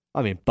Masters,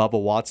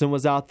 Bubba Watson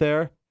was out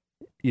there.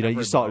 Everybody.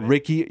 You saw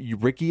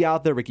Ricky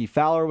out there. Ricky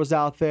Fowler was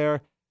out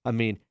there.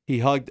 He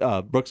hugged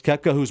Brooks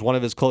Koepka, who's one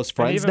of his close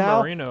friends and even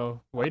now.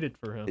 Marino waited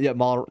for him. Yeah,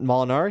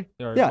 Molinari.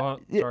 Sorry,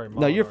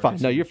 no, you're fine.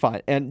 No, you're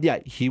fine. And yeah,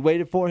 he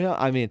waited for him.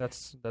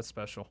 That's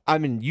special.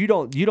 You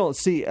don't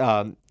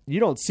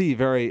see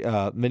very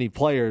many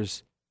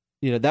players.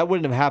 That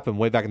wouldn't have happened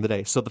way back in the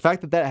day. So the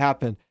fact that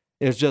happened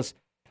is just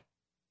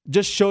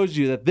shows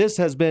you that this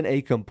has been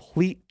a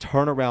complete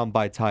turnaround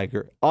by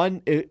Tiger.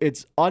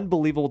 It's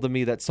unbelievable to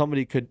me that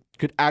somebody could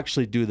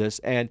actually do this.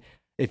 And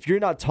if you're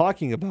not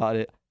talking about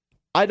it,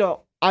 do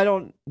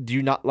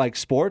you not like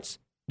sports?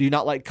 Do you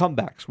not like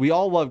comebacks? We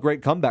all love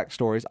great comeback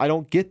stories. I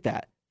don't get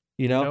that.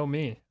 You know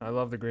me. I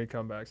love the great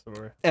comeback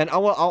story. And I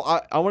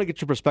want to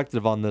get your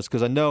perspective on this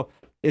because I know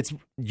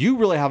you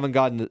really haven't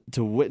gotten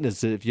to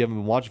witness it if you haven't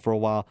been watching for a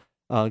while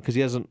because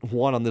he hasn't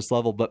won on this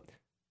level. But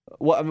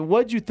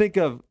what did you think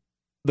of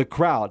the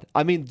crowd?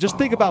 Just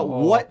think about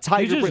what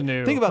Tiger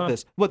brings. Think about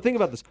this. Think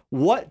about this.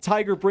 What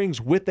Tiger brings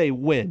with a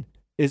win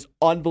is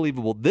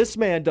unbelievable. This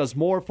man does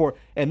more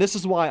and this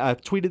is why I've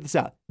tweeted this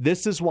out.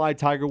 This is why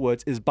Tiger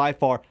Woods is by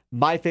far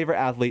my favorite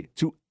athlete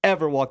to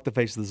ever walk the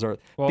face of this earth.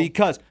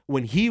 Because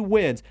when he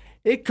wins,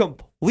 it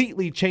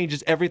completely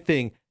changes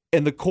everything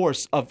in the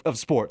course of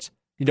sports.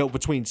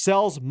 Between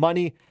sales,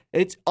 money,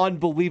 it's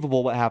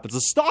unbelievable what happens.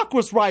 The stock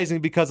was rising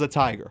because of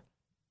Tiger.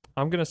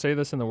 I'm going to say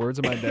this in the words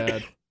of my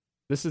dad.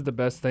 This is the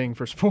best thing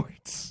for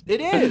sports.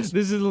 It is.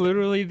 This is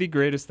literally the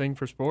greatest thing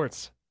for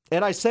sports.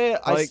 And I say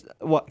it,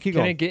 keep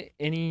going. Can it get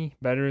any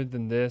better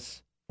than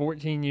this?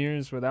 14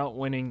 years without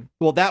winning.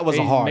 Well, that was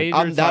hard.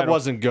 That title.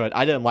 Wasn't good.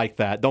 I didn't like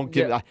that. Don't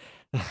give. Yeah.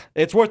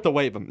 It's worth the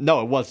wait.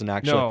 No, it wasn't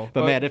actually. No,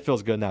 but man, it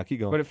feels good now.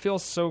 Keep going. But it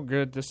feels so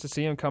good just to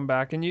see him come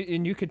back, and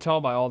you could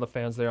tell by all the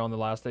fans there on the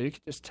last day. You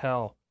could just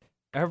tell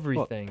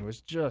everything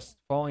was just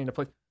falling into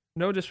place.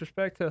 No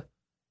disrespect to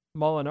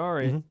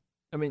Molinari.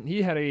 Mm-hmm.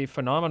 He had a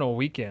phenomenal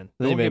weekend.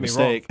 Don't get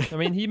me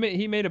wrong.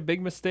 He made a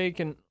big mistake,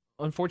 and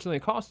unfortunately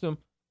it cost him.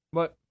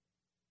 But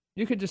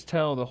you could just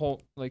tell the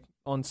whole,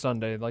 on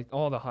Sunday,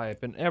 all the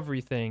hype and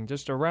everything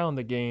just around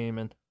the game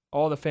and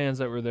all the fans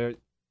that were there.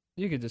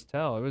 You could just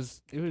tell it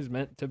was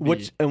meant to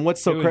be.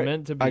 What's so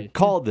crazy? I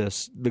call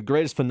this the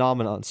greatest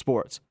phenomenon in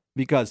sports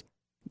because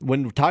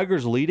when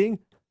Tiger's leading,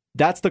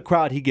 that's the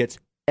crowd he gets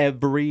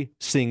every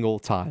single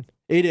time.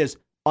 It is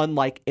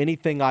unlike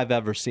anything I've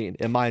ever seen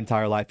in my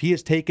entire life. He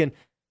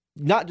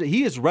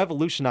has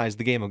revolutionized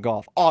the game of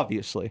golf,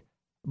 obviously,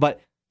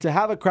 but to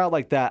have a crowd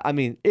like that,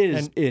 it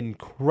is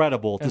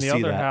incredible to see that.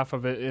 And the other half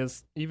of it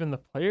is even the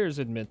players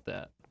admit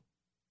that.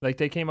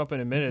 They came up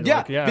and admitted.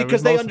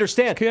 Because they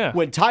understand. Yeah.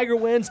 When Tiger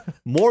wins,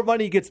 more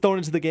money gets thrown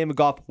into the game of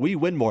golf. We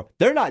win more.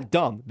 They're not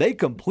dumb. They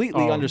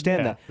completely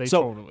understand that.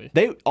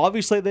 They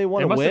obviously they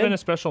want to win. It must have been a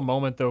special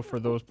moment though for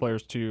those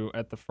players too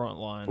at the front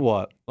line.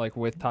 What?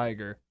 With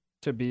Tiger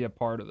to be a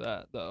part of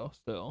that though.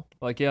 Still,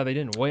 they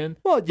didn't win.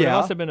 Well, yeah, but it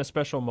must have been a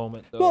special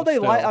moment though. Well, they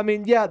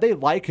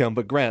like him,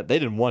 but Grant, they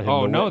didn't want him.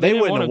 Oh to no, win. they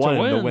wouldn't want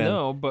him to win.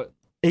 No, but.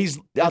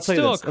 I'll say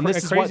this, and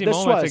this is what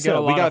I said.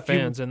 We got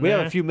we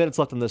have a few minutes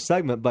left in this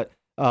segment, but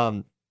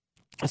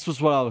this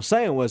was what I was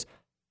saying was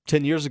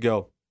 10 years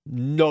ago,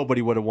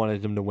 nobody would have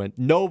wanted him to win.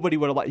 Nobody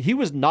would have liked. He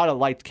was not a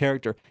liked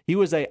character. He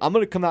was I'm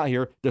going to come out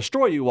here,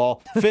 destroy you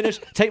all, finish,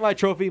 take my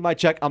trophy, my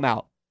check, I'm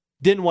out.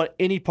 Didn't want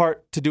any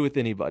part to do with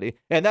anybody,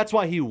 and that's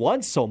why he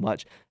won so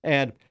much.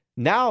 And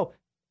now,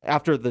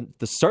 after the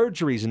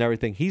surgeries and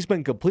everything, he's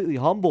been completely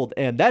humbled,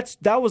 and that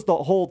was the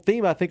whole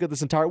theme I think of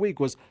this entire week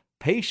was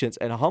patience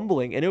and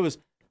humbling. And it was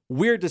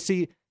weird to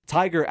see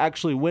Tiger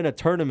actually win a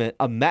tournament,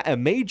 a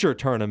major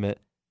tournament,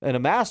 and a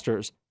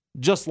Masters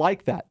just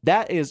like that.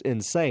 That is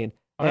insane.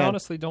 I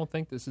honestly don't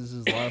think this is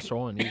his last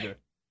one either.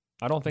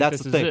 I don't think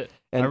That's this the is thing. it.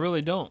 And I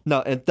really don't.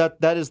 No, and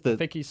that is I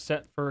think he's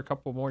set for a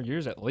couple more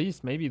years at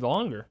least, maybe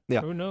longer.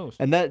 Yeah. Who knows?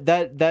 and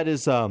that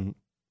is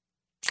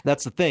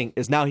that's the thing,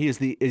 is now he's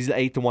the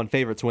 8-1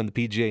 favorite to win the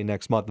PGA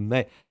next month in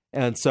May.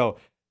 And so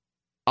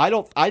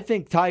I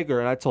think Tiger,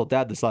 and I told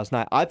Dad this last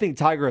night, I think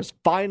Tiger has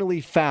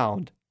finally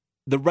found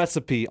the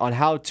recipe on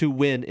how to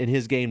win in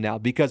his game now,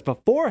 because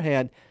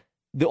beforehand,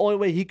 the only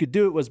way he could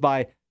do it was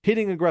by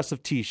hitting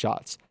aggressive tee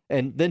shots.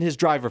 And then his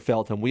driver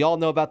failed him. We all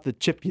know about the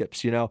chip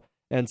yips,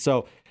 And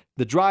so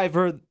the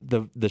driver,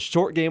 the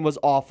short game was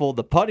awful.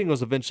 The putting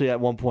was eventually at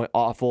one point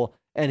awful.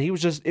 And he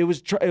was just, it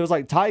was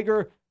like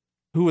Tiger,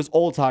 who was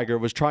old Tiger,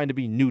 was trying to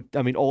be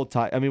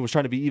was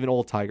trying to be even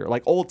old Tiger.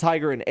 Like old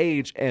Tiger in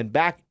age and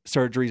back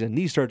surgeries and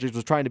knee surgeries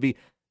was trying to be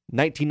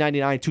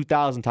 1999,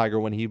 2000 Tiger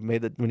when he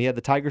had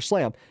the Tiger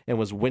Slam and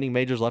was winning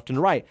majors left and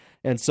right.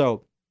 And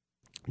so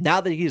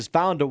now that he's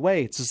found a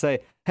way to say,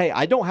 hey,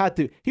 I don't have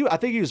to. I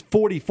think he was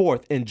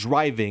 44th in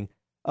driving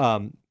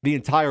the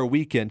entire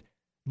weekend,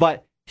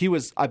 but he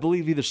was, I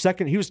believe, either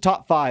second. He was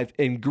top 5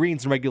 in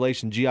greens and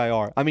regulation,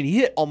 GIR. I mean, he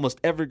hit almost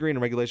every green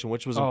in regulation,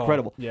 which was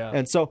incredible. Yeah.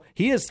 And so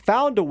he has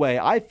found a way,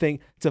 I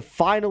think, to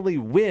finally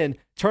win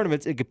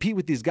tournaments and compete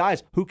with these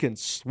guys who can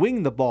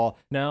swing the ball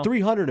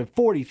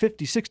 340,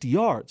 50, 60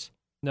 yards.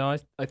 No,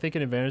 I think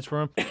an advantage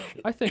for him.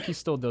 I think he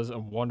still does a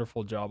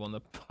wonderful job on the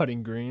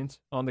putting greens,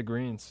 on the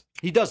greens.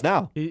 He does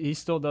now. He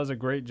still does a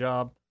great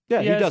job.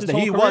 Yeah, he does. His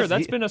whole career.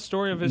 That's been a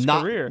story of his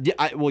career.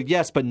 Yeah,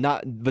 yes, but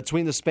not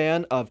between the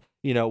span of,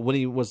 when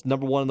he was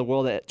number 1 in the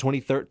world at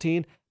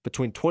 2013,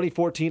 between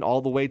 2014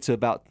 all the way to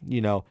about,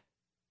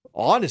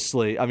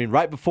 honestly, I mean,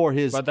 right before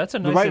his, but that's a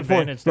nice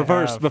advantage to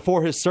have.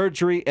 Before his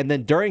surgery, and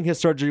then during his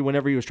surgery,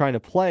 whenever he was trying to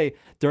play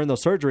during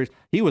those surgeries,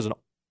 he was an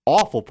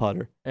awful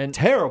putter, and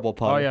terrible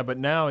putter. Oh yeah, but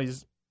now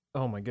he's,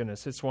 oh my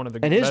goodness, it's one of the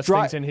best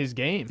things in his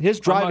game. His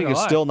driving is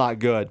still not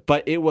good,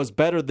 but it was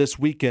better this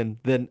weekend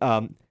than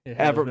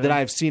than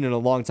I've seen in a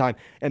long time.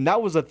 And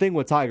that was the thing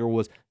with Tiger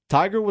was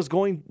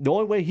going, the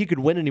only way he could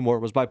win anymore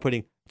was by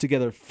putting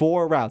together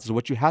 4 rounds. Is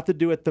what you have to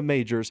do at the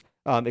majors,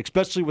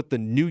 especially with the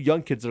new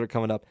young kids that are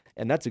coming up.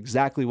 And that's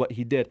exactly what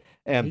he did.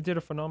 And he did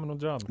a phenomenal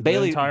job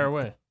Bailey, the entire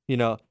way.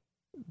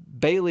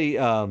 Bailey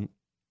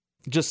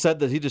just said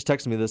that, he just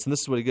texted me this, and this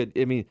is what he did.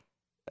 I mean,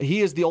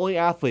 he is the only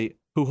athlete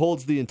who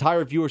holds the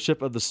entire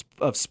viewership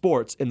of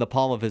sports in the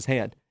palm of his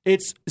hand.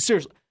 It's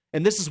seriously,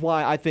 and this is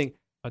why I think,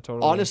 I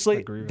totally honestly,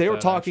 agree with they were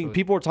that, talking. actually.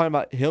 People were talking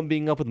about him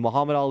being up with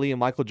Muhammad Ali and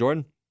Michael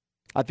Jordan.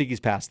 I think he's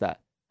past that.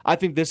 I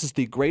think this is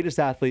the greatest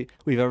athlete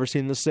we've ever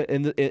seen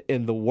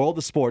in the world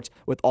of sports,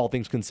 with all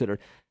things considered.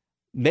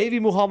 Maybe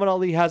Muhammad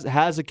Ali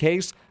has a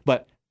case,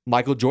 but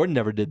Michael Jordan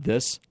never did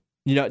this.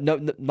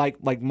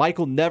 Like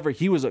Michael never.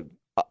 He was an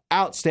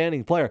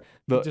outstanding player,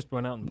 but he just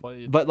went out and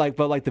played. But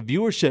the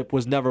viewership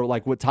was never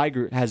like what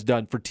Tiger has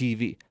done for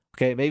TV.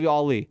 Okay, maybe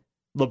Ali.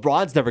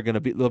 LeBron's never going to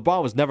be.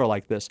 LeBron was never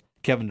like this.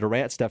 Kevin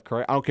Durant, Steph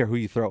Curry. I don't care who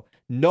you throw.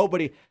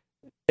 Nobody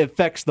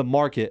affects the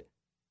market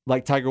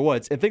like Tiger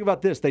Woods. And think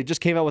about this. They just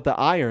came out with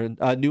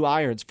the new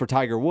irons for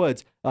Tiger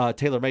Woods,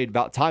 tailor-made.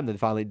 About time they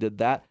finally did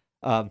that.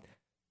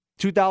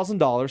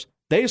 $2,000.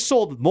 They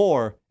sold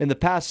more in the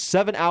past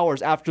 7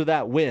 hours after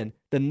that win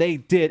than they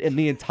did in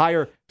the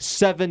entire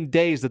 7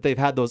 days that they've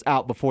had those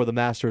out before the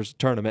Masters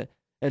tournament.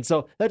 And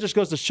so that just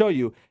goes to show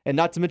you, and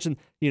not to mention,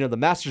 the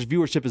Masters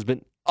viewership has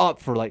been up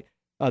for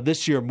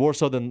this year more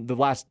so than the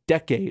last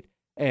decade.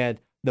 And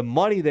the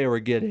money they were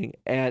getting,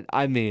 and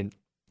I mean,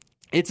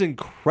 it's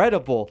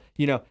incredible.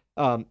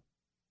 The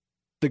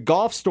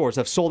golf stores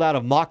have sold out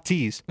of mock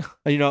tees.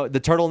 The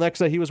turtlenecks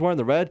that he was wearing,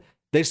 the red,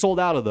 they sold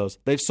out of those.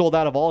 They've sold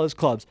out of all his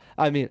clubs.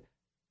 I mean,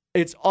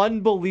 it's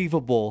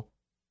unbelievable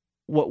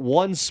what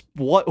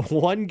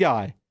one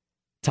guy,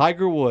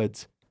 Tiger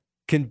Woods,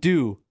 can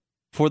do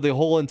for the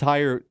whole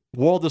entire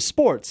world of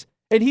sports.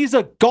 And he's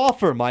a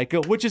golfer,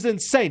 Micah, which is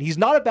insane. He's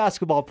not a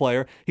basketball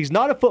player. He's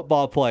not a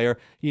football player.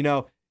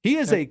 He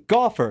is a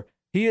golfer.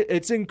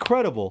 It's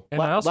incredible.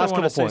 And I also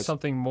want to say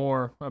something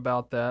more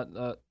about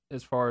that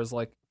as far as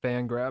like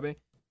fan grabbing.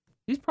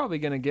 He's probably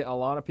going to get a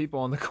lot of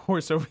people on the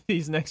course over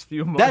these next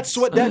few months. That's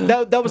what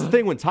that was the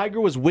thing when Tiger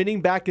was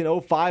winning back in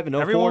 05 and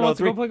 04 Everyone and 03. wants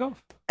to go play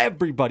golf.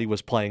 Everybody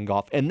was playing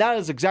golf, and that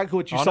is exactly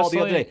what you saw the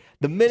other day.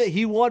 The minute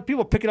he won,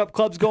 people picking up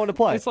clubs going to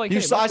play. It's like,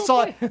 I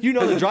saw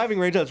the driving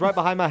range that's right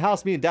behind my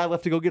house. Me and Dad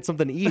left to go get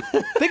something to eat.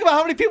 Think about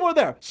how many people were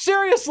there.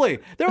 Seriously,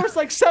 there was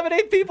like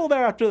 7-8 people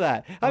there after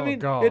that. I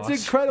mean, it's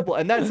incredible,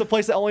 and that's a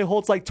place that only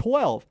holds like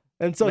 12,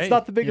 and so it's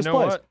not the biggest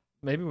place. What?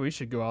 Maybe we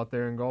should go out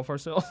there and golf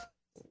ourselves.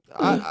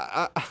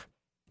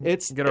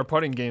 Get our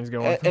putting games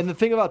going. And the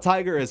thing about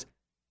Tiger is,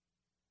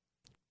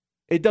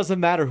 it doesn't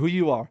matter who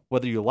you are,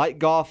 whether you like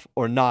golf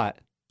or not.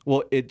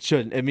 Well, it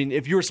shouldn't. I mean,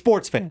 if you're a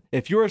sports fan,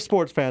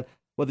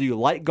 whether you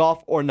like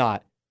golf or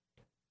not,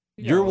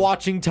 you're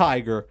watching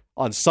Tiger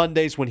on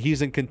Sundays when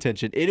he's in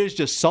contention. It is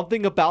just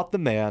something about the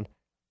man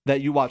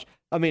that you watch.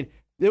 I mean,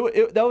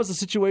 that was a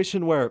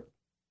situation where,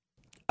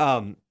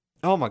 oh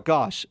my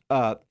gosh,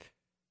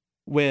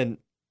 when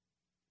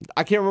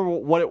I can't remember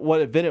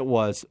what event it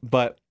was,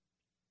 but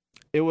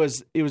it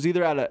was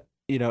either at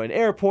an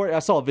airport. I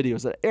saw a video. It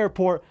was at an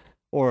airport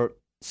or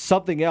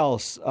something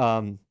else.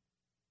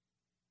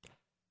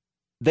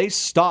 They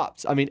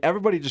stopped. I mean,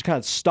 everybody just kind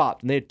of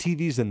stopped, and they had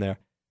TVs in there,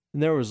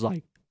 and there was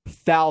like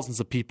thousands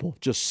of people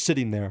just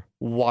sitting there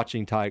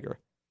watching Tiger,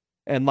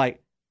 and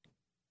like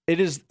it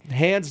is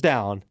hands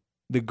down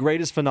the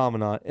greatest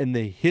phenomenon in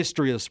the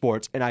history of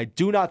sports, and I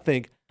do not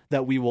think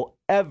that we will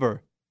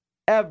ever,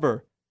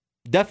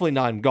 definitely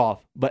not in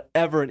golf, but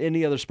ever in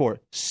any other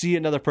sport, see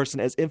another person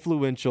as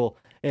influential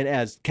and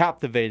as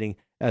captivating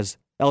as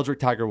Eldrick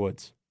Tiger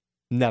Woods.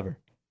 Never.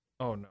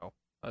 Oh no,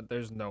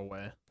 there's no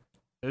way.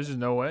 There's just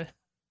no way.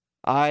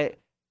 I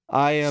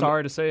am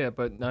sorry to say it,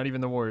 but not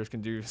even the Warriors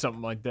can do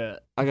something like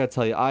that. I gotta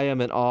tell you, I am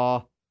in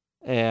awe,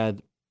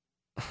 and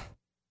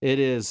it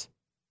is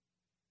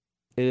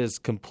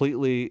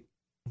completely.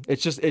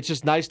 It's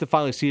just nice to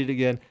finally see it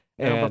again.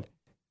 And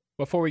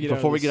before we get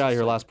out of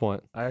here, last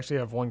point. I actually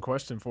have one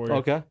question for you.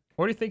 Okay.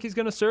 What do you think he's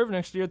going to serve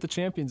next year at the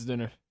Champions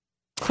Dinner?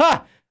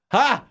 Ha!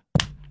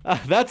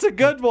 That's a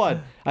good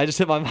one. I just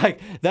hit my mic.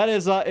 That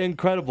is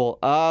incredible.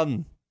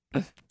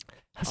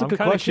 That's a good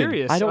question.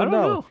 Curious. I don't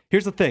know.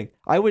 Here's the thing.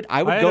 I would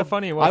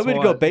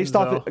go based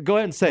off it. Go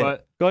ahead and say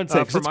it. Go ahead and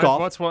say it, because it's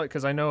golf. What's what?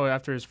 Because I know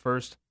after his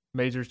first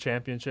majors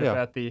championship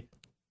at the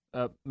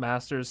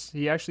Masters,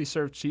 he actually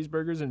served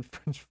cheeseburgers and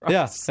French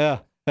fries. Yeah.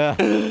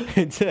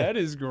 That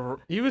is great.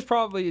 He was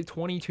probably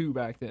 22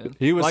 back then.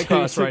 He was like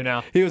us right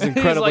now. He was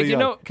incredibly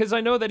young. Because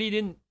I know that he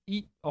didn't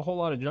eat a whole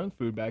lot of junk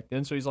food back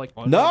then, so he's like,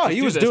 no,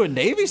 he was doing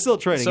Navy SEAL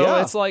training.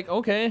 So it's like,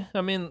 okay,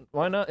 I mean,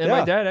 why not? And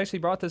my dad actually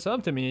brought this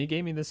up to me. He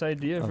gave me this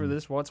idea for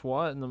this what's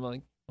what, and I'm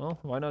like, well,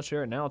 why not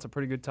share it now? It's a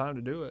pretty good time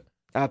to do it.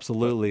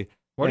 Absolutely.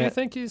 What do you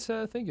think he's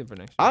thinking for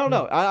next year? I don't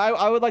know.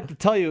 I would like to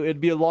tell you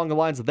it'd be along the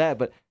lines of that,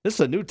 but this is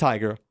a new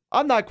Tiger.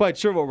 I'm not quite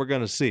sure what we're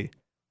going to see.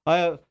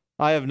 I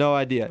have no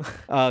idea.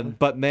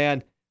 But,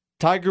 man,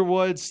 Tiger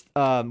Woods,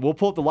 we'll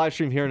pull up the live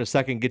stream here in a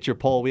second, get your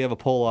poll. We have a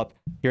poll up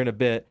here in a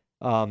bit.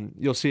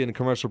 You'll see it in a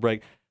commercial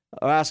break.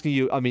 I'm asking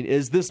you, I mean,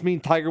 does this mean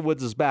Tiger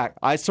Woods is back?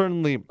 I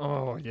certainly...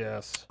 Oh,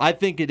 yes. I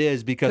think it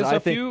is, because I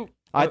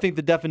think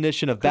the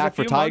definition of back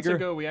for Tiger... A few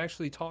months ago, we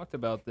actually talked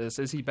about this.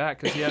 Is he back?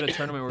 Because he had a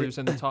tournament where he was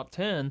in the top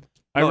 10.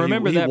 I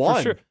remember that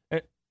won. for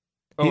sure.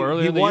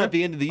 He won at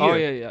the end of the year. Oh,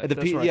 yeah.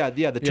 That's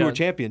right. The Tour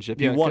Championship.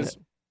 He won it.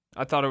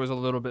 I thought it was a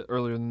little bit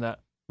earlier than that.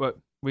 But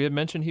we had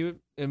mentioned he would,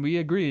 and we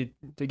agreed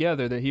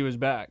together that he was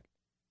back.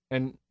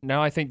 And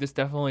now I think this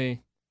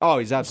definitely... Oh,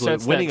 he's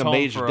absolutely winning a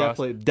major.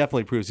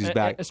 Definitely proves he's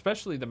back.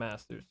 Especially the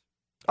Masters.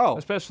 Oh,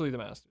 especially the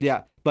Masters.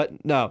 Yeah,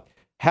 but no,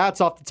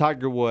 hats off to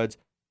Tiger Woods.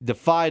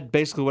 Defied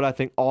basically what I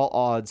think all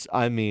odds.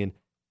 I mean,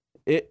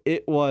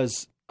 it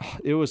was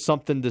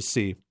something to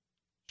see.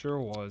 Sure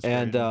was.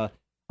 And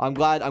I'm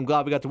glad we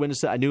got to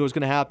witness it. I knew it was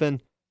going to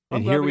happen,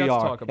 and here we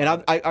are. And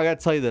I got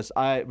to tell you this.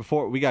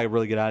 Before we got to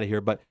really get out of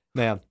here, but.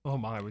 Man. Oh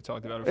my, we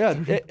talked about it. Yeah,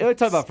 we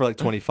talked about it for like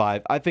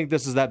 25. I think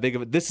this is that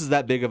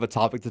big of a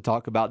topic to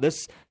talk about.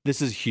 This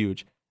is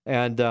huge.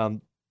 And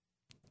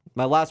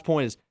my last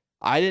point is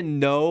I didn't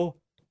know.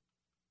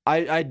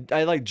 I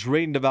like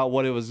dreamed about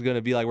what it was going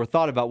to be like, or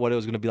thought about what it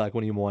was going to be like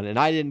when he won, and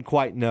I didn't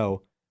quite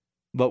know.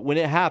 But when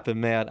it happened,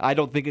 man, I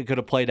don't think it could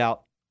have played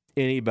out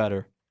any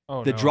better.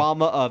 Oh, the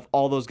drama of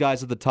all those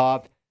guys at the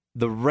top,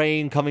 the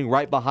rain coming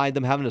right behind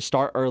them, having to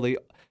start early,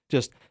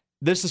 just.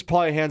 This is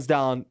probably hands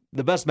down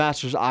the best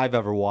Masters I've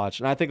ever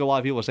watched, and I think a lot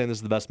of people are saying this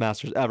is the best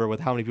Masters ever, with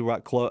how many people were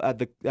at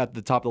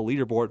the top of the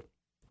leaderboard,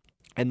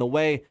 and the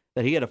way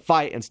that he had to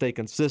fight and stay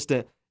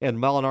consistent. And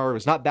Molinari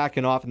was not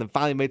backing off, and then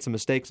finally made some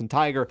mistakes. And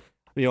Tiger,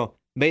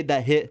 made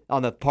that hit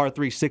on the par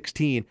 3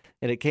 16,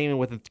 and it came in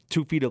within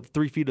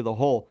 3 feet of the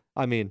hole.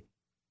 I mean,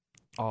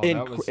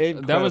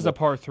 that was the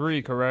par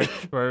 3, correct?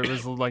 Where it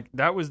was like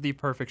that was the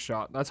perfect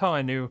shot. That's how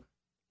I knew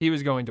he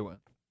was going to win.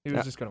 He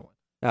was just going to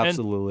win.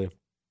 Absolutely.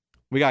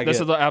 This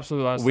is the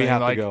absolute last thing. We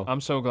have to go.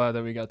 I'm so glad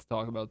that we got to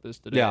talk about this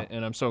today,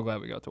 and I'm so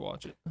glad we got to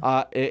watch it.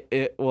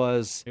 It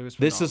was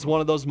this is one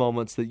of those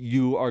moments that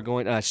you are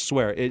going, and I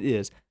swear it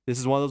is, this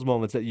is one of those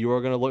moments that you are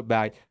going to look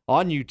back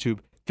on YouTube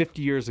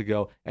 50 years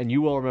ago, and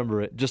you will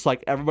remember it. Just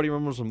like everybody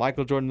remembers when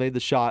Michael Jordan made the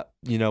shot,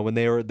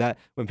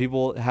 when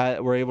people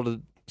were able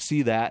to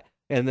see that,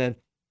 and then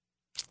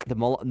the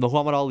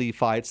Muhammad Ali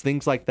fights,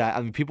 things like that.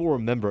 I mean, people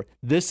remember.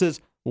 This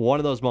is one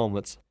of those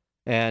moments,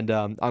 and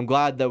I'm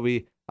glad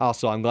we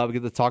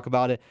get to talk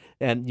about it.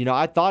 And,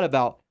 I thought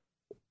about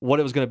what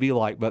it was going to be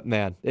like, but,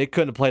 man, it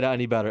couldn't have played out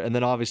any better. And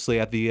then,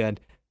 obviously, at the end,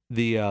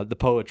 the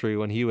poetry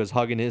when he was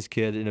hugging his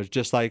kid, and it was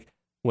just like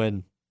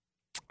when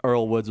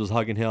Earl Woods was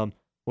hugging him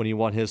when he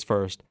won his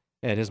first.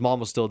 And his mom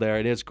was still there,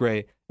 and it's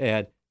great.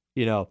 And,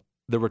 the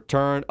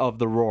return of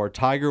the roar.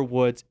 Tiger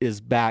Woods is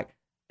back,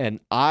 and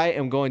I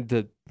am going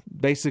to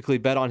basically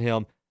bet on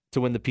him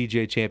to win the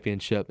PGA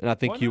Championship, and I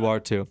think you are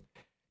too.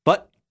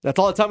 But that's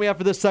all the time we have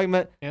for this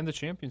segment. And the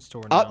Champions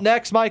Tour now. Up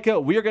next, Micah,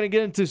 we are going to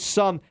get into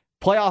some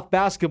playoff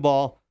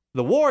basketball.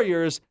 The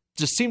Warriors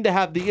just seem to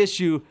have the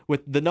issue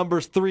with the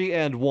numbers 3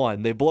 and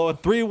 1. They blow a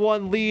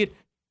 3-1 lead.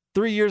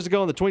 3 years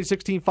ago in the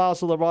 2016 finals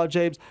to LeBron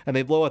James, and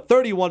they blow a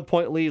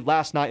 31-point lead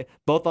last night,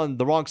 both on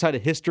the wrong side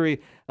of history.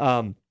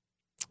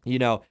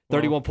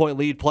 31-point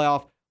lead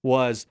playoff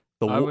was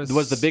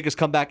the biggest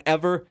comeback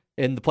ever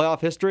in the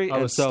playoff history. I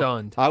was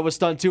stunned. I was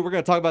stunned too. We're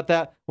going to talk about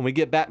that when we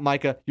get back,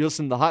 Micah. You're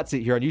listening to The Hot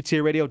Seat here on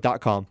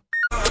UTARadio.com.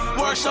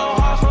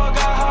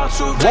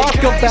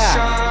 Welcome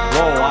back.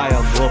 Whoa, I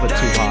am a little bit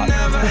too hot.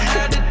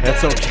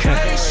 That's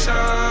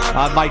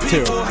okay. Mike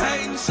too.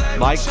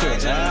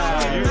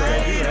 Yeah, you're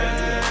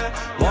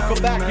right.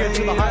 Welcome back here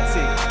to The Hot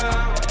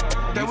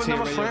Seat.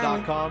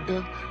 UTARadio.com,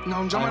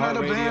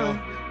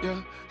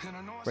 iHeartRadio,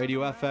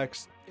 Radio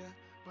FX,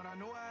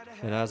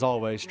 and as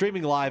always,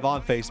 streaming live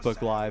on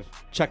Facebook Live.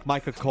 Check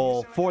Micah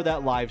Cole for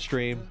that live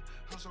stream.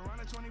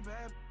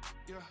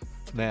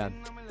 Man,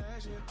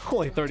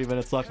 only 30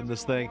 minutes left in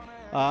this thing.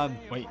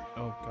 Wait,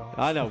 oh god.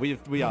 I know we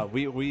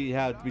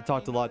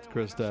talked a lot to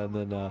Krista, and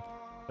then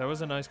that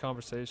was a nice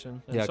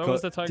conversation. And yeah, so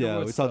was the Tiger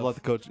Woods we stuff. talked about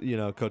the coach,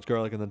 Coach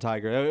Gerlich and the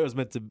Tiger. It was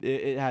meant to.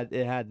 It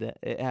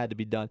had to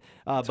be done.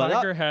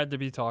 Tiger had to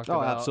be talked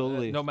about.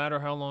 Absolutely. No matter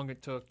how long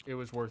it took, it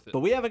was worth it. But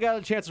we haven't got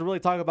a chance to really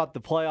talk about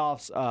the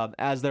playoffs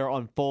as they're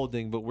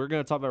unfolding. But we're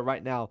going to talk about it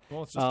right now.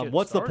 Well, let's just get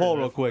what's the poll, started,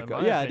 real quick?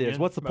 yeah, It is.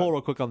 What's the poll,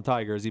 real quick, on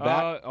Tiger? Is he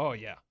back? Oh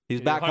yeah,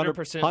 He's back 100%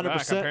 100%.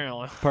 back,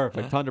 apparently.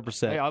 Perfect,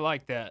 100%. Hey, I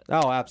like that.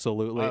 Oh,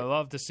 absolutely. I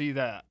love to see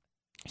that.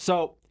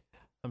 So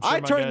I'm sure I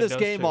my turned dad this does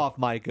game too. off,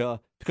 Micah,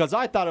 because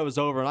I thought it was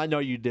over, and I know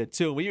you did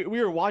too. We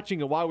were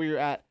watching it while we were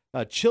at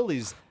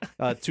Chili's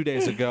 2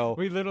 days ago,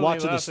 We literally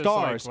watching the left, it's like,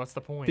 Stars. what's the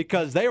point?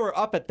 Because they were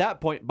up at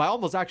that point by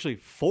almost actually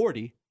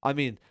 40. I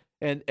mean,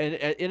 and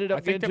it ended up.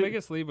 I think the into-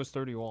 biggest lead was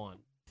 31.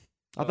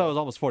 I thought it was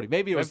almost 40.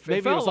 Maybe it was. It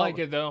Maybe felt it was like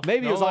it, though.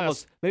 Maybe it No was less.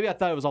 almost. Maybe I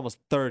thought it was almost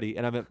 30.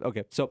 And I meant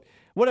okay. So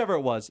whatever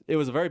it was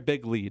a very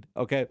big lead.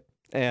 Okay,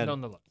 and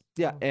Nonetheless.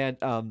 yeah, and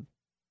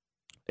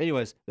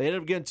anyways, they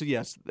ended up getting to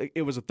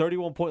it was a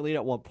 31-point lead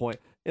at one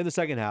point in the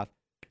second half,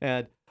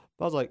 and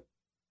I was like,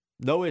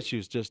 no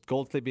issues, just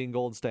Golden State being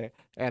Golden State.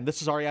 And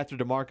this is already after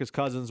DeMarcus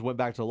Cousins went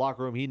back to the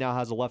locker room. He now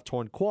has a left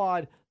torn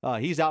quad.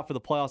 He's out for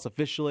the playoffs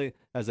officially,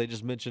 as they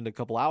just mentioned a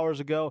couple hours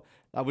ago,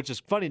 which is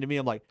funny to me.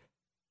 I'm like,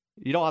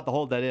 you don't have to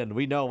hold that in.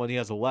 We know when he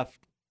has a left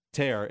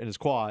tear in his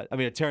quad,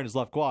 a tear in his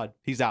left quad,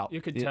 he's out.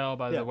 You could tell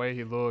by yeah. the way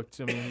he looked.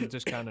 I mean, you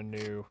just kind of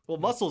knew. Well,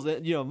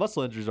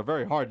 muscle injuries are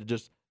very hard to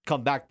just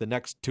come back the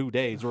next 2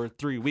 days or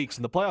 3 weeks,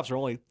 and the playoffs are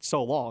only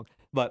so long.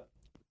 But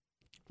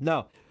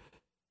no,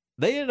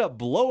 they ended up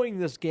blowing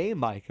this game,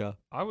 Micah.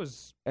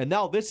 And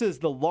now this is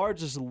the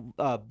largest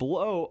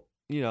blow,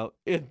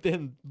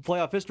 in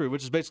playoff history,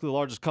 which is basically the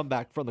largest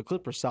comeback from the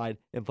Clippers side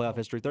in playoff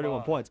history,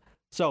 31 points.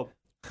 So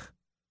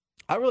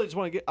I really just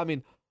want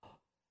to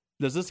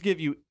does this give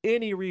you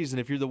any reason,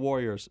 if you're the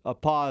Warriors, a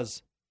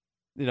pause,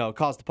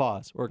 cause to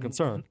pause or a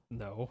concern?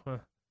 No.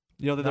 Not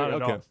Not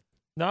at all.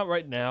 Not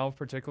right now,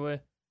 particularly.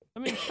 I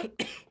mean,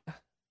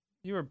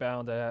 you were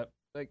bound to have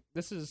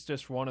this is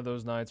just one of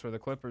those nights where the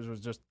Clippers was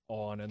just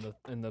on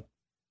in the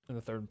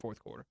third and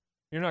fourth quarter.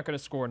 You're not going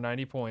to score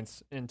 90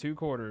 points in 2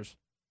 quarters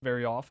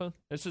very often.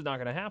 It's just not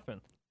going to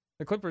happen.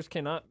 The Clippers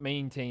cannot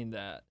maintain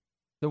that.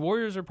 The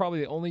Warriors are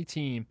probably the only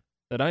team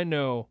that I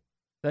know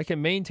that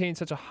can maintain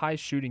such a high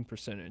shooting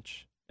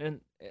percentage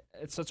and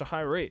at such a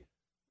high rate.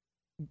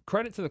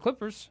 Credit to the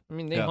Clippers. I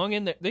mean, they hung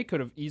in there. They could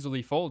have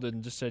easily folded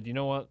and just said, you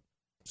know what,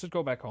 let's just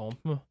go back home.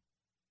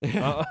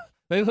 They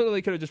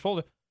literally could have just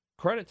folded.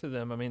 Credit to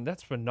them. I mean,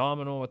 that's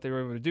phenomenal what they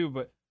were able to do.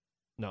 But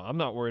no, I'm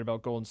not worried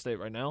about Golden State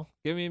right now.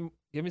 Give me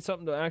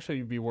something to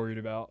actually be worried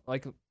about.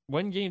 Like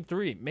win Game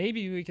 3,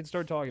 maybe we can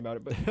start talking about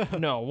it. But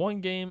no,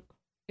 one game,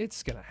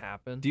 it's gonna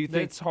happen. Do you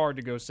think it's hard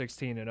to go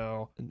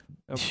 16-0?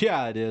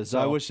 Yeah, it is. So,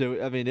 I wish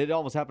it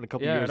almost happened a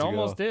couple years ago. Yeah, it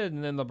almost did.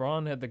 And then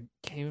LeBron had the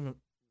game.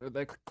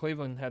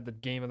 Cleveland had the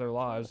game of their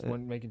lives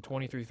when making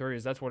 23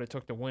 threes. That's what it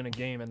took to win a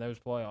game in those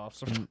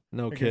playoffs.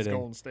 No against kidding.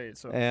 Golden State.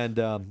 So. And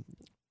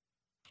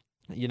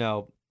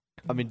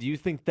do you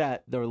think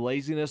that their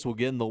laziness will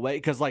get in the way?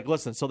 Because,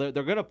 listen, so they're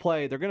going to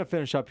play. They're going to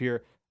finish up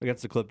here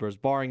against the Clippers,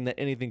 barring that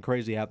anything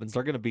crazy happens.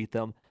 They're going to beat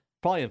them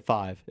probably in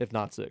 5, if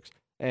not 6.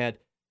 And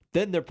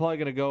then they're probably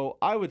going to go,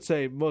 I would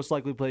say, most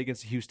likely play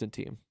against the Houston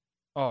team.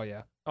 Oh,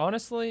 yeah.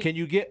 Honestly. Can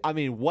you get,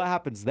 what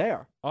happens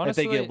there if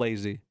they get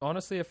lazy?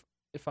 Honestly,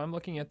 if I'm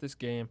looking at this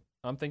game,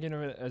 I'm thinking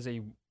of it as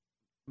a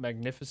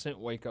magnificent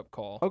wake-up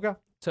call. Okay.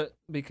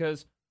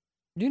 Because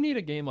you need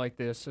a game like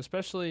this,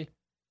 especially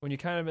when you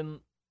kind of been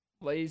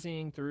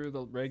lazying through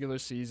the regular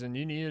season.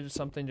 You needed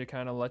something to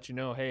kind of let you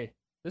know, hey,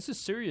 this is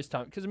serious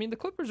time. Because, the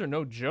Clippers are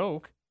no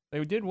joke.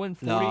 They did win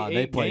 48 games.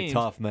 They played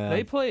tough, man.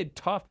 They played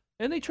tough.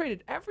 And they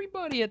traded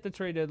everybody at the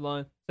trade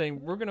deadline saying,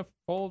 we're going to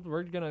fold,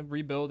 we're going to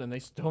rebuild, and they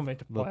still made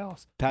the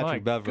playoffs.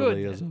 Patrick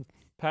Beverly is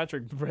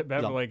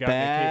Beverly got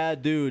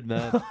bad dude,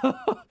 man.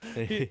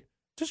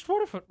 Just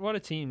what a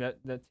team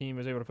that team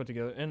was able to put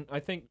together. And I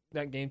think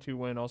that Game 2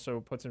 win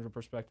also puts into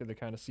perspective the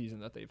kind of season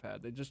that they've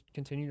had. They just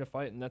continue to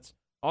fight, and that's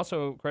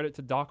also credit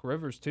to Doc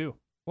Rivers, too.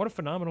 What a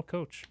phenomenal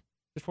coach.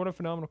 Just what a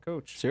phenomenal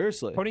coach.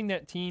 Seriously. Putting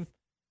that team,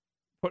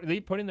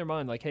 put in their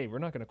mind, like, hey, we're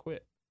not going to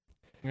quit.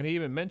 I'm going to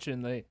even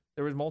mention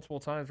there was multiple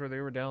times where they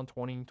were down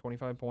 20,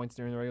 25 points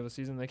during the regular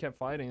season. They kept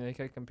fighting. They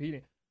kept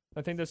competing.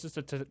 I think that's just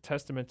a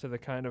testament to the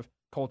kind of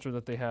culture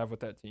that they have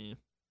with that team.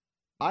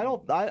 I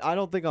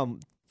don't think I'm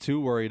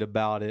too worried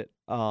about it.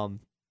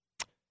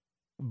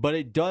 But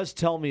it does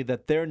tell me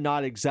that they're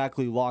not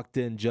exactly locked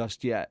in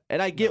just yet.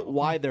 And I get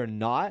why they're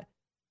not.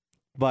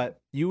 But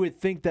you would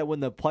think that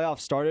when the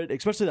playoffs started,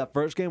 especially that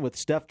first game with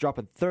Steph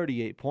dropping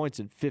 38 points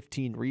and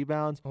 15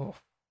 rebounds. Oh.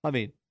 I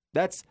mean,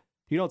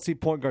 you don't see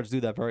point guards do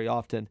that very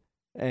often.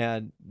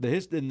 And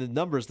the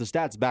numbers, the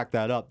stats back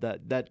that up.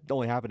 That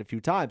only happened a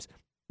few times.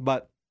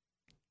 But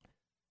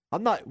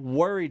I'm not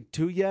worried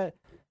too yet.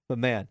 But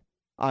man,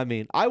 I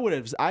mean, I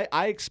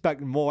expect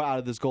more out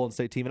of this Golden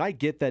State team. And I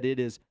get that it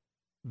is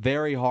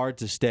very hard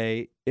to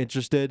stay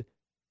interested.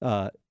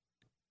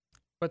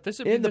 But this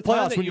would be the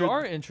time that you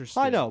are interested.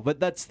 I know, but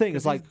that's the thing.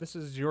 It's like this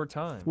is your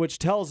time, which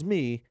tells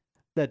me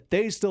that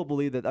they still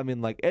believe that. I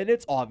mean, like, and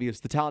it's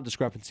obvious the talent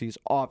discrepancy is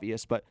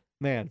obvious, but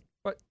man,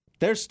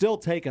 they're still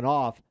taking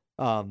off.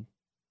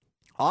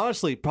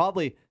 Honestly,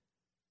 probably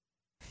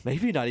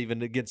maybe not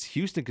even against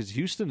Houston because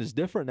Houston is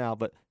different now.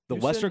 But the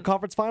Western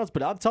Conference Finals.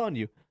 But I'm telling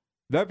you,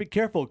 better be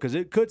careful because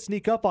it could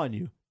sneak up on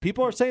you.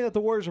 People are saying that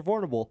the Warriors are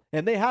vulnerable,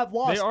 and they have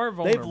lost. They are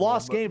vulnerable. They've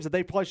lost games that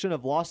they probably shouldn't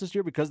have lost this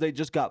year because they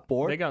just got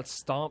bored. They got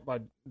stomped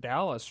by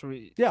Dallas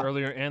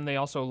earlier, and they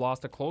also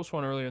lost a close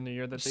one earlier in the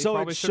year that they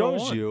probably should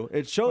have won.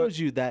 It shows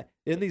you that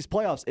in these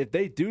playoffs, if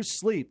they do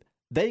sleep,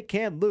 they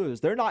can lose.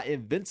 They're not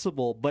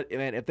invincible, but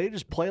man, if they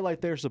just play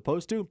like they're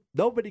supposed to,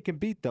 nobody can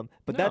beat them.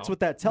 But that's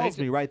what that tells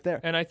me right there.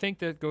 And I think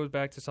that goes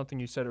back to something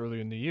you said earlier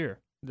in the year.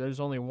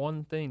 There's only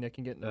one thing that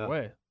can get in their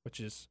way,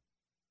 which is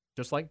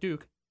just like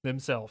Duke,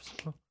 themselves.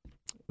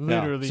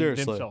 Literally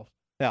themselves.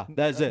 Yeah,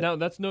 that's it. Now,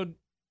 that's no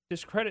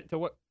discredit to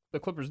what the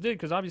Clippers did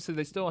because obviously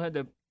they still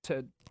had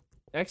to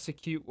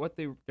execute what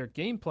their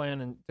game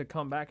plan and to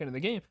come back into the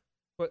game.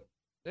 But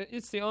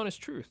it's the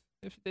honest truth.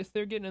 If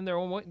they're getting in their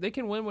own way, they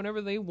can win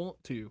whenever they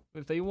want to.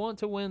 If they want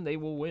to win, they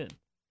will win.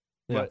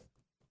 Yeah. But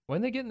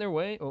when they get in their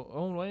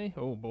own way,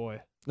 oh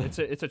boy,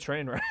 it's a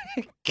train wreck.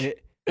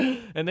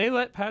 And they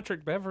let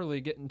Patrick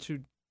Beverley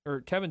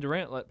Kevin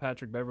Durant let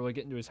Patrick Beverley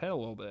get into his head a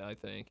little bit. I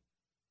think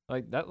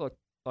that looked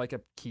like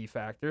a key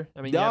factor.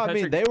 I mean,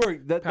 they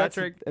were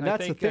Patrick. and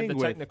that's I think the thing the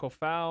with technical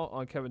foul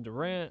on Kevin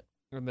Durant,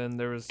 and then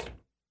there was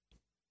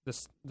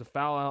the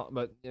foul out.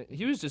 But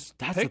he was just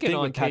picking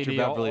on Patrick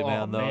Beverley,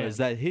 man. Is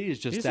that he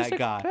is he's that just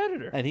guy, a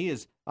competitor. And he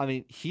is. I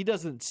mean, he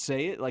doesn't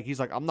say it like he's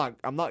like I'm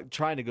not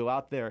trying to go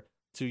out there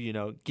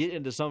to get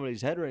into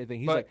somebody's head or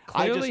anything. He's but like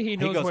clearly he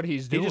knows what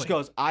he's doing. He just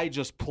goes, I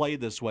just play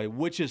this way,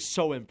 which is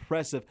so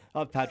impressive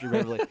of Patrick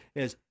Beverley.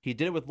 Is he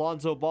did it with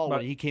Lonzo Ball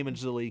when he came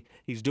into the league.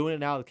 He's doing it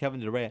now with Kevin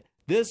Durant.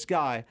 This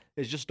guy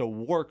is just a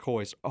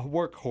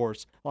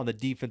workhorse on the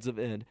defensive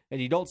end,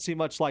 and you don't see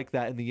much like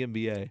that in the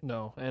NBA.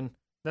 No, and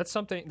that's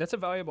a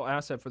valuable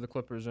asset for the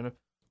Clippers. And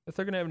if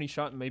they're going to have any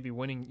shot in maybe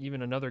winning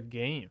even another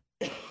game,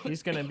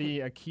 he's going to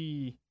be a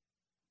key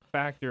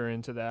factor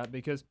into that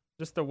because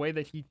just the way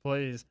that he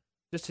plays,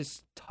 just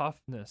his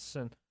toughness.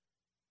 And,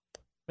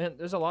 man,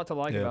 there's a lot to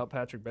like about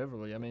Patrick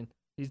Beverley. I mean,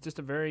 he's just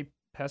a very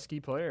pesky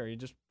player. He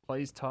just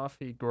plays tough.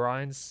 He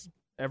grinds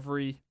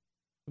every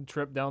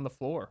trip down the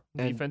floor,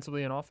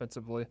 defensively and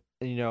offensively.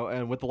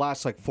 And with the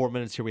last 4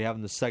 minutes here we have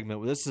in this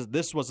segment,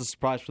 this was a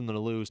surprise for them to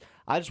lose.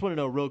 I just want to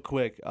know real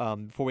quick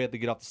before we have to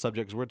get off the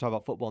subject because we're going to talk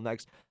about football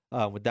next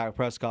with Dak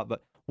Prescott.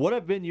 But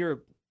what's been your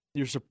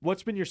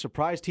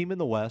surprise team in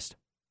the West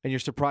and your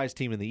surprise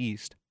team in the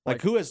East?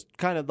 Who has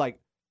kind of far,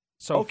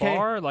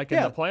 in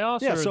the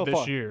playoffs or so this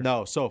far. year?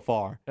 No, so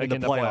far in the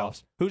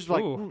playoffs. Who's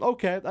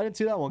okay, I didn't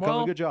see that one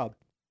coming. Good job.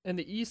 In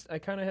the East, I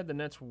kind of had the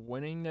Nets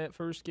winning that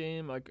first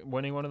game,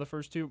 winning one of the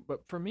first two.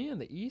 But for me in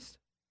the East,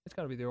 it's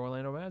got to be the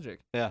Orlando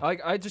Magic. Yeah.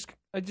 I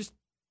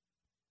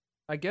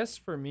guess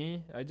for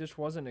me, I just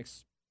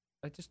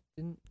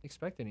didn't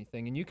expect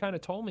anything. And you kind of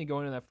told me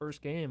going into that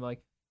first game,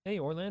 hey,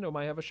 Orlando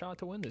might have a shot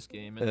to win this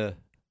game. And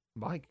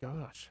my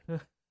gosh.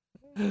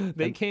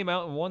 They came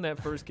out and won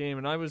that first game,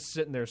 and I was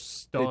sitting there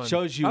stunned. It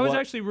shows you I was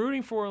actually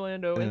rooting for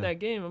Orlando in that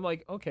game. I'm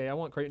like, okay, I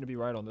want Creighton to be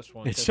right on this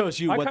one. It shows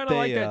you I what kind of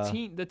like that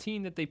team, the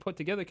team that they put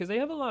together, because they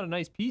have a lot of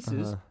nice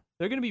pieces.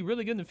 They're going to be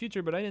really good in the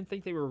future, but I didn't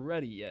think they were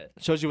ready yet.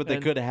 It shows you what they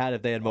could have had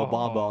if they had Mo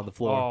Bamba on the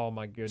floor. Oh,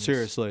 my goodness.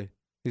 Seriously.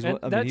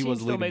 That team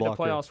still made the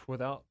playoffs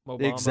without Mo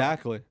Bamba.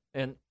 Exactly.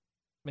 And,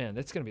 man,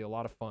 it's going to be a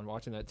lot of fun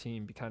watching that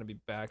team be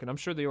back. And I'm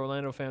sure the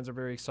Orlando fans are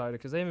very excited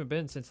because they haven't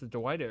been since the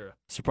Dwight era.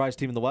 Surprise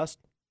team in the West?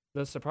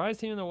 The surprise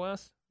team in the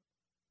West?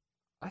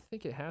 I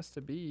think it has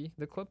to be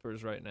the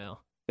Clippers right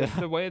now.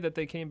 The way that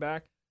they came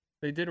back,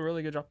 they did a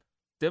really good job.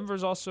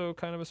 Denver's also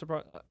kind of a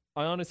surprise.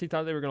 I honestly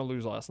thought they were going to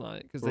lose last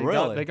night because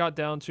they got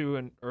down to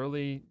an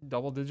early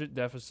double-digit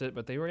deficit,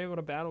 but they were able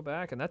to battle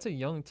back, and that's a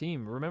young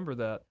team. Remember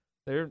that.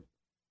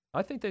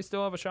 I think they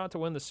still have a shot to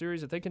win the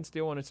series. If they can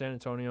steal one in San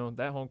Antonio,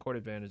 that home court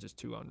advantage is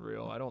too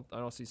unreal. I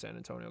don't see San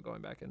Antonio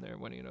going back in there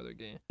and winning another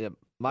game. Yeah,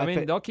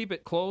 they'll keep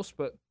it close,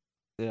 but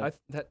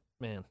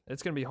man,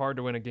 it's going to be hard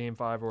to win a game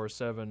 5 or a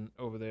 7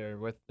 over there,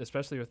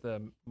 especially with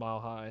the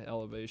mile-high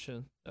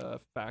elevation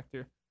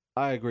factor.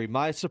 I agree.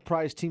 My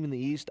surprise team in the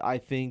East, I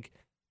think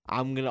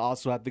I'm going to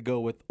also have to go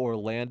with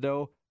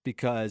Orlando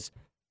because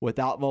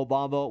without Mo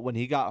Bamba, when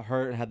he got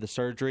hurt and had the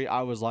surgery,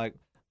 I was like,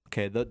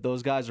 okay,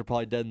 those guys are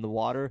probably dead in the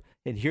water.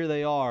 And here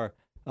they are.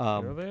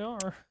 Here they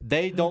are.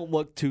 They don't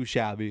look too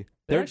shabby.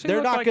 They're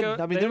look not like going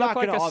to. I mean, they're not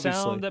going to obviously.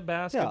 Sound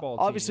basketball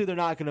team. Obviously, they're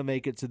not going to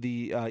make it to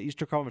the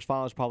Eastern Conference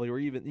Finals, probably, or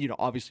even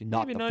obviously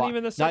not maybe the not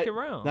even the second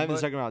round. Not even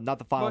the second round, not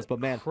the finals. But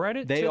man,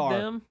 credit they to are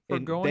them for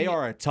going. They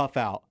are a tough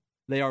out.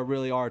 They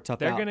really are a tough out.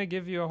 They're going to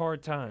give you a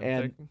hard time.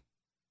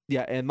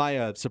 And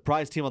my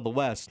surprise team on the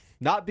West,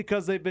 not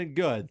because they've been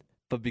good,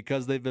 but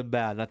because they've been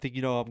bad. And I think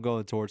who I'm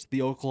going towards,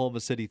 the Oklahoma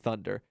City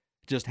Thunder.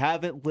 Just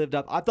haven't lived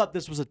up. I thought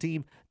this was a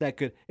team that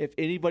could, if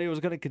anybody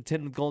was going to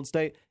contend with Golden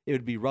State, it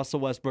would be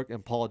Russell Westbrook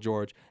and Paul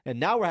George. And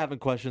now we're having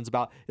questions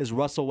about, is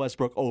Russell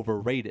Westbrook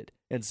overrated?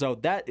 And so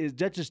that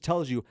just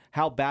tells you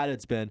how bad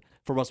it's been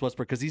for Russell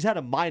Westbrook because he's had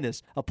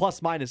a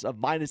plus minus of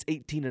minus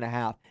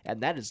 18.5,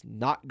 and that is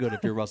not good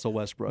if you're Russell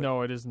Westbrook.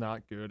 No, it is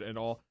not good at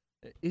all.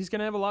 He's going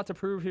to have a lot to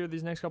prove here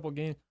these next couple of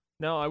games.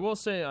 Now, I will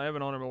say I have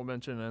an honorable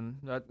mention, and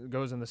that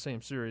goes in the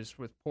same series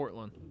with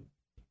Portland.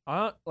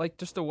 Like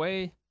just the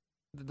way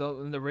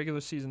in the regular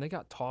season, they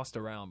got tossed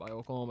around by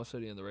Oklahoma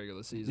City in the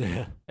regular season.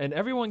 Yeah. And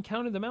everyone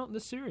counted them out in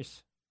this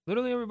series.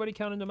 Literally everybody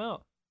counted them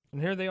out.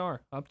 And here they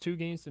are, up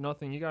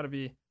 2-0. You got to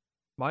be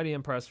mighty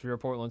impressed if you're a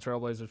Portland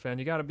Trailblazers fan.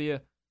 You got to be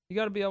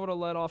able to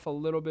let off a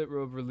little bit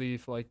of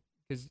relief, like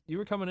because you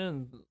were coming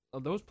in.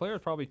 Those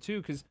players probably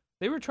too, because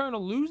they were trying to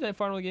lose that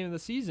final game of the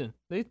season.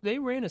 They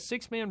ran a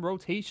 6-man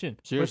rotation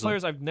with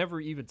players I've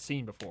never even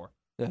seen before.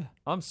 Yeah,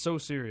 I'm so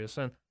serious,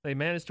 and they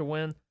managed to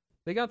win.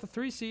 They got the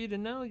 3 seed,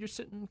 and now you're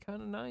sitting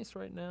kind of nice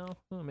right now.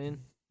 I mean,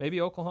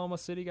 maybe Oklahoma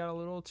City got a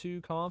little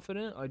too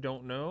confident. I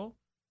don't know.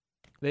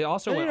 They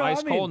also went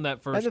ice cold in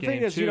that first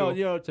game, is, too,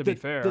 to be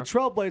fair. The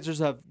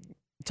Trailblazers have,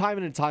 time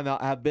in and time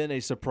out, have been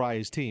a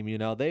surprise team.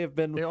 They have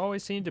been. They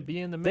always seem to be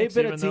in the mix.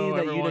 They've been a team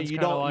that you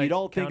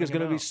don't think is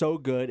going to be out. so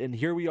good. And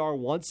here we are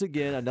once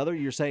again, another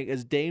year saying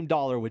is Dame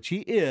Dollar, which he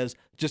is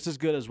just as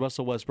good as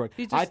Russell Westbrook.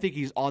 I think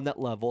he's on that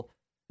level.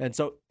 And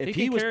so if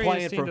he was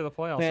playing for the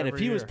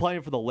playoffs was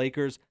playing for the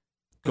Lakers.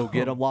 Go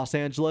get him, Los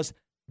Angeles.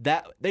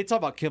 That they talk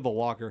about Kemba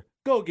Walker.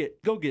 Go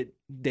get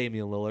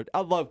Damian Lillard. I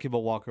love Kemba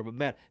Walker, but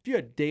man, if you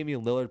had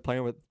Damian Lillard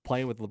playing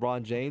with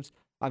LeBron James,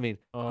 I mean,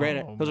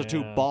 granted, those are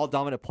two ball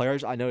dominant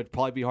players. I know it'd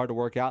probably be hard to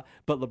work out,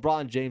 but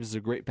LeBron James is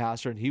a great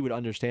passer, and he would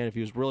understand if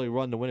he was really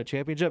running to win a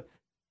championship.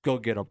 Go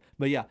get him.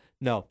 But yeah,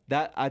 no,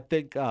 that I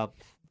think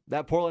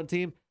that Portland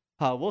team,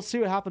 we'll see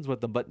what happens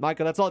with them. But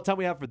Micah, that's all the time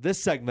we have for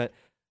this segment.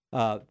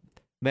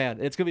 Man,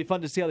 it's going to be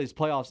fun to see how these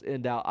playoffs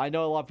end out. I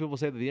know a lot of people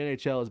say that the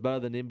NHL is better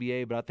than the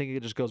NBA, but I think it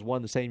just goes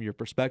one the same your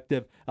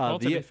perspective. To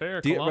be fair,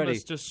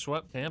 Columbus just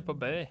swept Tampa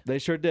Bay. They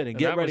sure did. And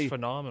get ready. Was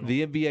phenomenal.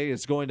 The NBA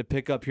is going to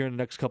pick up here in the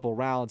next couple of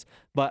rounds.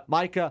 But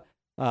Micah,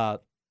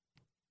 up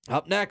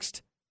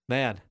next,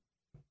 man,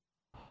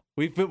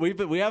 we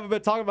haven't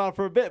been talking about it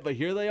for a bit, but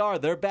here they are.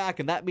 They're back,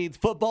 and that means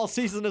football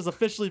season is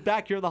officially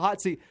back here in the hot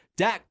seat.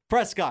 Dak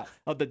Prescott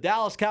of the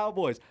Dallas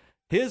Cowboys.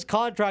 His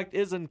contract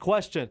is in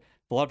question.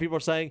 A lot of people are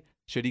saying,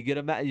 should he get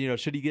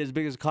should he get as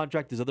big as a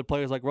contract as other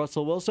players like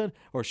Russell Wilson,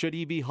 or should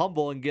he be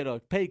humble and get a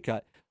pay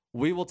cut?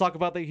 We will talk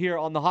about that here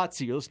on the hot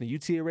seat. You're listening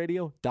to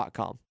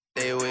UTARadio.com.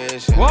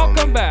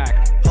 Welcome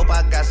back. Hope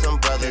I got some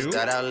brothers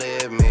that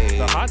outlive me.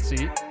 The hot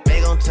seat.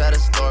 They gon' tell the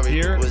story.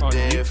 Here was on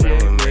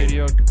UTA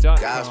Radio.com.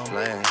 God's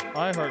plan.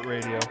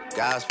 iHeartRadio.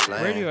 God's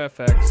plan. Radio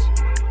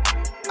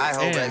FX. I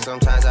hold back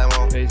sometimes I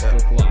won't.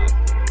 Facebook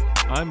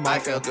Live. I'm Michael. I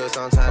feel good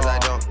sometimes I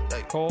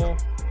don't. Cole.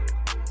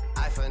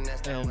 I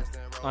finesse that And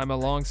Western road. I'm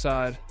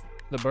alongside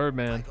the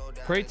Birdman,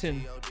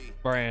 Creighton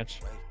Branch,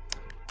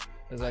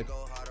 as I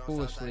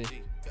foolishly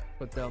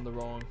put down the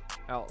wrong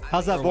out.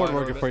 How's that board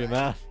working for you,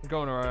 man?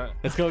 Going all right.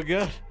 It's going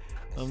good?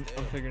 I'm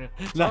figuring it.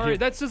 No, Sorry,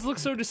 that just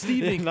looks so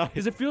deceiving No.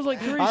 because it feels like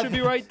 3 should be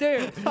right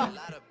there.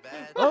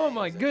 Oh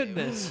my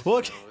goodness.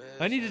 Look,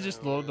 I need to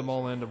just load them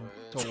all into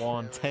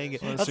one. dang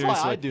it. No, That's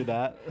seriously. why I do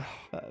that.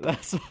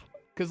 That's.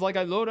 Because like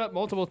I load up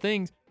multiple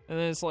things and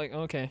then it's like,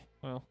 okay,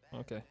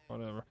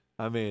 whatever.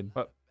 I mean,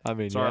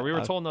 Sorry, yeah, we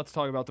were told not to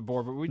talk about the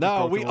board, but we just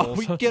No, broke the rules.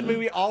 we kidding me?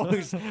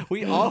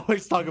 We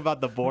always talk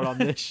about the board on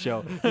this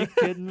show. You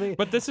kidding me?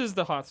 But this is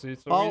the hot seat,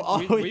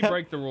 so we yeah.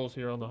 break the rules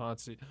here on the hot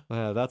seat.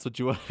 Yeah, that's what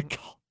you want to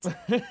call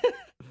it.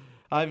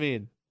 I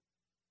mean,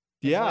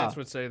 yeah. Lance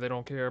would say they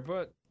don't care,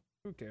 but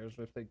who cares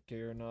if they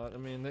care or not? I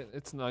mean,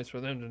 it's nice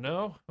for them to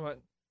know what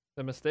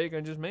the mistake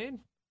I just made,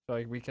 so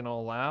we can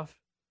all laugh.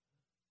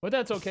 But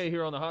that's okay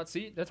here on the hot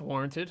seat. That's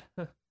warranted.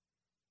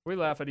 We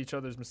laugh at each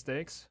other's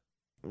mistakes.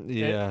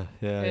 Yeah.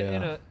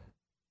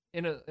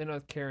 In a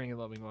caring and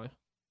loving way.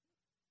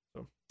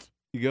 So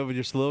You go with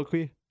your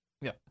soliloquy?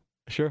 Yeah.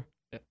 Sure?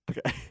 Yeah.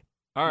 Okay.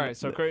 All right,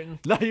 so Creighton,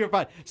 No, you're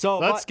fine. So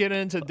let's get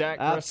into Dak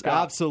Prescott.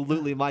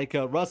 Absolutely,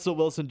 Micah. Russell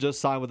Wilson just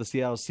signed with the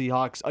Seattle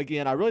Seahawks.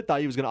 Again, I really thought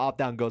he was going to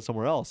opt out and go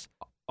somewhere else.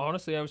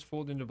 Honestly, I was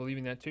fooled into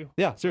believing that too.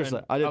 Yeah, seriously.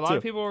 And I did a lot too.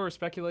 of people were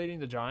speculating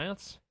the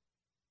Giants,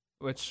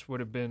 which would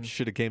have been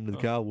Should have came to the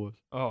Cowboys.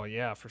 Oh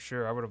yeah, for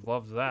sure. I would have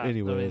loved that. I mean,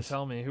 Anyways.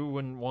 tell me who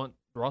wouldn't want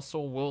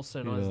Russell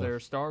Wilson as their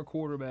star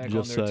quarterback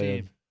Just on their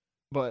saying. team.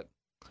 But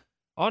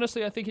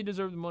honestly, I think he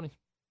deserved the money.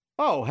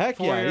 Oh, heck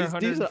 4 yeah. year, He's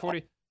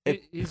 140.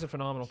 He's a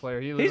phenomenal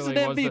player. He's an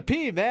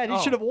MVP, man. He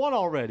should have won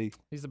already.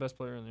 He's the best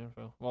player in the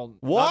NFL. Well,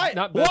 What?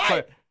 Not best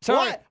player.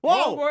 Sorry. What?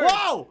 Wrong word.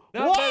 Whoa!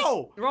 Not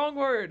Whoa! best- wrong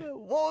word.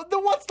 Well,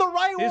 then what's the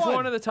right He's one?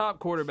 one of the top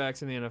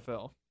quarterbacks in the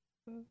NFL.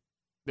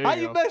 There How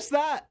you you go. mix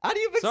that? How do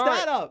you mix Sorry.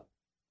 that up?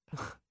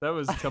 That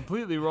was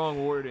completely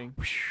wrong wording.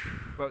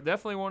 But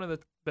definitely one of the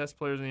best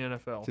players in the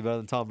Is NFL. he better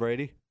than Tom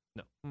Brady?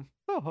 No.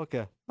 Oh,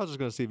 okay. I was just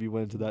going to see if you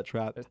went into that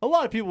trap. A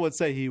lot of people would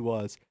say he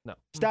was. No.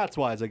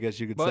 Stats-wise, I guess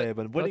you could But say,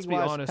 but let's be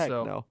winning-wise, honest, heck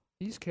though. no.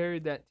 He's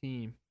carried that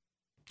team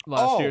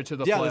last year to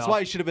the yeah, playoffs. that's why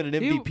he should have been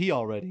an He- MVP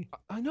already.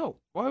 I know.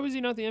 Why was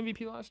he not the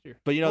MVP last year?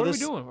 But you know, what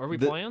this, are we doing? Are we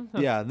the- playing?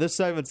 Yeah, this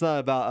segment's not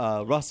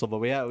about Russell, but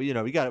we got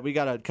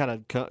to kind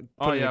of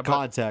put it in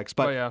context.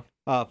 But yeah.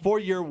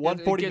 4-year,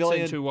 $140 gets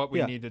million. into what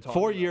we need to talk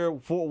 4-year,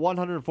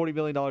 $140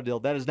 million deal.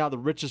 That is now the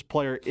richest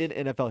player in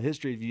NFL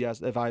history.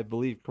 If I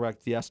believe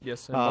correct, yes.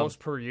 Yes, and most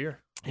per year.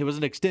 It was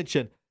an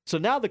extension. So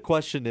now the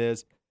question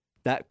is,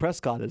 Dak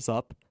Prescott is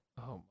up.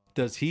 Oh,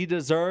 Does he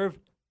deserve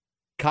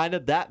kind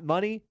of that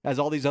money as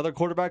all these other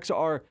quarterbacks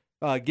are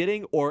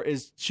getting, or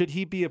should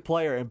he be a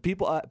player? And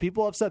people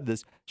have said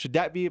this. Should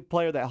Dak be a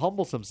player that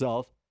humbles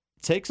himself,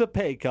 takes a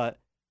pay cut,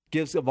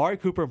 gives Amari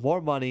Cooper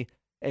more money,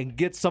 and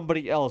gets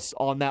somebody else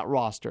on that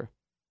roster?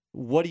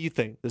 What do you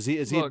think? Is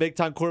he a big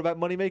time quarterback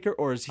moneymaker,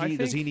 or does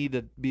he need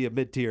to be a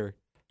mid tier?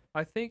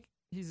 I think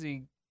he's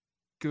a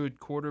good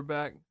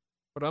quarterback,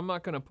 but I'm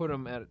not going to put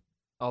him at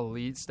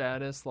elite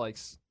status like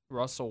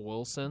Russell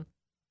Wilson,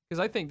 because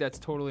I think that's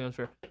totally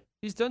unfair.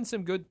 He's done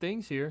some good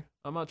things here.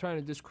 I'm not trying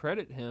to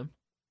discredit him,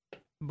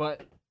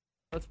 but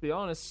let's be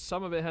honest,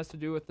 some of it has to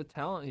do with the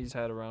talent he's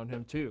had around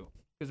him too.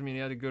 Because he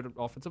had a good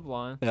offensive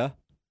line. Yeah,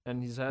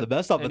 and he's had the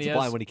best offensive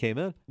line when he came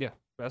in. Yeah,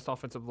 best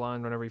offensive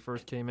line whenever he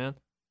first came in.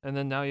 And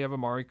then now you have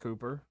Amari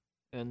Cooper,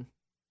 and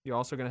you're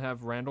also going to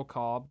have Randall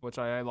Cobb, which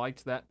I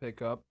liked that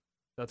pickup.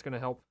 That's going to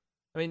help.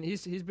 I mean,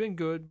 he's been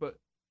good, but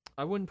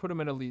I wouldn't put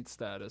him at elite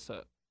status.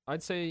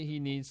 I'd say he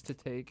needs to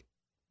take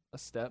a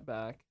step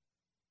back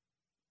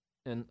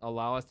and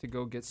allow us to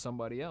go get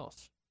somebody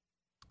else.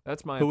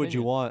 That's my opinion. Who would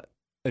you want?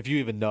 If you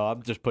even know,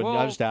 I'm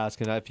just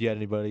asking if you had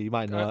anybody. You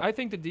might know. I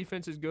think the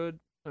defense is good.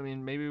 I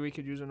mean, maybe we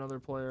could use another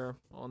player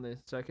on the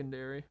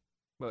secondary,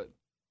 but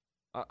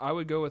I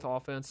would go with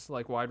offense,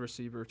 like wide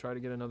receiver. Try to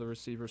get another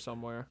receiver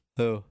somewhere.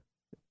 Who?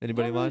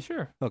 Anybody in Not really mind?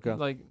 sure. Okay.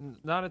 Like,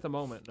 not at the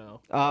moment,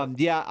 no.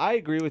 Yeah, I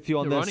agree with you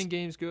on The this. running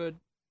game's good.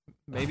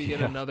 Maybe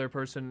get another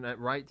person at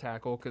right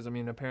tackle, because, I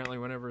mean, apparently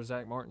whenever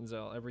Zach Martin's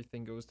out,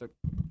 everything goes to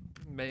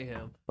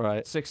mayhem.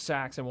 Right. 6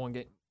 sacks in one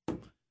game.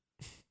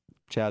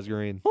 Chaz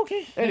Green.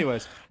 Okay.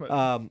 Anyways,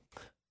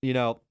 you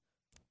know,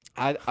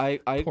 I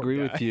agree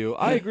guy. with you.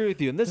 I agree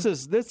with you. And this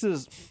is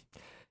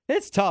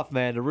it's tough,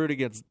 man, to root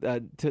against.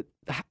 I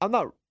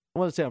want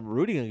to say I'm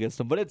rooting against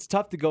him, but it's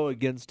tough to go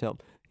against him.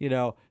 You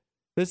know,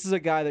 this is a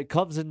guy that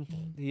comes in.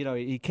 You know,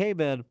 he came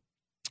in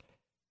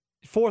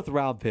 4th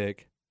round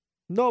pick.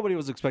 Nobody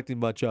was expecting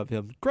much of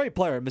him. Great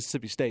player at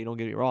Mississippi State. Don't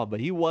get me wrong, but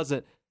he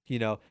wasn't. You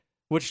know,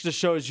 which just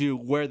shows you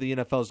where the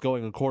NFL is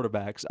going on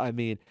quarterbacks. I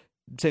mean.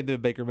 Same thing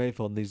with Baker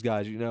Mayfield and these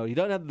guys. You know, he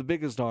doesn't have the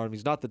biggest arm.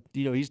 He's not the.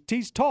 You know,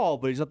 he's tall,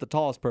 but he's not the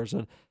tallest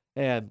person.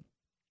 And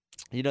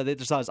you know, they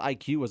just thought his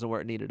IQ wasn't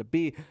where it needed to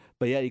be.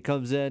 But yet he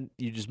comes in.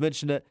 You just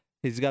mentioned it.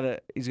 He's got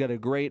a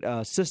great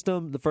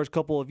system the first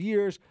couple of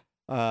years.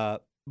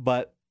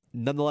 But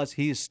nonetheless,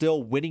 he is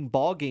still winning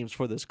ball games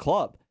for this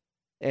club.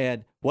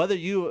 And whether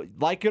you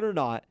like it or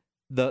not,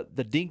 the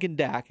dink and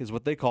dak is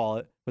what they call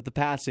it with the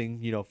passing.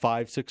 You know,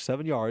 5, 6,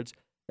 7 yards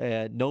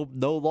and no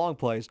long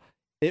plays.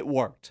 It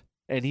worked.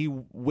 And he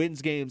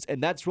wins games,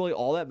 and that's really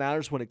all that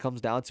matters when it comes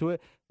down to it.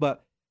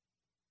 But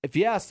if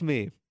you ask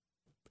me,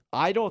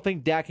 I don't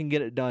think Dak can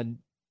get it done.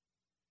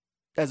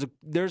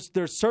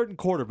 There's certain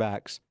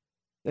quarterbacks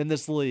in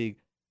this league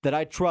that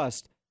I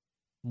trust.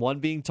 One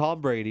being Tom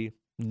Brady,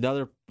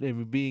 another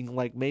being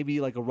maybe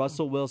like a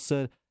Russell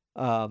Wilson.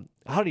 I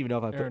don't even know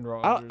if I Aaron put.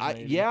 Rodgers,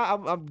 maybe.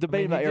 I'm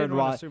debating about Aaron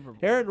Rodgers.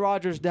 Aaron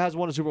Rodgers has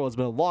won a Super Bowl. It's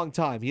been a long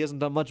time. He hasn't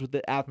done much with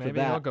it after Maybe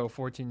that. he'll go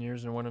 14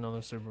 years and win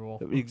another Super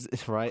Bowl.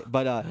 Right,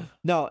 but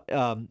no,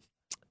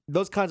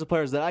 those kinds of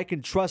players that I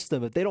can trust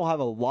them if they don't have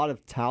a lot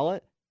of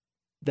talent,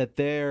 that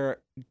they're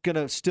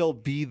gonna still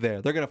be there.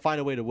 They're gonna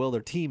find a way to will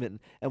their team in.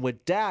 And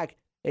with Dak,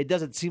 it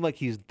doesn't seem like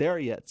he's there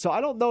yet. So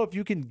I don't know if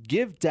you can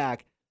give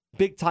Dak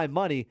big time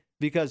money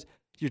because.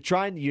 You're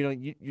trying,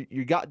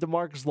 you got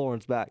DeMarcus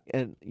Lawrence back,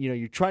 and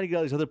you're trying to get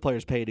all these other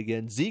players paid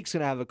again. Zeke's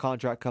gonna have a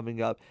contract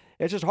coming up.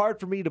 It's just hard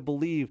for me to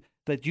believe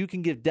that you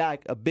can give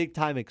Dak a big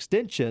time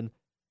extension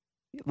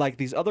like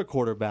these other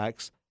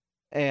quarterbacks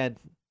and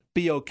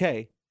be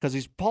okay because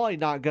he's probably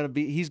not gonna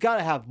be. He's got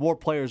to have more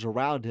players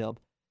around him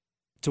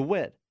to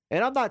win.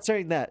 And I'm not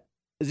saying that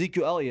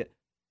Ezekiel Elliott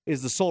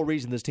is the sole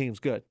reason this team's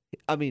good.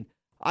 I mean,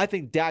 I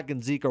think Dak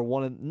and Zeke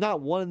are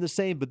not one and the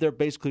same, but they're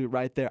basically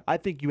right there. I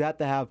think you have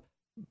to have.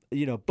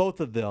 Both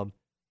of them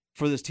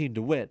for this team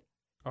to win.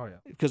 Oh yeah.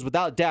 Because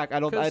without Dak,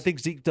 I think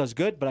Zeke does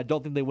good, but I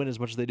don't think they win as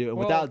much as they do. And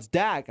without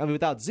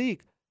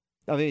Zeke,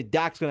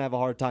 Dak's going to have a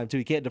hard time too.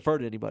 He can't defer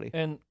to anybody.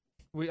 And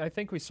I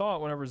think we saw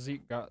it whenever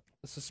Zeke got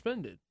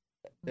suspended.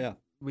 Yeah.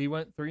 We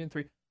went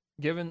 3-3.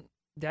 Given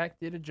Dak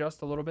did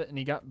adjust a little bit and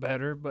he got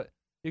better, but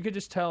you could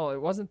just tell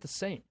it wasn't the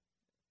same.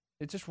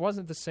 It just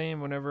wasn't the same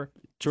whenever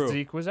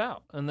Zeke was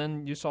out. And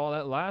then you saw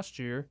that last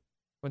year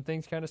when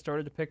things kind of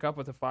started to pick up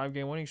with a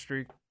 5-game winning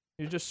streak.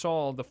 You just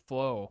saw the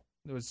flow.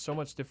 It was so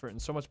much different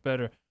and so much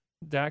better.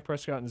 Dak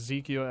Prescott and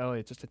Ezekiel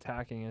Elliott just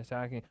attacking and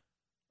attacking.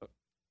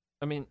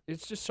 I mean,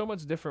 it's just so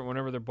much different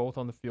whenever they're both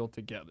on the field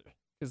together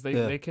because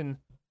they can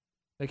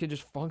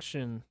just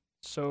function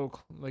so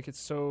it's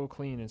so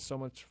clean and so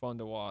much fun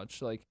to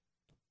watch. Like,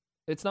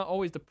 it's not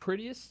always the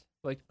prettiest.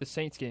 Like the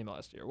Saints game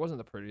last year, it wasn't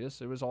the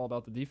prettiest. It was all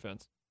about the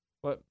defense,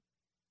 but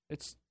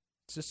it's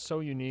just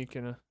so unique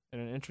and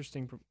an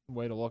interesting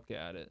way to look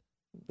at it.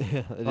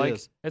 Yeah, it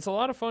is. It's a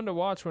lot of fun to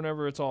watch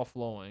whenever it's all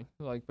flowing.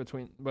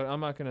 But I'm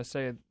not gonna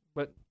say it.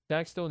 But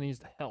Dak still needs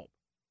the help.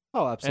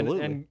 Oh,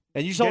 absolutely.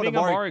 And you saw getting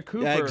Amari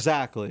Cooper. Yeah,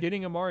 exactly.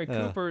 Getting Amari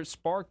Cooper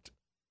sparked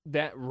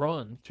that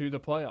run to the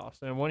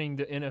playoffs and winning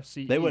the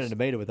NFC. They East. wouldn't have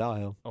made it without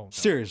him. Oh, no.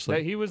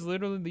 Seriously. He was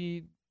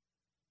literally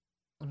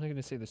I'm not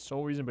gonna say the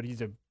sole reason, but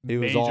he's a He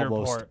was major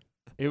almost. part.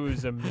 It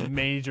was a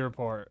major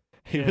part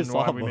He in was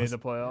why almost. we made the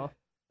playoff.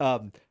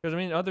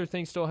 Because other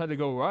things still had to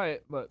go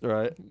right, but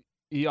Right.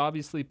 he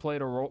obviously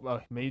played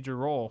a major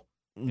role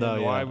in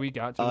No, why yeah. we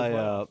got to the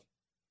playoffs.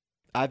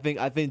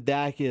 I think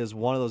Dak is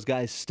one of those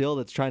guys still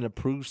that's trying to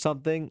prove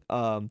something.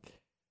 I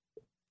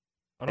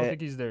don't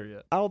think he's there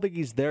yet. I don't think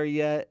he's there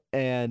yet,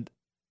 and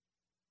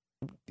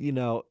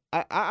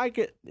I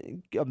get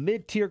a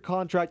mid-tier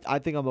contract. I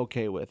think I'm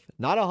okay with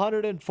not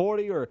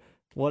 140 or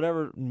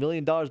whatever $1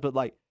 million, but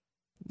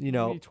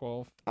Maybe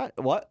 12.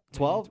 what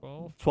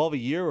 12? 12 a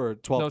year or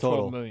 12 No, total?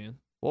 12 million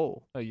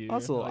Whoa, a year.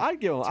 that's a little. I'd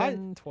give him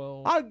 10,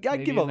 12. I'd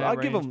give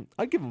him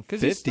 50.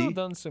 Because he's still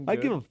done some good.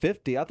 I'd give him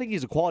 50. I think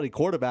he's a quality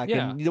quarterback.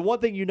 Yeah. And the one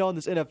thing in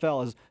this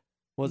NFL is,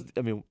 what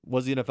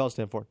does the NFL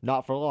stand for?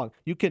 Not for long.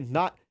 You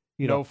cannot,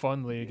 No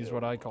fun league is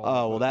what I call it.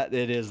 Oh, well,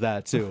 it is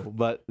that too.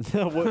 But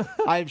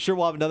I'm sure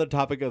we'll have another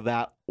topic of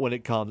that when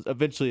it comes.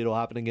 Eventually it'll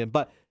happen again.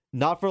 But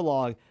not for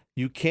long.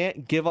 You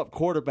can't give up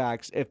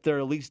quarterbacks if they're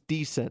at least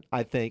decent,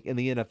 I think, in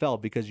the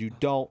NFL because you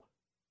don't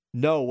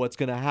know what's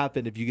going to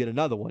happen if you get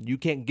another one. You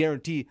can't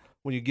guarantee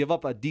when you give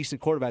up a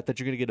decent quarterback that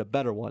you're going to get a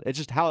better one. It's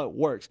just how it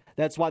works.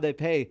 That's why they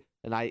pay,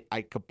 and I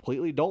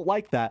completely don't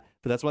like that,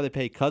 but that's why they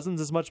pay Cousins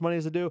as much money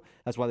as they do.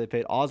 That's why they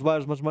paid Osweiler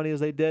as much money as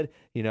they did.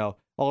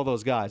 All of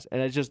those guys.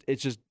 And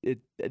it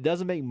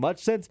doesn't make much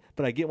sense,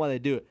 but I get why they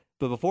do it.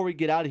 But before we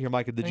get out of here,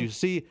 Micah, did you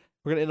see,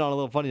 we're going to end on a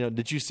little funny note,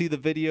 did you see the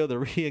video, the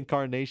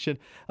reincarnation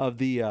of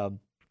the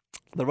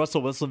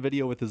Russell Wilson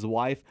video with his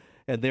wife,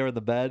 and they were in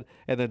the bed,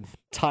 and then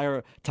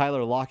Tyler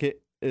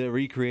Lockett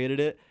recreated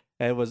it,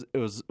 and was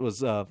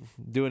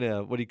doing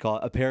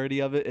a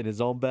parody of it in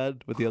his own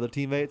bed with the other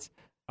teammates.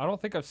 I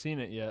don't think I've seen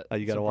it yet. Oh,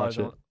 you got to watch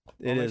it. I'll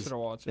make sure to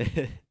watch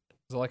it.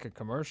 Is it like a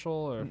commercial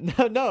or?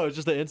 No, it's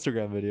just an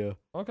Instagram video.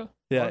 Okay.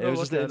 Yeah, it was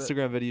just an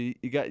Instagram video.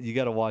 You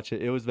got to watch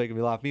it. It was making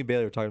me laugh. Me and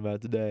Bailey were talking about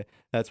it today.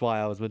 That's why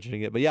I was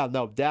mentioning it. But yeah,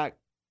 no, Dak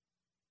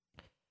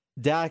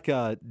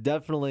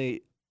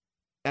definitely,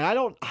 and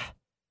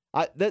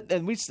I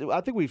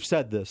think we've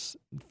said this.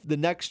 The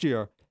next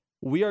year,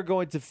 we are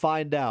going to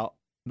find out.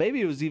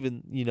 Maybe it was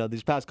even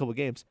these past couple of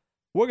games.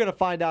 We're going to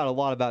find out a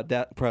lot about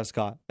Dak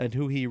Prescott and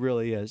who he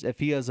really is. If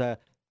he is a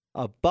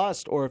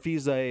bust or if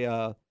he's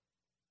a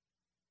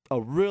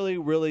really,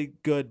 really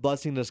good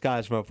blessing in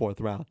disguise from a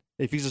fourth round.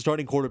 If he's a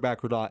starting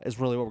quarterback or not is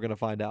really what we're going to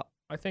find out.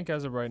 I think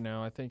as of right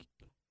now, I think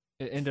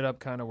it ended up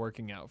kind of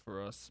working out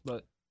for us.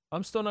 But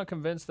I'm still not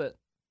convinced that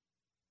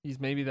he's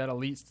maybe that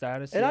elite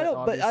status. And I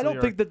don't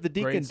think that the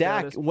Deacon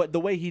Dak, the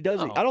way he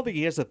does it, I don't think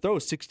he has to throw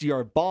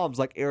 60-yard bombs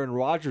like Aaron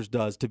Rodgers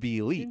does to be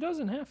elite. He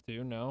doesn't have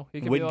to, no.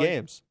 He can win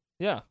games.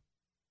 Yeah.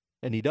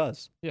 And he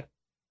does. Yeah.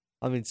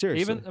 I mean,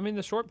 seriously.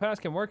 The short pass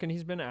can work, and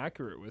he's been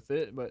accurate with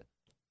it, but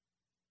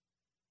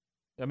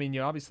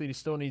you obviously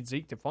still need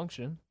Zeke to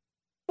function.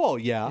 Well,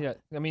 yeah.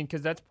 Yeah,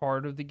 because that's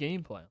part of the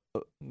game plan.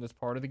 That's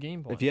part of the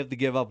game plan. If you have to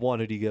give up one,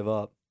 who do you give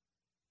up?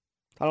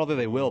 I don't think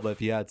they will, but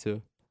if you had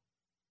to.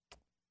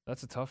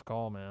 That's a tough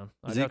call, man.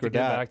 I'd Zeke have to or get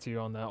Dak? back to you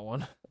on that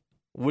one.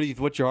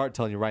 What's your heart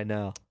telling you right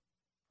now?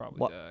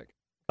 Probably Dak.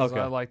 Okay.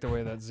 I like the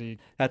way that Zeke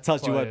that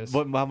tells plays.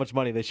 you how much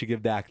money they should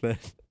give Dak then.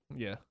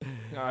 Yeah.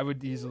 I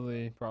would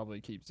easily probably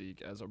keep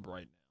Zeke as of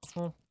right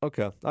now.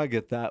 Okay, I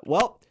get that.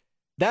 Well,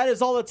 that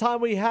is all the time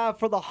we have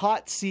for the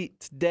hot seat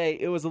today.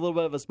 It was a little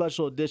bit of a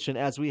special edition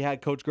as we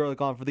had Coach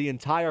Gerlich on for the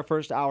entire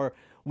first hour.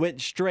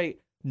 Went straight,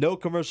 no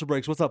commercial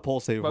breaks. What's that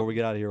poll say before we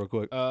get out of here real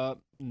quick?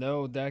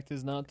 No, Dak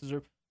does not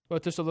deserve.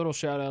 But just a little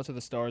shout out to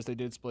the Stars. They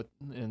did split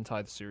and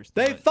tie the series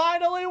tonight. They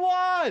finally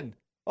won!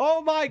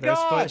 Oh my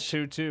gosh!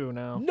 They're split 2-2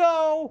 now.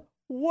 No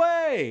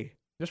way!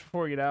 Just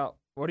before we get out,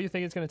 what do you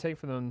think it's going to take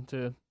for them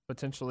to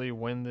potentially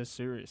win this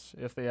series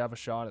if they have a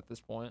shot at this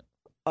point?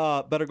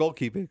 Better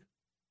goalkeeping.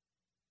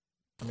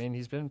 I mean,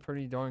 he's been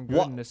pretty darn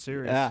good in this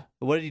series. Yeah.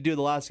 What did he do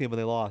the last game when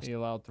they lost? He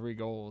allowed 3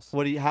 goals.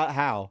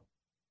 How?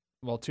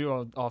 Well,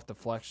 2 off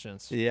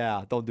deflections.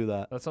 Yeah, don't do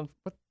that.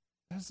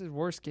 That's his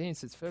worst game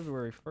since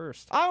February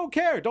 1st. I don't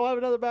care. Don't have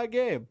another bad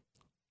game.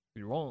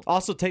 You won't.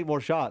 Also, take more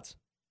shots.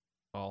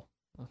 Well,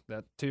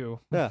 that too.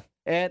 Yeah,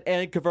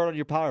 and convert on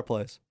your power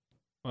plays.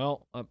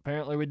 Well,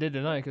 apparently we did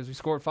tonight because we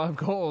scored 5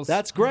 goals.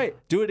 That's great.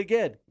 Do it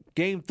again.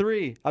 Game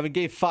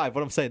 5.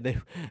 What I'm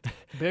saying,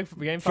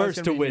 Game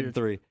first to win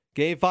 3.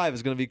 Game 5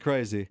 is going to be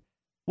crazy.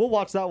 We'll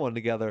watch that one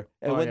together.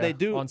 And when they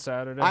do on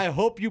Saturday, I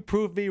hope you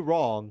prove me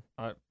wrong.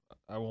 I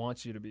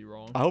want you to be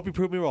wrong. I hope you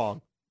prove me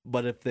wrong.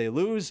 But if they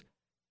lose,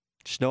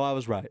 just know I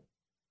was right.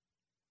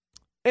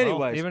 Anyways,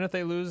 well, even if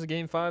they lose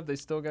Game 5, they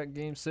still got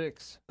Game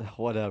 6.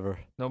 Whatever.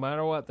 No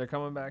matter what, they're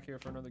coming back here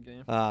for another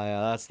game.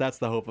 Yeah, that's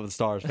the hope of the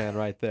Stars fan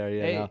right there.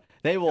 Yeah, Hey, no.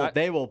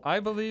 They will. I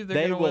believe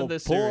they're going to win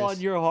this pull series. on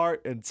your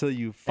heart until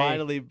you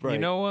finally break. You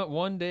know what?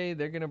 One day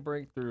they're going to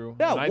break through.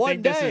 Yeah, and I one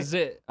think day. This is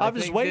it. I'm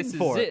just waiting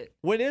for it.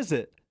 When is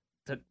it?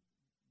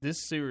 This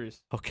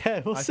series.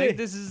 Okay, we'll see. I think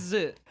this is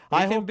it.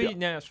 I can hope beat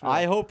Nashville.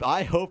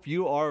 I hope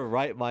you are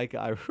right, Mike.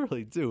 I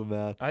really do,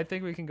 man. I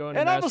think we can go into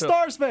and Nashville. I'm a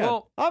Stars fan.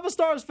 Well, I'm a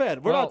Stars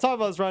fan. We're not talking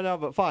about this right now,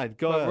 but fine.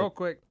 Go ahead. Real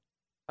quick,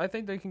 I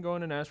think they can go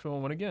into Nashville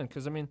and win again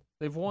because, I mean,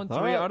 they've won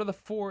 3 out of the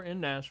 4 in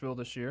Nashville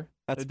this year.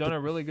 They've done a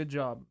really good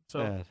job.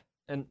 So,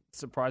 and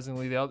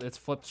surprisingly, it's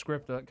flipped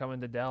script coming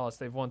to Dallas.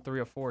 They've won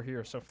 3 of 4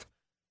 here. So,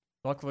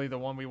 luckily, the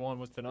one we won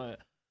was tonight.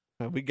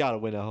 We got to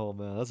win at home,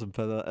 man.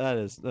 That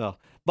is no.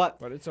 But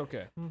it's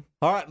okay.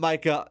 All right,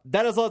 Mike.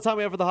 That is all the time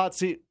we have for the hot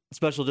seat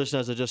special edition.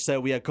 As I just said,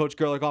 we had Coach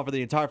Gerlich on for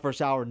the entire first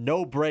hour.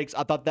 No breaks.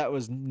 I thought that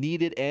was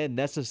needed and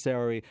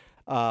necessary.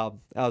 That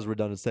was a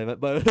redundant statement,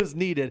 but it was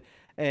needed.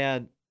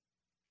 And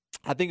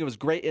I think it was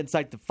great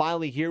insight to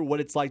finally hear what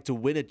it's like to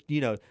win it.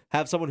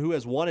 Have someone who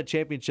has won a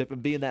championship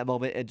and be in that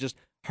moment, and just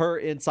her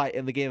insight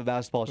in the game of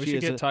basketball. We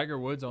should get Tiger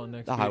Woods on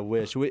next week. I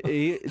wish.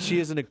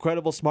 She is an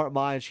incredible, smart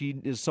mind. She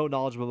is so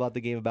knowledgeable about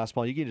the game of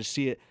basketball. You can just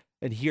see it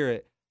and hear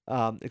it,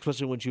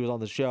 especially when she was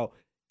on the show.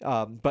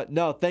 But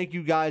no, thank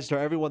you guys to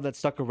everyone that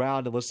stuck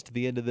around and listened to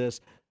the end of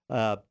this.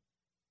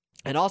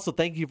 And also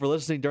thank you for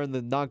listening during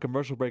the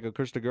non-commercial break of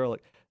Krista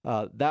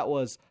Gerlich. That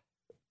was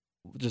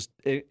just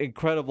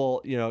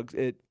incredible,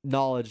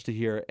 knowledge to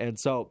hear. And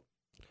so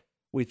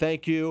we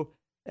thank you.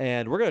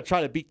 And we're going to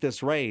try to beat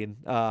this rain.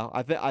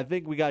 I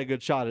think we got a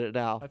good shot at it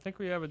now. I think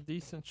we have a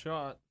decent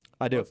shot.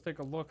 I do. Let's take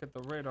a look at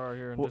the radar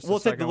here. We'll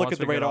take a look at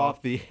the radar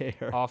off the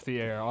air. Off the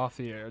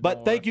air.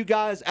 But thank you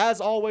guys. As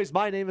always,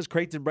 my name is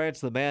Creighton Branch,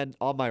 the man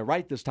on my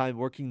right this time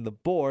working the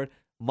board,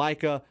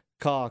 Micah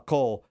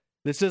Cole.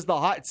 This is the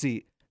hot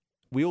seat.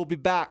 We will be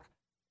back.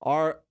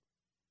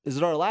 Is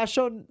it our last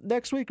show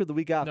next week or the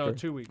week after? No,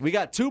 2 weeks. We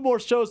got 2 more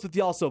shows with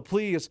y'all, so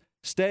please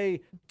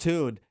stay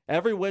tuned.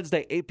 Every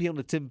Wednesday, 8 p.m.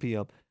 to 10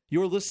 p.m.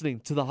 You're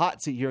listening to The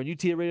Hot Seat here on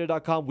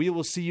UTARadio.com. We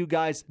will see you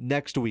guys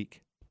next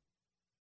week.